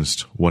discovery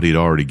against what he'd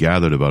already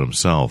gathered about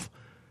himself,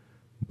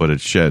 but it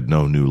shed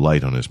no new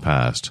light on his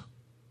past.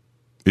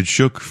 It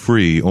shook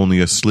free only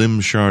a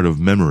slim shard of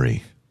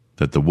memory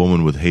that the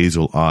woman with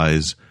hazel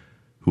eyes,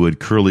 who had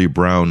curly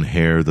brown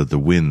hair that the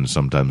wind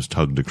sometimes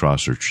tugged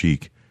across her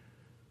cheek,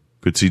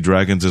 could see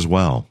dragons as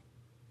well,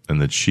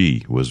 and that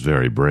she was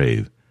very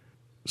brave.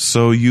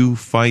 "So you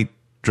fight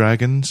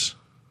dragons?"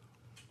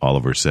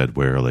 Oliver said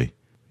warily.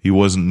 He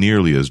wasn't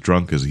nearly as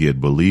drunk as he had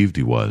believed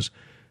he was,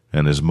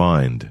 and his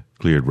mind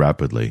cleared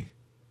rapidly.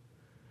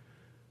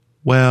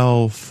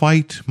 "Well,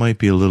 fight might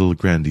be a little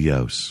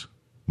grandiose,"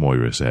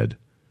 Moira said.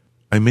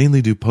 "I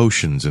mainly do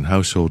potions and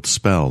household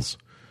spells.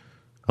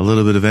 A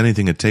little bit of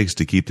anything it takes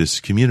to keep this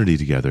community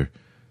together.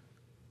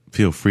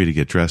 Feel free to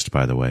get dressed,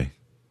 by the way.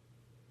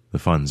 The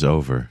fun's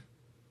over."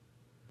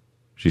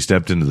 She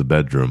stepped into the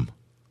bedroom.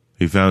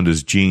 He found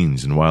his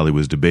jeans, and while he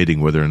was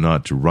debating whether or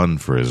not to run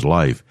for his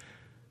life,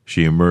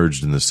 she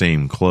emerged in the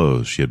same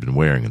clothes she had been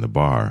wearing in the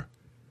bar.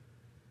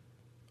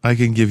 "I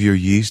can give your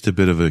yeast a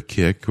bit of a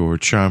kick, or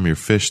charm your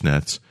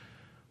fishnets,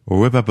 or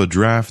whip up a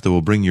draft that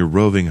will bring your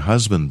roving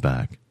husband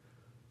back,"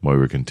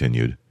 Moira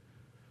continued.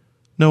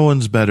 "No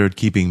one's better at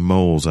keeping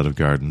moles out of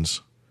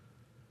gardens.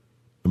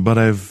 But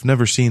I've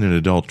never seen an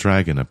adult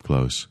dragon up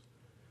close.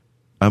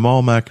 I'm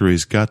all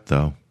Macary's gut,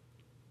 though.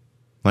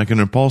 I can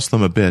repulse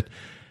them a bit,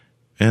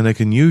 and I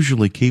can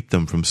usually keep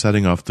them from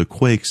setting off the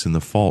quakes in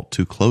the fault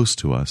too close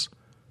to us.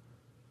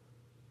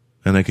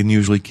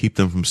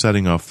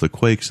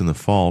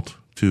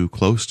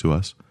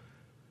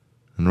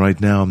 And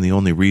right now I'm the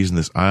only reason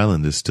this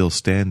island is still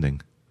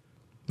standing."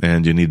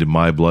 "And you needed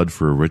my blood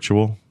for a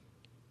ritual?"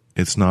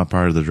 "It's not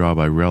part of the job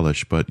I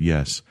relish, but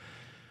yes,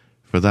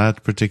 for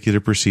that particular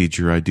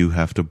procedure I do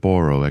have to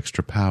borrow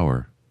extra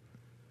power."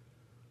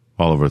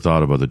 Oliver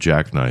thought about the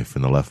jackknife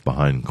and the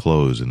left-behind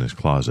clothes in his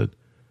closet.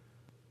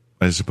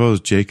 "I suppose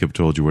Jacob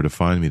told you where to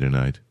find me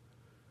tonight."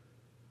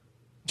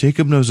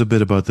 "Jacob knows a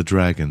bit about the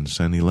dragons,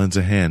 and he lends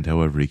a hand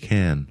however he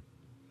can."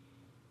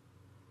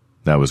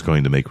 That was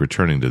going to make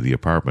returning to the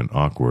apartment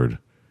awkward.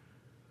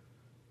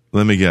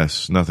 "Let me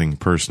guess, nothing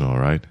personal,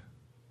 right?"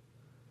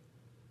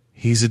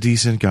 "He's a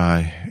decent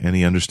guy, and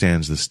he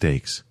understands the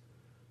stakes,"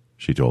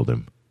 she told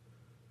him.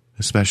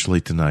 "Especially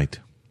tonight.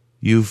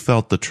 You've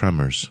felt the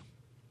tremors.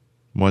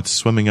 What's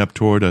swimming up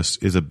toward us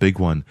is a big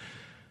one,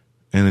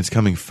 and it's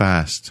coming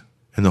fast,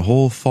 and the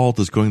whole fault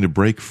is going to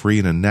break free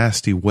in a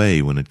nasty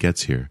way when it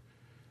gets here.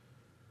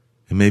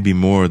 It may be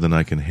more than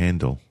I can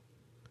handle.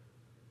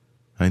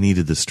 I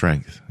needed the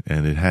strength,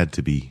 and it had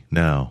to be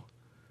now.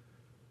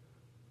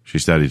 She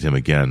studied him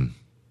again.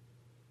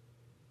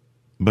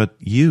 But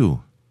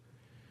you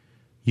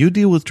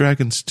deal with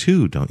dragons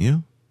too, don't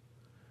you?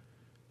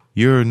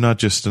 You're not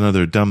just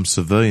another dumb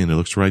civilian who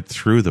looks right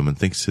through them and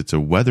thinks it's a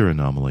weather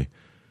anomaly.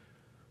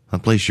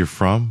 That place you're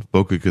from,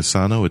 Boca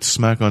Casano, it's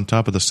smack on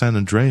top of the San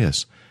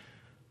Andreas.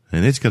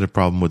 And it's got a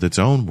problem with its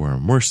own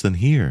worm, worse than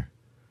here.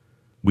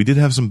 We did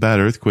have some bad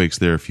earthquakes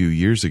there a few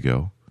years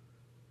ago,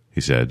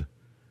 he said.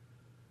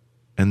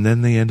 And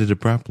then they ended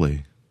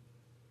abruptly.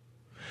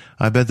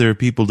 I bet there are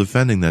people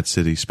defending that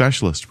city,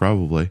 specialists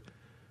probably,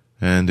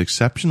 and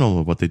exceptional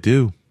at what they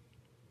do.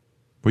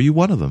 Were you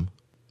one of them?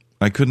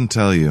 I couldn't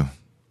tell you.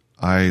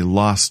 I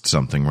lost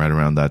something right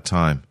around that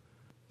time.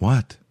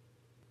 What?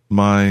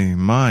 My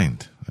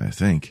mind, I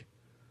think.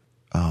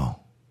 Oh,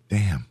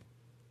 damn.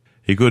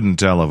 He couldn't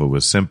tell if it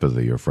was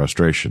sympathy or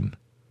frustration.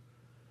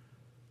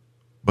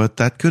 But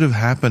that could have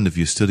happened if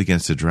you stood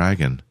against a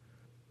dragon.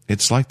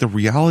 It's like the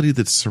reality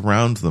that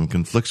surrounds them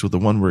conflicts with the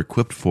one we're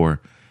equipped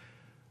for.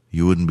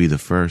 You wouldn't be the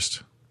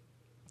first.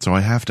 So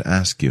I have to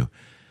ask you,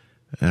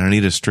 and I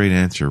need a straight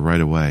answer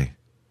right away.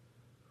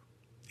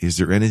 Is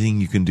there anything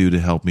you can do to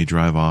help me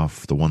drive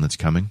off the one that's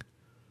coming?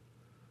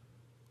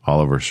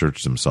 Oliver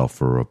searched himself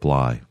for a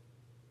reply.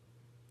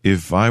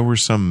 If I were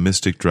some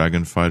mystic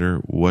dragon fighter,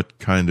 what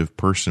kind of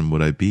person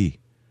would I be?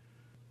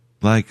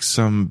 Like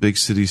some big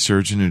city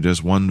surgeon who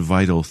does one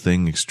vital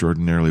thing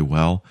extraordinarily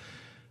well,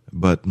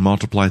 but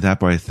multiply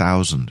that by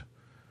 1,000.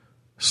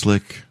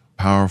 Slick,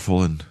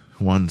 powerful, and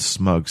one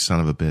smug son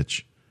of a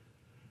bitch.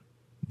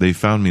 They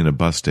found me in a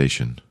bus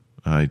station.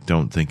 I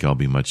don't think I'll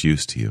be much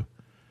use to you.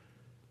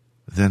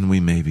 Then we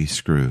may be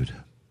screwed,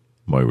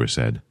 Moira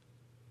said.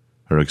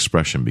 Her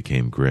expression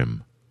became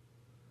grim.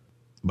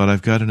 But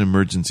I've got an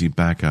emergency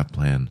backup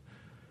plan.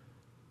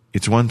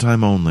 It's one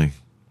time only,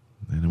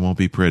 and it won't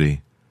be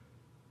pretty.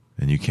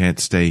 And you can't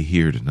stay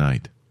here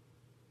tonight.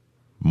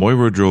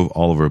 Moira drove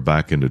Oliver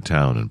back into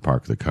town and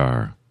parked the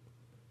car.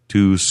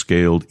 2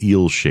 scaled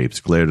eel shapes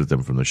glared at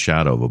them from the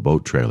shadow of a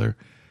boat trailer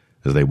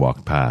as they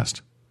walked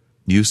past.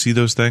 You see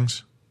those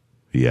things?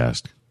 He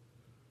asked.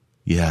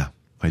 Yeah,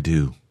 I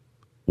do.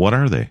 What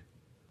are they?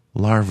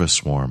 Larva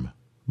swarm,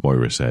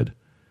 Moira said.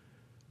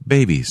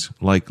 Babies,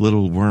 like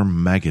little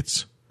worm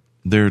maggots.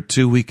 They're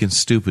too weak and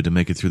stupid to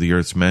make it through the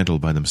Earth's mantle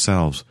by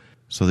themselves,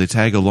 so they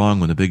tag along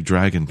when the big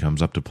dragon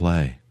comes up to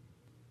play.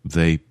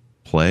 They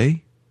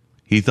play?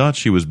 He thought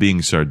she was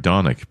being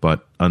sardonic,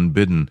 but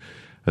unbidden,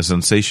 a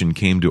sensation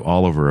came to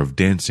Oliver of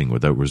dancing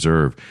without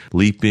reserve,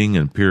 leaping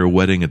and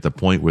pirouetting at the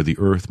point where the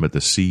earth met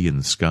the sea and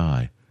the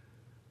sky.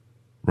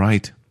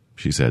 Right,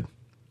 she said.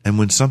 And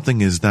when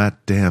something is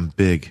that damn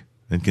big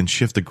and can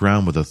shift the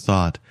ground with a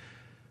thought,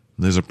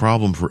 there's a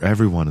problem for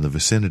everyone in the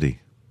vicinity.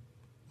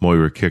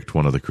 Moira kicked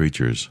one of the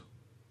creatures.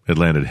 It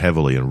landed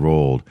heavily and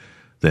rolled,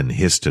 then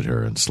hissed at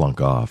her and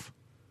slunk off.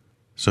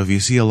 So if you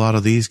see a lot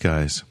of these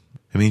guys,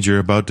 it means you're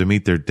about to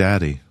meet their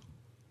daddy.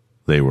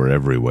 They were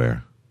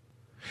everywhere.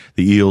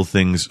 The eel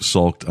things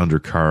sulked under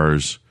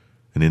cars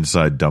and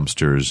inside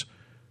dumpsters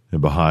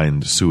and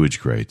behind sewage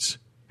grates,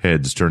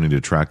 heads turning to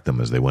track them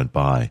as they went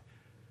by.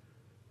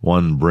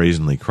 One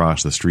brazenly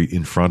crossed the street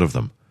in front of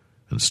them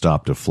and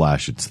stopped to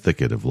flash its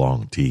thicket of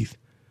long teeth.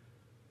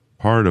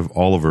 Part of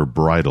Oliver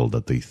bridled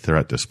at the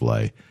threat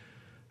display,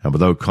 and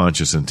without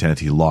conscious intent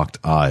he locked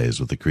eyes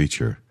with the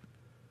creature.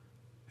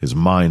 His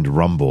mind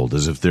rumbled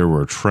as if there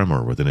were a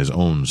tremor within his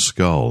own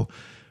skull,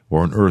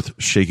 or an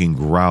earth-shaking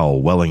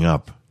growl welling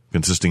up,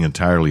 consisting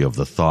entirely of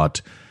the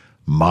thought,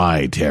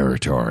 "My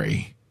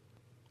territory."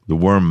 The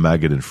worm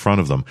maggot in front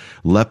of them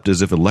leapt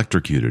as if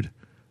electrocuted,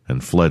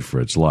 and fled for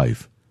its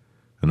life,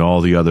 and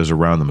all the others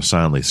around them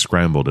silently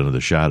scrambled into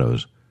the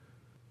shadows.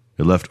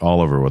 It left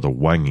Oliver with a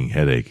wanging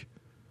headache.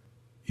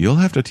 "You'll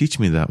have to teach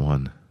me that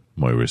one,"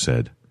 Moira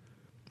said.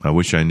 "I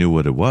wish I knew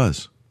what it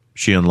was."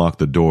 She unlocked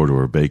the door to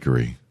her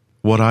bakery.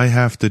 "What I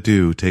have to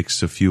do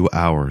takes a few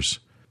hours.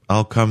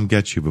 I'll come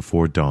get you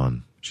before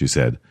dawn," she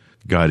said,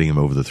 guiding him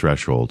over the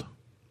threshold.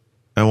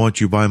 "I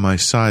want you by my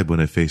side when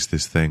I face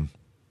this thing."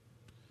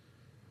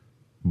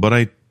 "But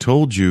I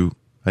told you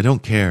I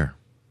don't care.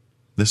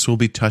 This will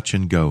be touch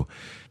and go,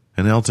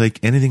 and I'll take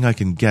anything I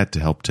can get to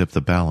help tip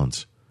the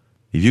balance.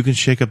 If you can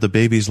shake up the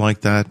babies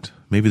like that,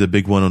 maybe the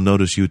big one will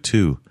notice you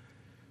too.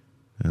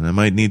 And I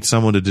might need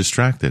someone to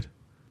distract it.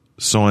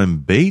 So I'm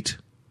bait?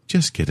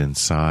 Just get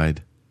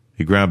inside."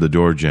 He grabbed the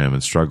door jamb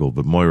and struggled,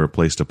 but Moira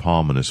placed a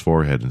palm on his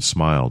forehead and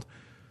smiled,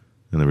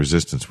 and the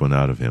resistance went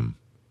out of him.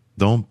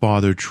 "Don't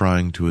bother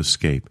trying to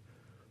escape,"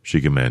 she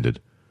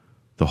commanded.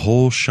 "The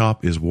whole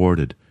shop is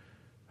warded,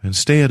 and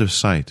stay out of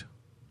sight.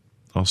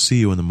 I'll see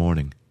you in the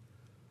morning."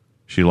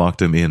 She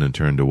locked him in and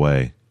turned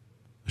away.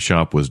 The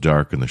shop was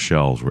dark and the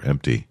shelves were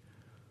empty.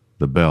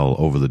 The bell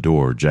over the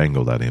door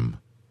jangled at him.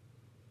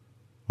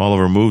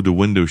 Oliver moved a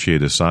window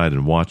shade aside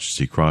and watched as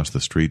he crossed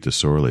the street to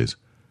Sorley's.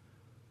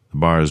 The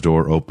bar's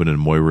door opened and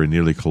Moira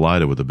nearly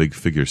collided with a big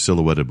figure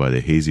silhouetted by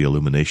the hazy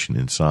illumination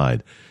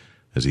inside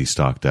as he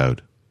stalked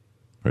out.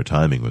 Her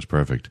timing was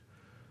perfect.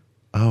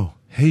 "Oh,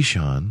 hey,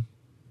 Sean,"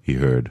 he he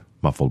heard,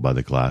 muffled by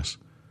the glass.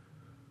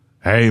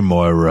 "Hey,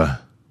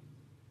 Moira."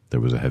 There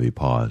was a heavy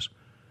pause.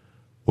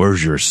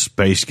 "Where's your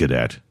space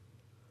cadet?"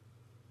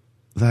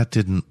 "That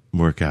didn't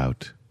work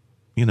out.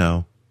 You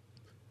know."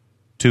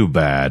 "Too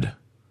bad.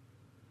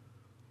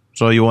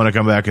 So you want to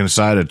come back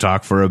inside and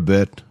talk for a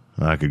bit?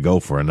 I could go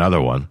for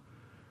another one."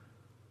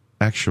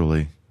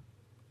 "Actually,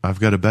 I've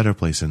got a better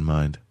place in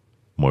mind,"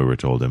 Moira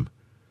told him.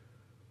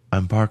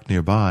 "I'm parked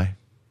nearby."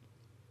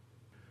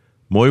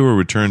 Moira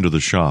returned to the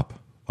shop,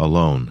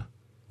 alone,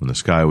 when the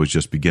sky was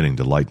just beginning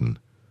to lighten.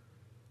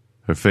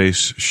 Her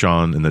face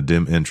shone in the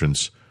dim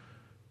entrance,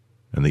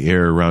 and the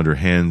air around her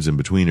hands and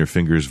between her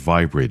fingers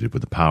vibrated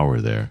with the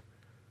power there.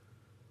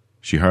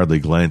 She hardly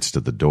glanced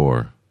at the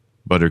door,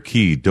 but her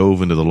key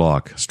dove into the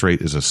lock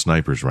straight as a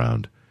sniper's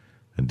round,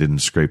 and didn't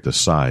scrape the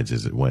sides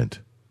as it went.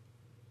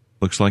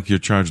 "Looks like you're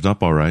charged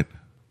up all right,"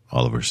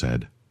 Oliver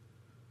said.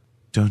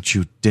 "Don't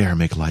you dare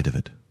make light of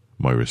it,"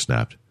 Moira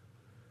snapped.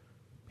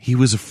 "He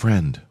was a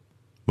friend.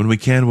 When we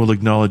can, we'll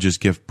acknowledge his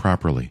gift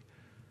properly.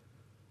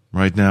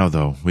 Right now,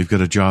 though, we've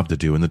got a job to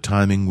do, and the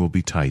timing will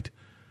be tight.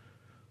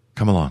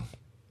 Come along."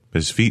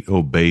 His feet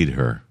obeyed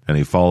her, and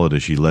he followed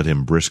as she led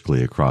him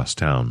briskly across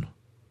town.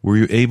 "Were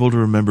you able to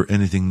remember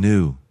anything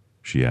new?"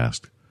 she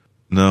asked.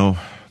 "No,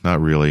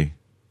 not really."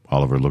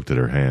 Oliver looked at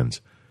her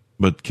hands.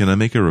 "But can I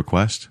make a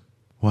request?"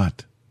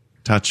 "What?"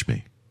 "Touch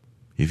me."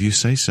 "If you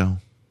say so."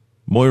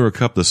 Moira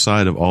cupped the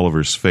side of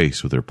Oliver's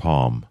face with her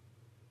palm.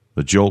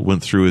 The jolt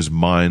went through his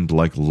mind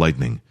like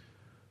lightning,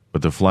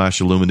 but the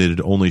flash illuminated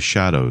only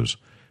shadows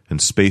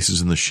and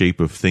spaces in the shape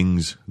of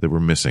things that were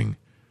missing.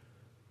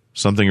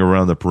 Something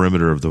around the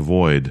perimeter of the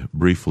void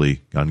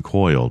briefly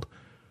uncoiled,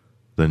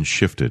 then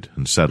shifted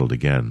and settled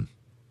again.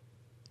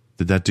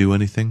 "Did that do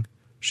anything?"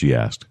 she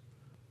asked.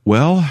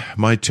 "Well,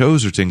 my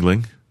toes are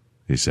tingling,"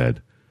 he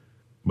said.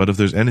 "But if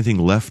there's anything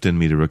left in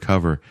me to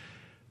recover,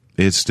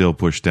 it's still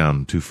pushed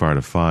down too far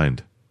to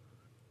find."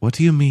 "What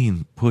do you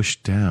mean,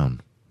 pushed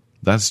down?"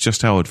 "That's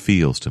just how it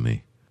feels to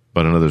me."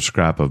 But another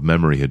scrap of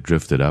memory had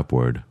drifted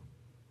upward.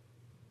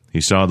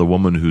 He saw the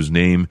woman whose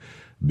name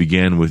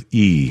began with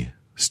E,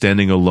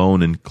 standing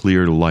alone in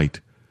clear light,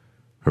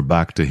 her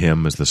back to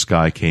him as the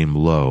sky came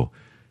low,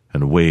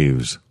 and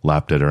waves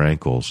lapped at her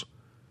ankles.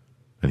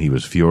 And he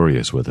was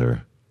furious with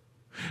her.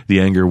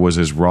 The anger was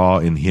as raw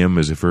in him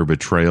as if her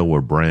betrayal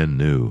were brand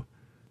new.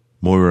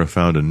 Moira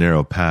found a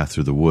narrow path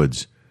through the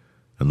woods,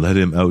 and led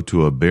him out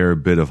to a bare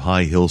bit of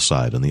high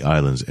hillside on the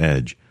island's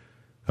edge,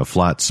 a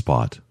flat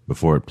spot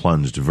before it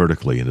plunged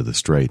vertically into the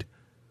strait.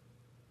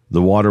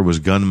 The water was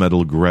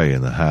gunmetal gray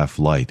in the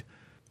half-light,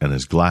 and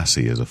as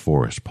glassy as a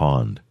forest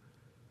pond.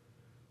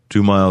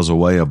 2 miles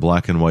away, a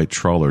black and white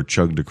trawler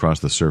chugged across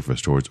the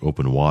surface towards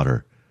open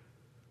water.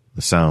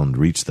 The sound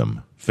reached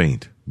them,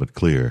 faint but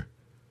clear.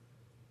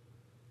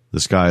 The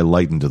sky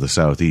lightened to the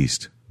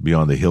southeast,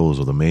 beyond the hills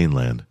of the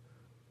mainland.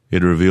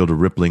 It revealed a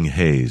rippling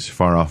haze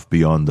far off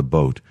beyond the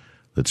boat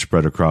that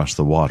spread across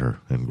the water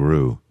and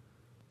grew.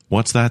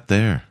 "What's that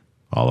there?"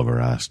 Oliver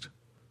asked.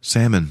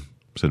 "Salmon,"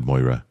 said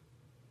Moira.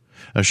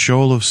 "A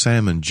shoal of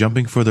salmon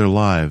jumping for their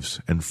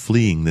lives and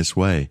fleeing this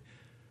way.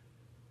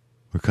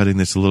 We're cutting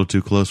this a little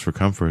too close for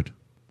comfort."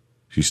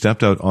 She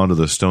stepped out onto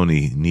the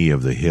stony knee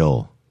of the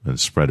hill and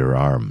spread her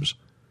arms.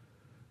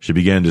 She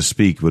began to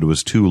speak, but it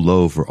was too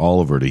low for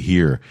Oliver to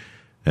hear,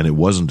 and it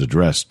wasn't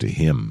addressed to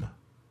him.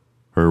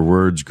 Her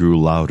words grew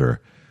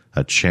louder,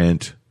 a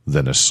chant,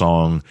 then a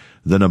song,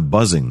 then a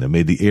buzzing that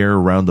made the air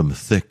around them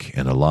thick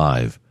and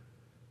alive.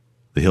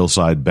 The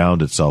hillside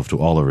bound itself to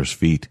Oliver's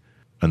feet,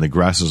 and the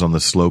grasses on the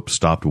slope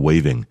stopped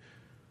waving.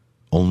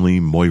 Only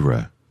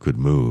Moira could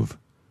move.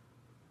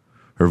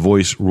 Her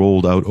voice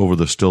rolled out over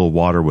the still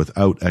water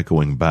without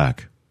echoing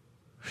back.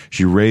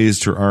 She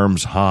raised her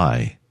arms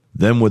high,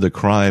 then with a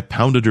cry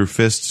pounded her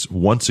fists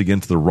once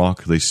against the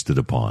rock they stood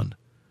upon.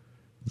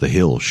 The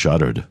hill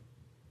shuddered.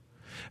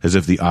 As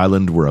if the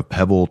island were a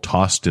pebble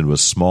tossed into a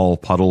small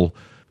puddle,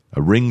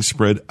 a ring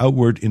spread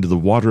outward into the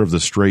water of the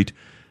strait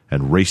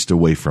and raced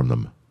away from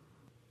them.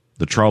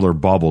 The trawler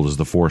bobbled as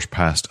the force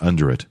passed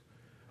under it,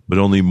 but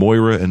only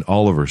Moira and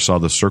Oliver saw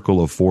the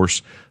circle of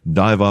force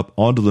dive up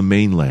onto the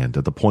mainland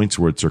at the points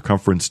where its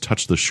circumference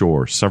touched the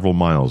shore several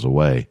miles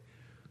away.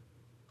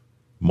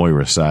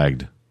 Moira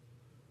sagged.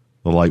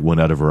 The light went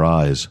out of her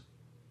eyes.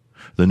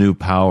 The new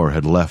power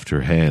had left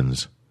her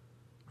hands.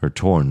 Her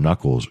torn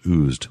knuckles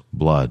oozed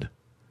blood.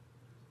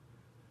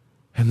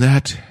 "And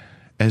that,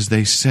 as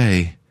they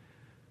say,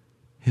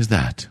 is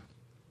that,"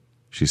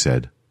 she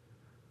said.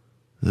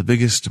 "The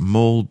biggest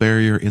mole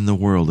barrier in the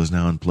world is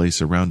now in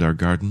place around our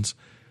gardens,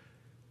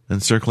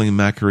 encircling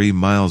Macquarie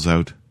miles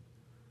out.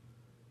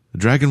 The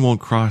dragon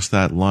won't cross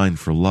that line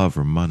for love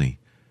or money.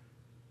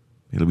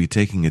 It'll be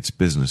taking its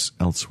business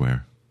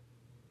elsewhere."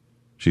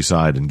 She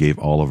sighed and gave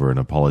Oliver an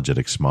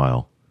apologetic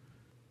smile.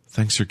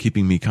 "Thanks for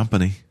keeping me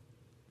company."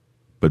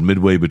 But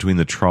midway between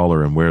the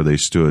trawler and where they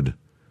stood,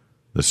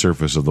 the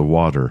surface of the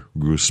water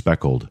grew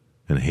speckled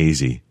and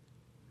hazy.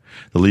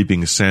 The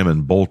leaping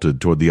salmon bolted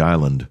toward the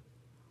island.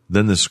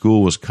 Then the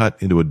school was cut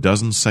into a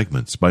dozen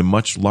segments by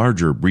much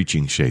larger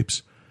breaching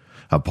shapes.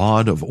 A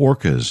pod of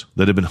orcas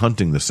that had been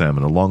hunting the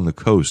salmon along the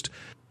coast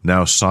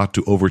now sought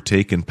to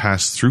overtake and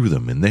pass through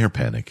them in their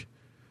panic.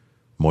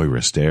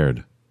 Moira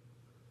stared.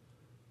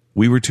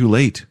 "We were too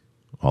late,"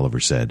 Oliver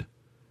said.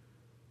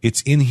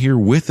 "It's in here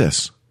with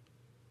us.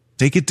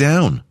 Take it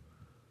down."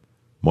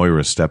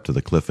 Moira stepped to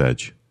the cliff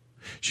edge.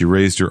 She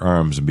raised her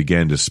arms and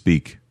began to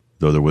speak,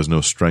 though there was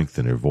no strength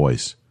in her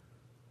voice.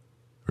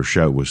 Her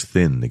shout was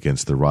thin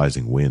against the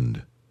rising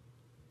wind.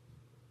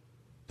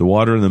 The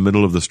water in the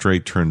middle of the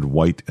strait turned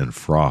white and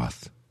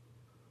froth.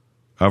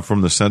 Up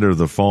from the center of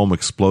the foam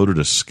exploded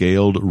a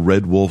scaled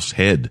red wolf's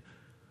head,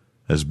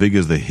 as big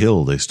as the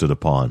hill they stood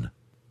upon,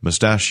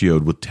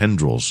 mustachioed with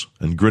tendrils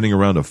and grinning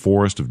around a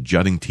forest of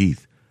jutting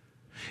teeth.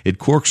 It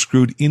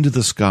corkscrewed into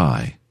the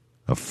sky,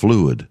 a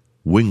fluid,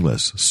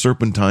 wingless,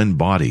 serpentine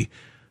body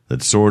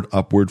that soared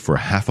upward for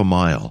 1/2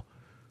 mile,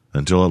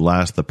 until at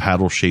last the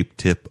paddle-shaped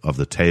tip of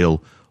the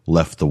tail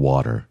left the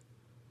water.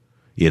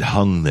 It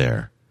hung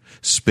there,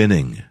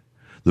 spinning,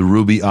 the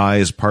ruby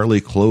eyes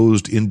partly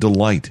closed in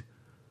delight,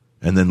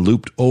 and then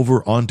looped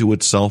over onto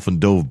itself and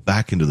dove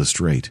back into the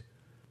strait.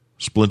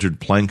 Splintered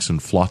planks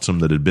and flotsam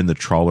that had been the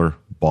trawler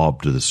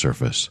bobbed to the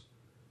surface.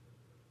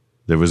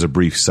 There was a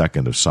brief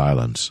second of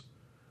silence.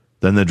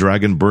 Then the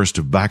dragon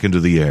burst back into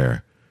the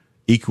air,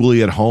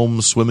 equally at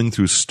home swimming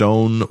through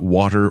stone,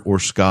 water, or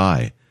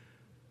sky.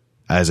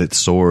 As it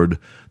soared,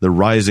 the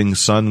rising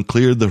sun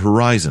cleared the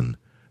horizon,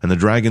 and the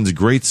dragon's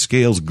great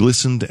scales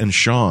glistened and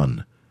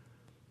shone.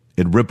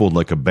 It rippled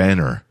like a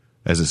banner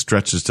as it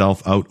stretched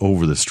itself out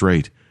over the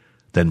strait,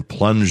 then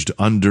plunged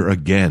under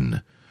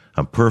again,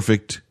 a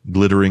perfect,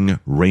 glittering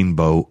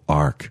rainbow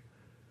arc.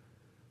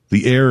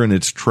 The air in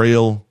its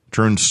trail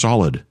turned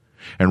solid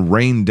and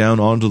rained down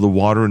onto the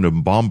water in a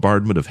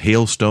bombardment of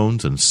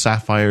hailstones and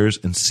sapphires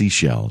and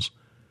seashells.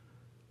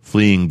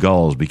 Fleeing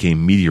gulls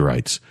became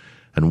meteorites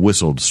and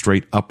whistled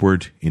straight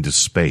upward into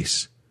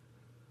space.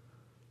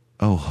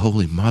 "Oh,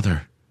 Holy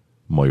Mother,"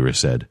 Moira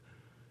said.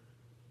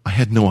 "I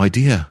had no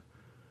idea.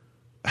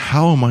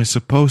 How am I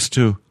supposed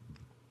to—"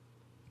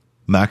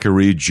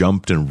 Macquarie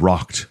jumped and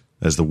rocked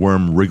as the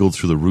worm wriggled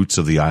through the roots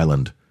of the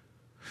island.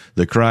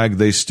 The crag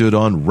they stood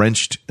on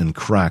wrenched and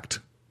cracked.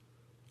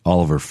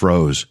 Oliver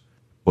froze,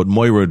 but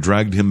Moira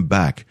dragged him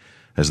back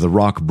as the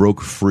rock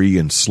broke free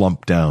and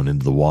slumped down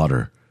into the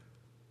water.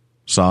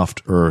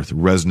 Soft earth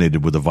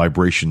resonated with the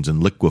vibrations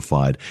and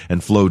liquefied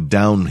and flowed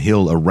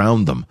downhill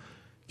around them,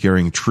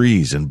 carrying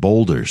trees and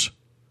boulders.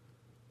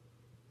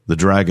 The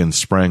dragon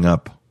sprang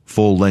up,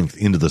 full length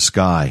into the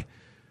sky,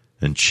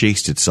 and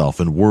chased itself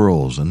in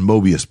whirls and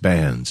Mobius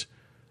bands,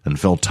 and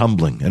fell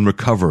tumbling and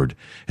recovered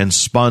and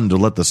spun to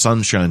let the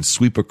sunshine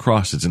sweep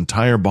across its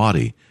entire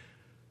body.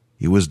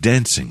 It was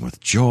dancing with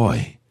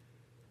joy.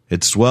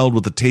 It swelled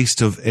with the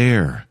taste of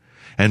air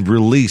and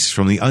release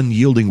from the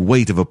unyielding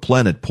weight of a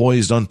planet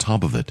poised on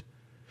top of it.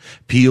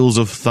 Peals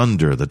of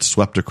thunder that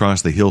swept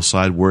across the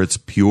hillside were its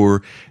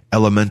pure,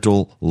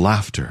 elemental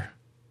laughter.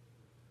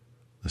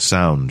 The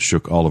sound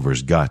shook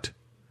Oliver's gut,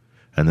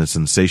 and the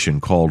sensation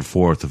called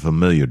forth a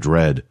familiar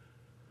dread,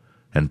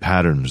 and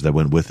patterns that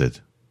went with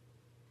it.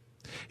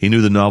 He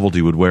knew the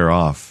novelty would wear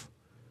off,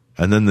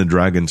 and then the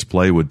dragon's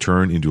play would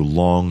turn into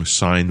long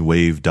sine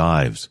wave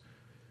dives,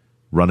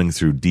 running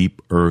through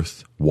deep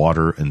earth,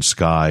 water, and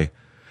sky,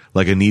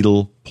 like a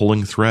needle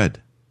pulling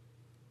thread.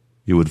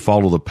 It would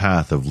follow the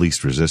path of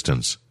least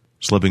resistance,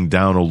 slipping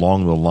down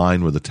along the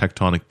line where the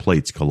tectonic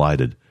plates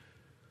collided.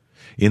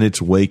 In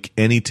its wake,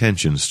 any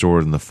tension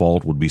stored in the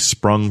fault would be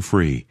sprung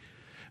free,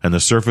 and the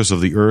surface of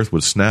the earth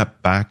would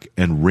snap back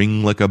and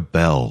ring like a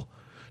bell,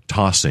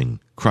 tossing,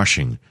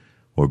 crushing,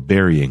 or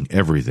burying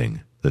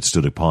everything that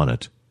stood upon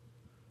it.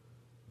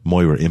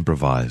 Moira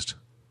improvised.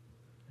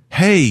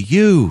 "Hey,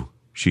 you!"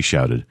 she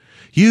shouted.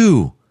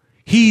 "You!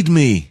 Heed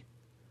me!"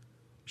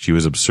 She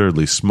was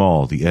absurdly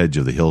small at the edge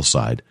of the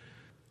hillside,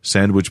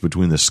 sandwiched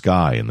between the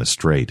sky and the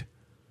strait.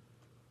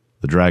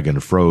 The dragon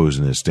froze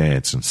in its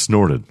dance and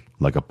snorted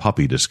like a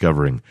puppy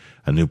discovering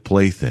a new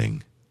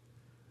plaything.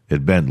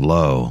 It bent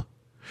low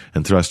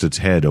and thrust its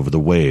head over the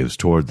waves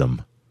toward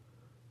them.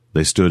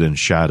 They stood in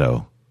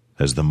shadow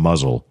as the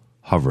muzzle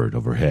hovered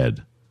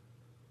overhead.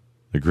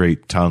 The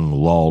great tongue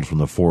lolled from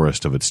the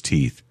forest of its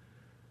teeth,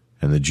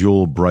 and the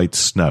jewel-bright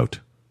snout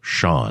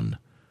shone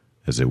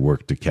as it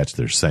worked to catch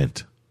their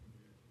scent.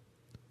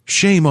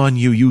 "Shame on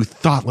you, you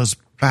thoughtless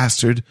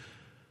bastard!"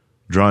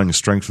 Drawing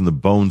strength from the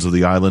bones of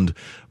the island,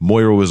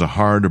 Moira was a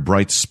hard,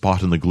 bright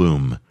spot in the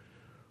gloom.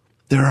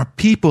 "There are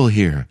people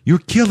here. You're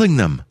killing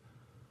them."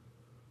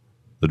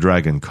 The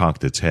dragon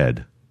cocked its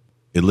head.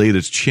 It laid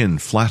its chin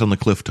flat on the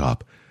cliff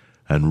top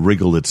and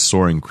wriggled its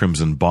soaring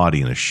crimson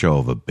body in a show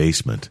of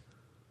abasement.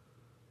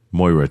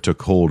 Moira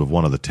took hold of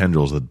one of the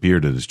tendrils that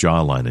bearded his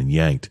jawline and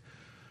yanked.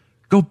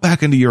 "Go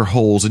back into your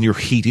holes and your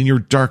heat and your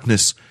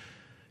darkness.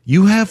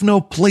 You have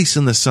no place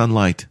in the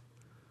sunlight."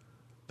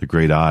 The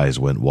great eyes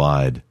went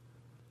wide.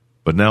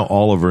 But now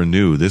Oliver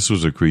knew this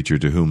was a creature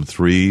to whom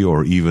 3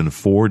 or even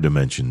 4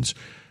 dimensions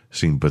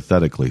seemed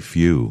pathetically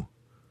few,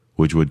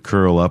 which would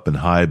curl up and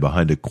hide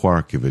behind a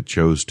quark if it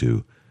chose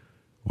to,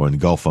 or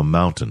engulf a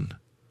mountain,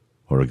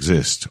 or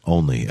exist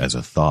only as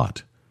a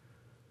thought.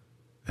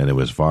 And it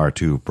was far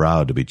too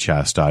proud to be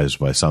chastised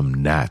by some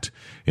gnat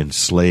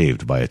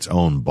enslaved by its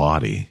own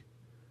body.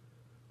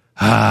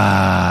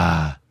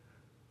 Ah!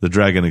 The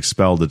dragon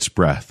expelled its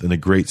breath in a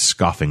great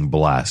scoffing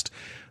blast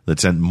that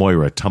sent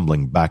Moira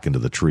tumbling back into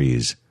the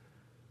trees.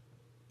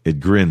 It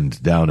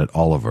grinned down at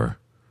Oliver,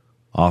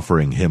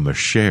 offering him a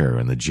share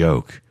in the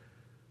joke,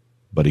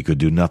 but he could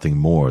do nothing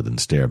more than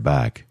stare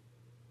back.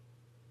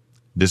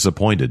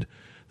 Disappointed,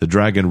 the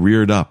dragon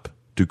reared up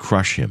to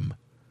crush him.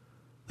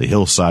 The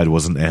hillside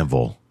was an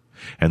anvil,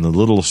 and the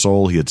little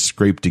soul he had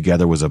scraped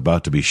together was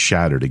about to be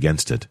shattered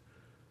against it.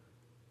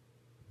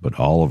 But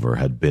Oliver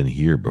had been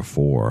here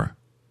before,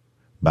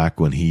 back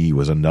when he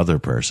was another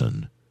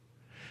person,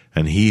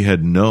 and he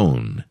had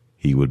known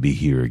he would be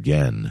here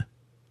again.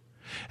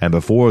 And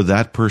before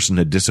that person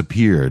had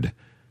disappeared,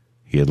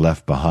 he had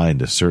left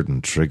behind a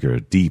certain trigger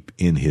deep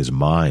in his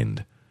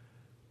mind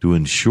to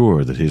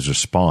ensure that his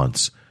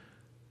response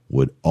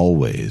would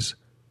always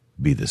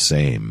be the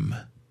same.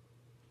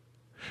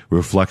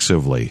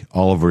 Reflexively,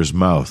 Oliver's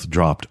mouth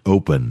dropped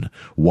open,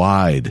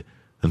 wide,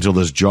 until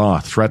his jaw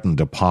threatened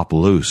to pop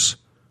loose.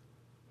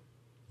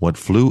 What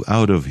flew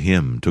out of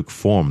him took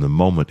form the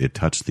moment it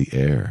touched the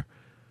air,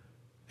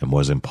 and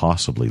was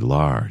impossibly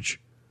large,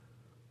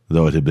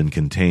 though it had been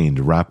contained,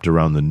 wrapped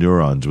around the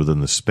neurons within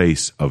the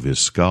space of his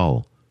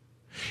skull.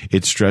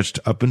 It stretched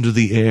up into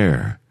the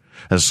air,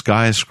 a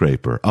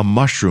skyscraper, a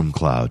mushroom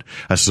cloud,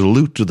 a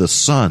salute to the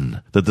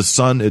sun that the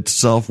sun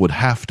itself would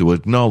have to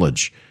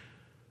acknowledge.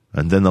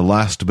 And then the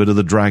last bit of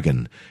the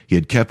dragon he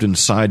had kept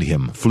inside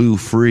him flew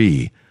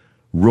free,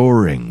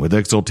 roaring with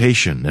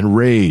exultation and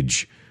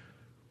rage.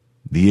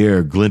 The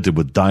air glinted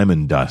with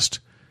diamond dust,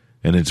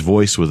 and its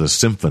voice was a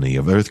symphony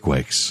of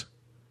earthquakes.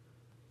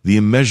 The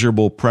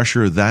immeasurable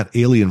pressure that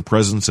alien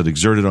presence had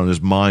exerted on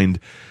his mind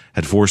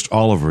had forced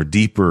Oliver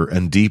deeper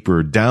and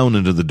deeper down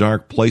into the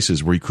dark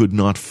places where he could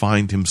not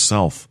find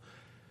himself.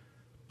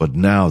 But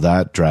now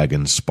that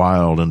dragon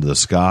spiraled into the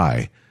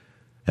sky,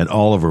 and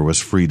Oliver was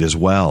freed as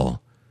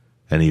well,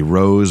 and he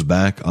rose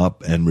back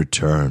up and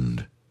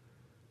returned.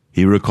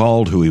 He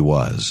recalled who he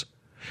was,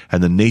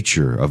 and the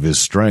nature of his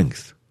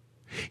strength.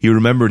 He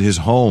remembered his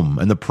home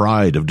and the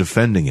pride of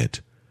defending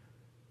it,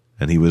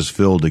 and he was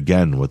filled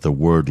again with a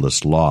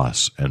wordless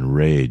loss and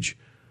rage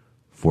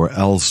for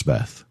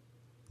Elspeth,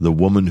 the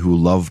woman who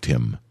loved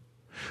him,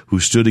 who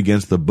stood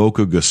against the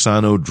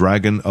Boku-Gusano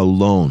dragon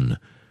alone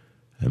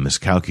and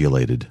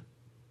miscalculated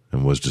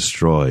and was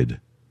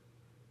destroyed.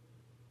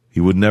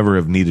 He would never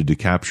have needed to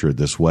capture it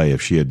this way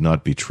if she had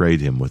not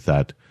betrayed him with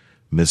that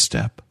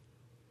misstep.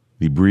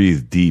 He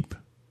breathed deep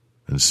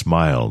and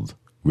smiled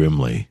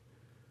grimly.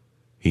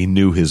 He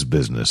knew his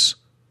business,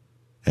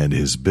 and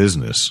his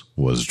business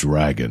was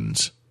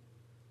dragons.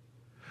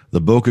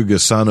 The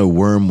Boku-Gusano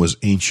worm was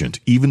ancient,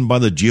 even by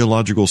the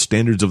geological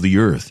standards of the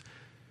earth,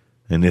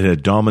 and it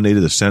had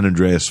dominated the San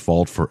Andreas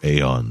Fault for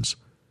aeons.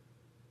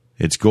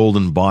 Its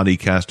golden body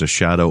cast a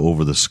shadow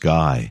over the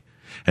sky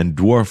and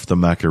dwarfed the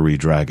Macquarie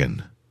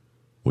dragon,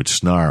 which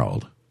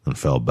snarled and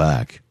fell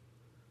back.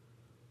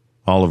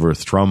 Oliver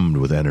thrummed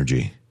with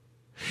energy.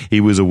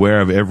 He was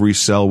aware of every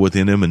cell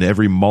within him and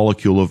every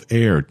molecule of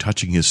air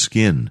touching his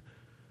skin.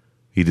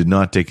 He did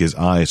not take his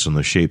eyes from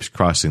the shapes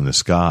crossing the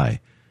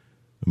sky,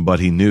 but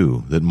he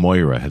knew that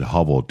Moira had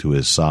hobbled to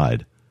his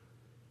side.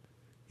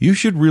 "You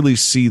should really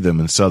see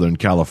them in Southern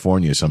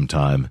California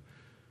sometime,"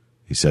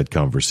 he said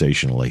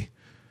conversationally,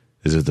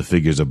 as if the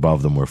figures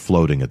above them were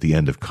floating at the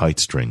end of kite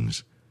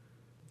strings.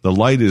 "The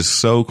light is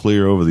so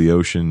clear over the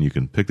ocean you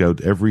can pick out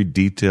every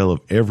detail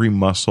of every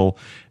muscle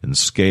and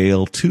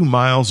scale 2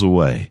 miles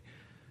away.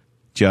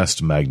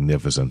 Just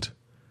magnificent.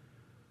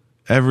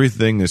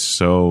 Everything is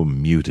so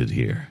muted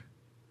here."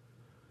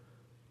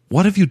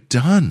 "What have you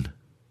done?"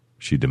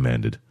 she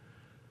demanded.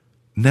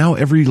 "Now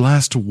every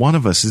last one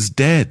of us is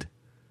dead."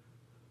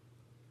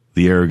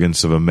 The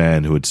arrogance of a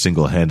man who had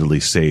single-handedly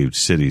saved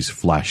cities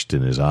flashed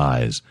in his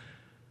eyes,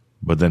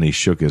 but then he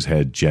shook his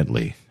head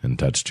gently and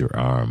touched her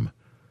arm.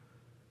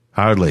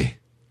 "Hardly.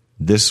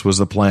 This was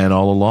the plan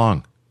all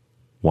along.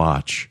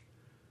 Watch."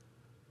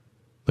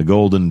 The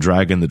golden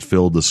dragon that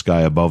filled the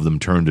sky above them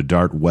turned to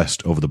dart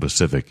west over the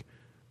Pacific,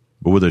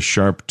 but with a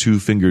sharp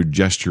 2-fingered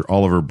gesture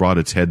Oliver brought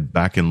its head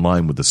back in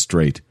line with the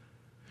straight.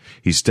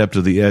 He stepped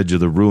to the edge of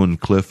the ruined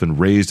cliff and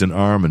raised an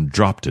arm and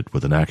dropped it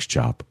with an axe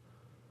chop.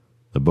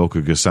 The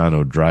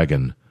Boku-Gusano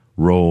dragon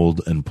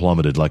rolled and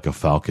plummeted like a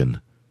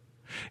falcon.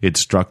 It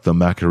struck the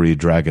Macquarie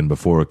dragon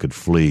before it could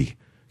flee,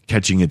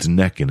 catching its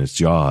neck in its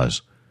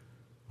jaws.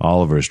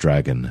 Oliver's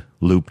dragon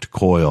looped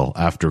coil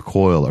after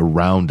coil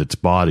around its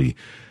body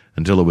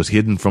until it was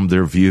hidden from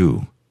their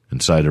view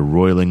inside a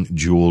roiling,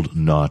 jeweled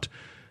knot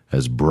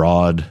as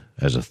broad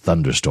as a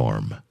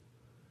thunderstorm.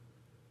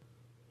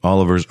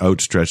 Oliver's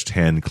outstretched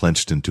hand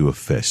clenched into a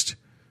fist,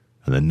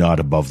 and the knot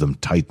above them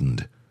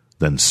tightened,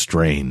 then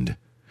strained.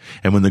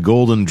 And when the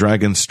golden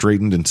dragon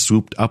straightened and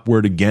swooped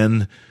upward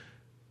again,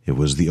 it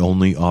was the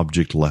only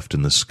object left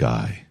in the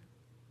sky.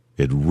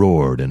 It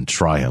roared in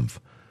triumph,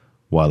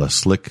 while a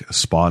slick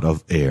spot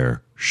of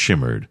air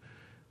shimmered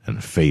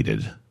and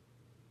faded.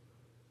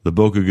 The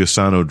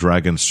Bokugasano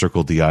dragon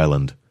circled the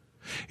island,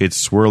 its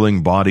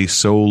swirling body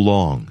so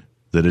long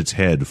that its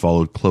head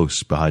followed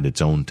close behind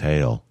its own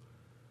tail.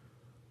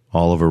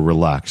 Oliver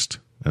relaxed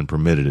and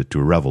permitted it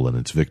to revel in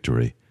its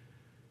victory.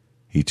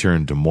 He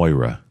turned to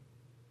Moira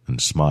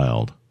and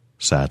smiled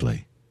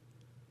sadly.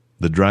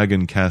 The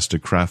dragon cast a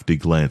crafty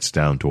glance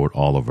down toward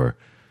Oliver,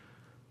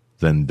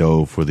 then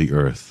dove for the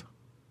earth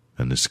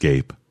and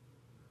escape.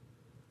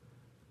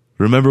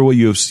 "Remember what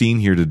you have seen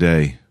here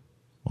today,"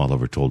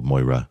 Oliver told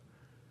Moira.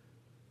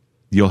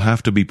 "You'll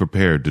have to be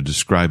prepared to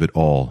describe it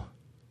all."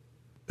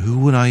 "Who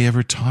would I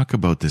ever talk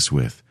about this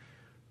with?"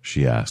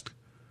 she asked.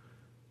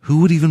 "Who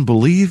would even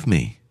believe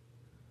me?"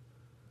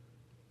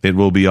 "It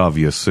will be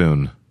obvious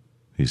soon,"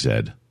 he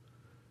said.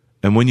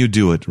 "And when you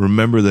do it,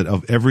 remember that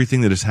of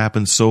everything that has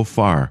happened so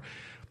far,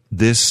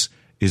 this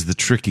is the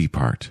tricky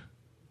part."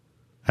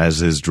 As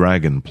his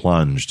dragon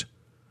plunged,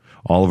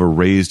 Oliver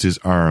raised his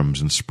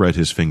arms and spread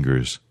his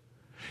fingers.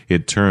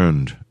 It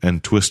turned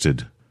and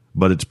twisted,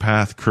 but its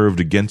path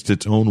curved against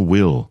its own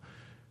will,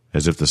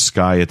 as if the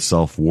sky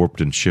itself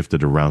warped and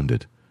shifted around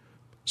it,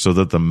 so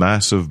that the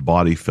massive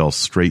body fell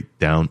straight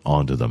down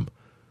onto them.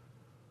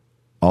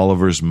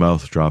 Oliver's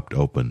mouth dropped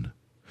open,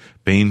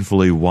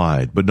 painfully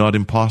wide, but not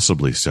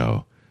impossibly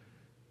so,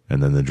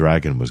 and then the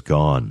dragon was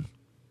gone,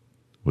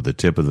 with the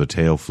tip of the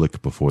tail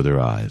flicked before their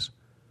eyes.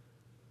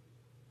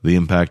 The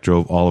impact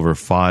drove Oliver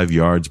 5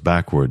 yards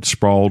backward,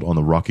 sprawled on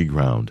the rocky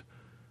ground.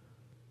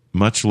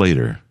 Much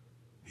later,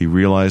 he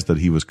realized that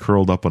he was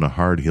curled up on a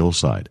hard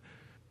hillside,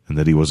 and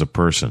that he was a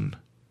person,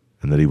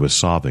 and that he was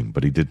sobbing,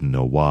 but he didn't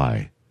know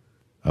why.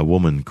 A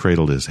woman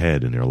cradled his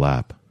head in her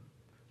lap.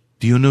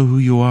 "Do you know who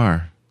you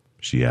are?"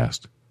 she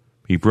asked.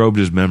 He probed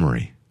his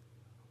memory,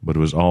 but it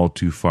was all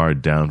too far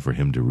down for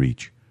him to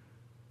reach.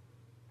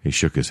 He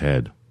shook his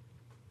head.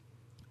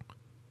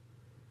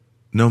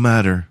 "No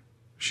matter,"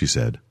 she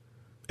said.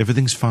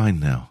 "Everything's fine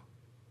now.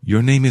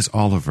 Your name is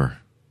Oliver.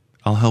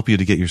 I'll help you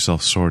to get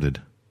yourself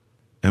sorted.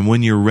 And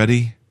when you're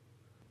ready,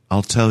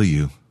 I'll tell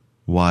you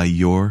why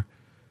you're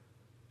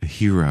a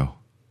hero."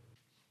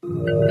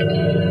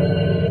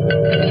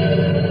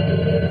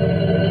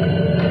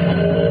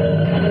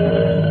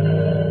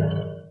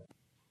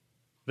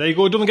 There you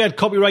go. Don't forget,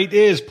 copyright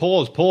is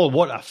Paul's. Paul,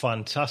 what a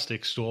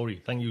fantastic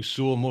story. Thank you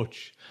so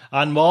much.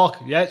 And Mark,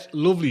 yes,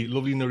 lovely,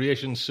 lovely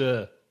narration,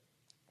 sir.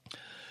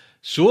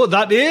 So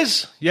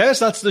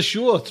that's the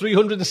show.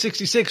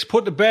 366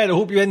 put to bed. I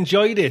hope you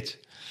enjoyed it.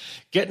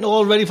 Getting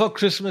all ready for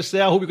Christmas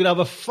there. I hope you can have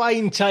a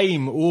fine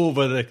time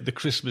over the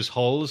Christmas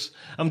halls.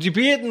 I'm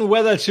debating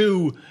whether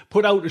to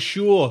put out a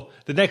show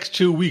the next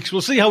 2 weeks.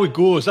 We'll see how it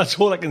goes. That's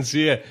all I can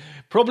say.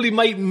 Probably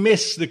might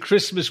miss the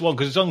Christmas one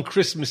because it's on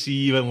Christmas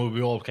Eve and we'll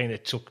be all kind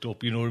of tucked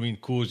up, you know what I mean?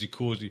 Cozy.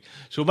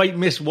 So might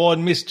miss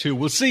 1, miss 2.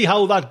 We'll see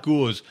how that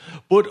goes.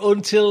 But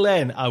until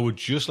then, I would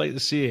just like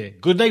to say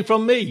good night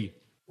from me.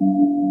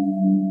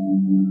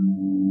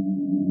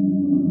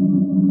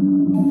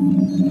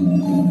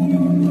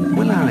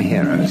 Will our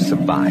heroes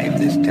survive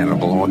this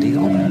terrible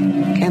ordeal?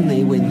 Can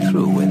they win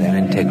through with their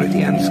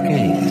integrity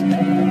unscathed?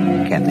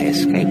 Can they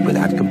escape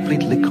without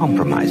completely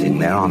compromising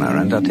their honor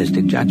and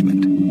artistic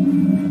judgment?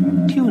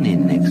 Tune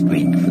in next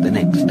week for the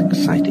next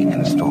exciting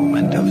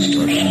installment of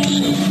Starship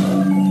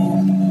Sofa.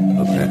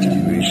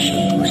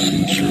 Evacuation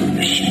procedure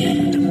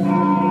initiated.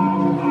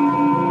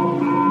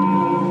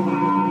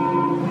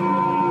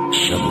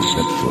 Shuttle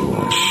set for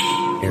launch.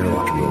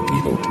 Airlock will be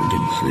opened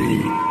in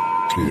 3,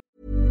 2.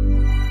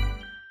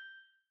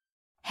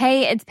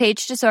 Hey, it's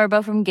Paige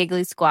DeSorbo from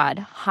Giggly Squad.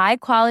 High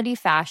quality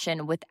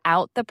fashion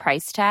without the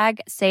price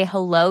tag. Say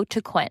hello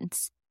to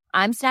Quince.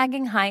 I'm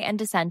snagging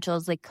high-end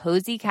essentials like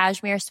cozy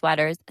cashmere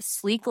sweaters,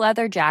 sleek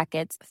leather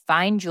jackets,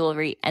 fine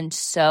jewelry, and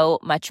so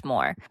much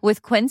more.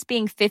 With Quince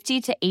being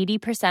 50 to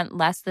 80%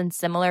 less than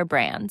similar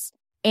brands.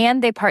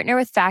 And they partner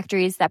with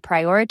factories that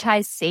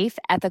prioritize safe,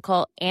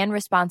 ethical, and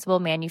responsible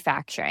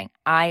manufacturing.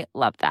 I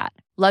love that.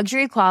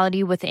 Luxury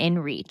quality within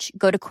reach.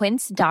 Go to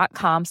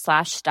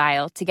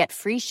quince.com/style to get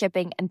free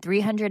shipping and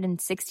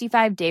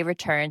 365-day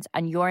returns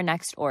on your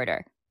next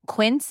order.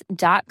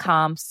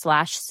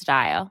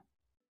 Quince.com/style.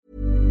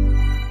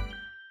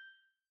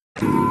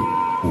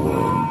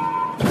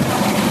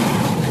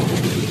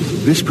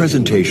 This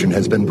presentation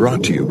has been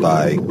brought to you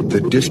by the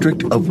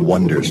District of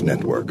Wonders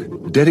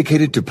Network,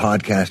 dedicated to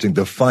podcasting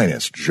the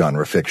finest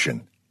genre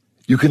fiction.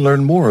 You can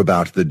learn more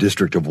about the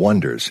District of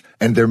Wonders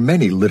and their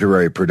many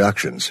literary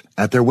productions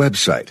at their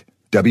website,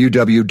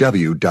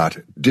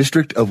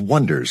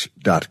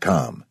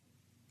 www.districtofwonders.com.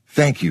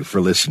 Thank you for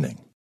listening.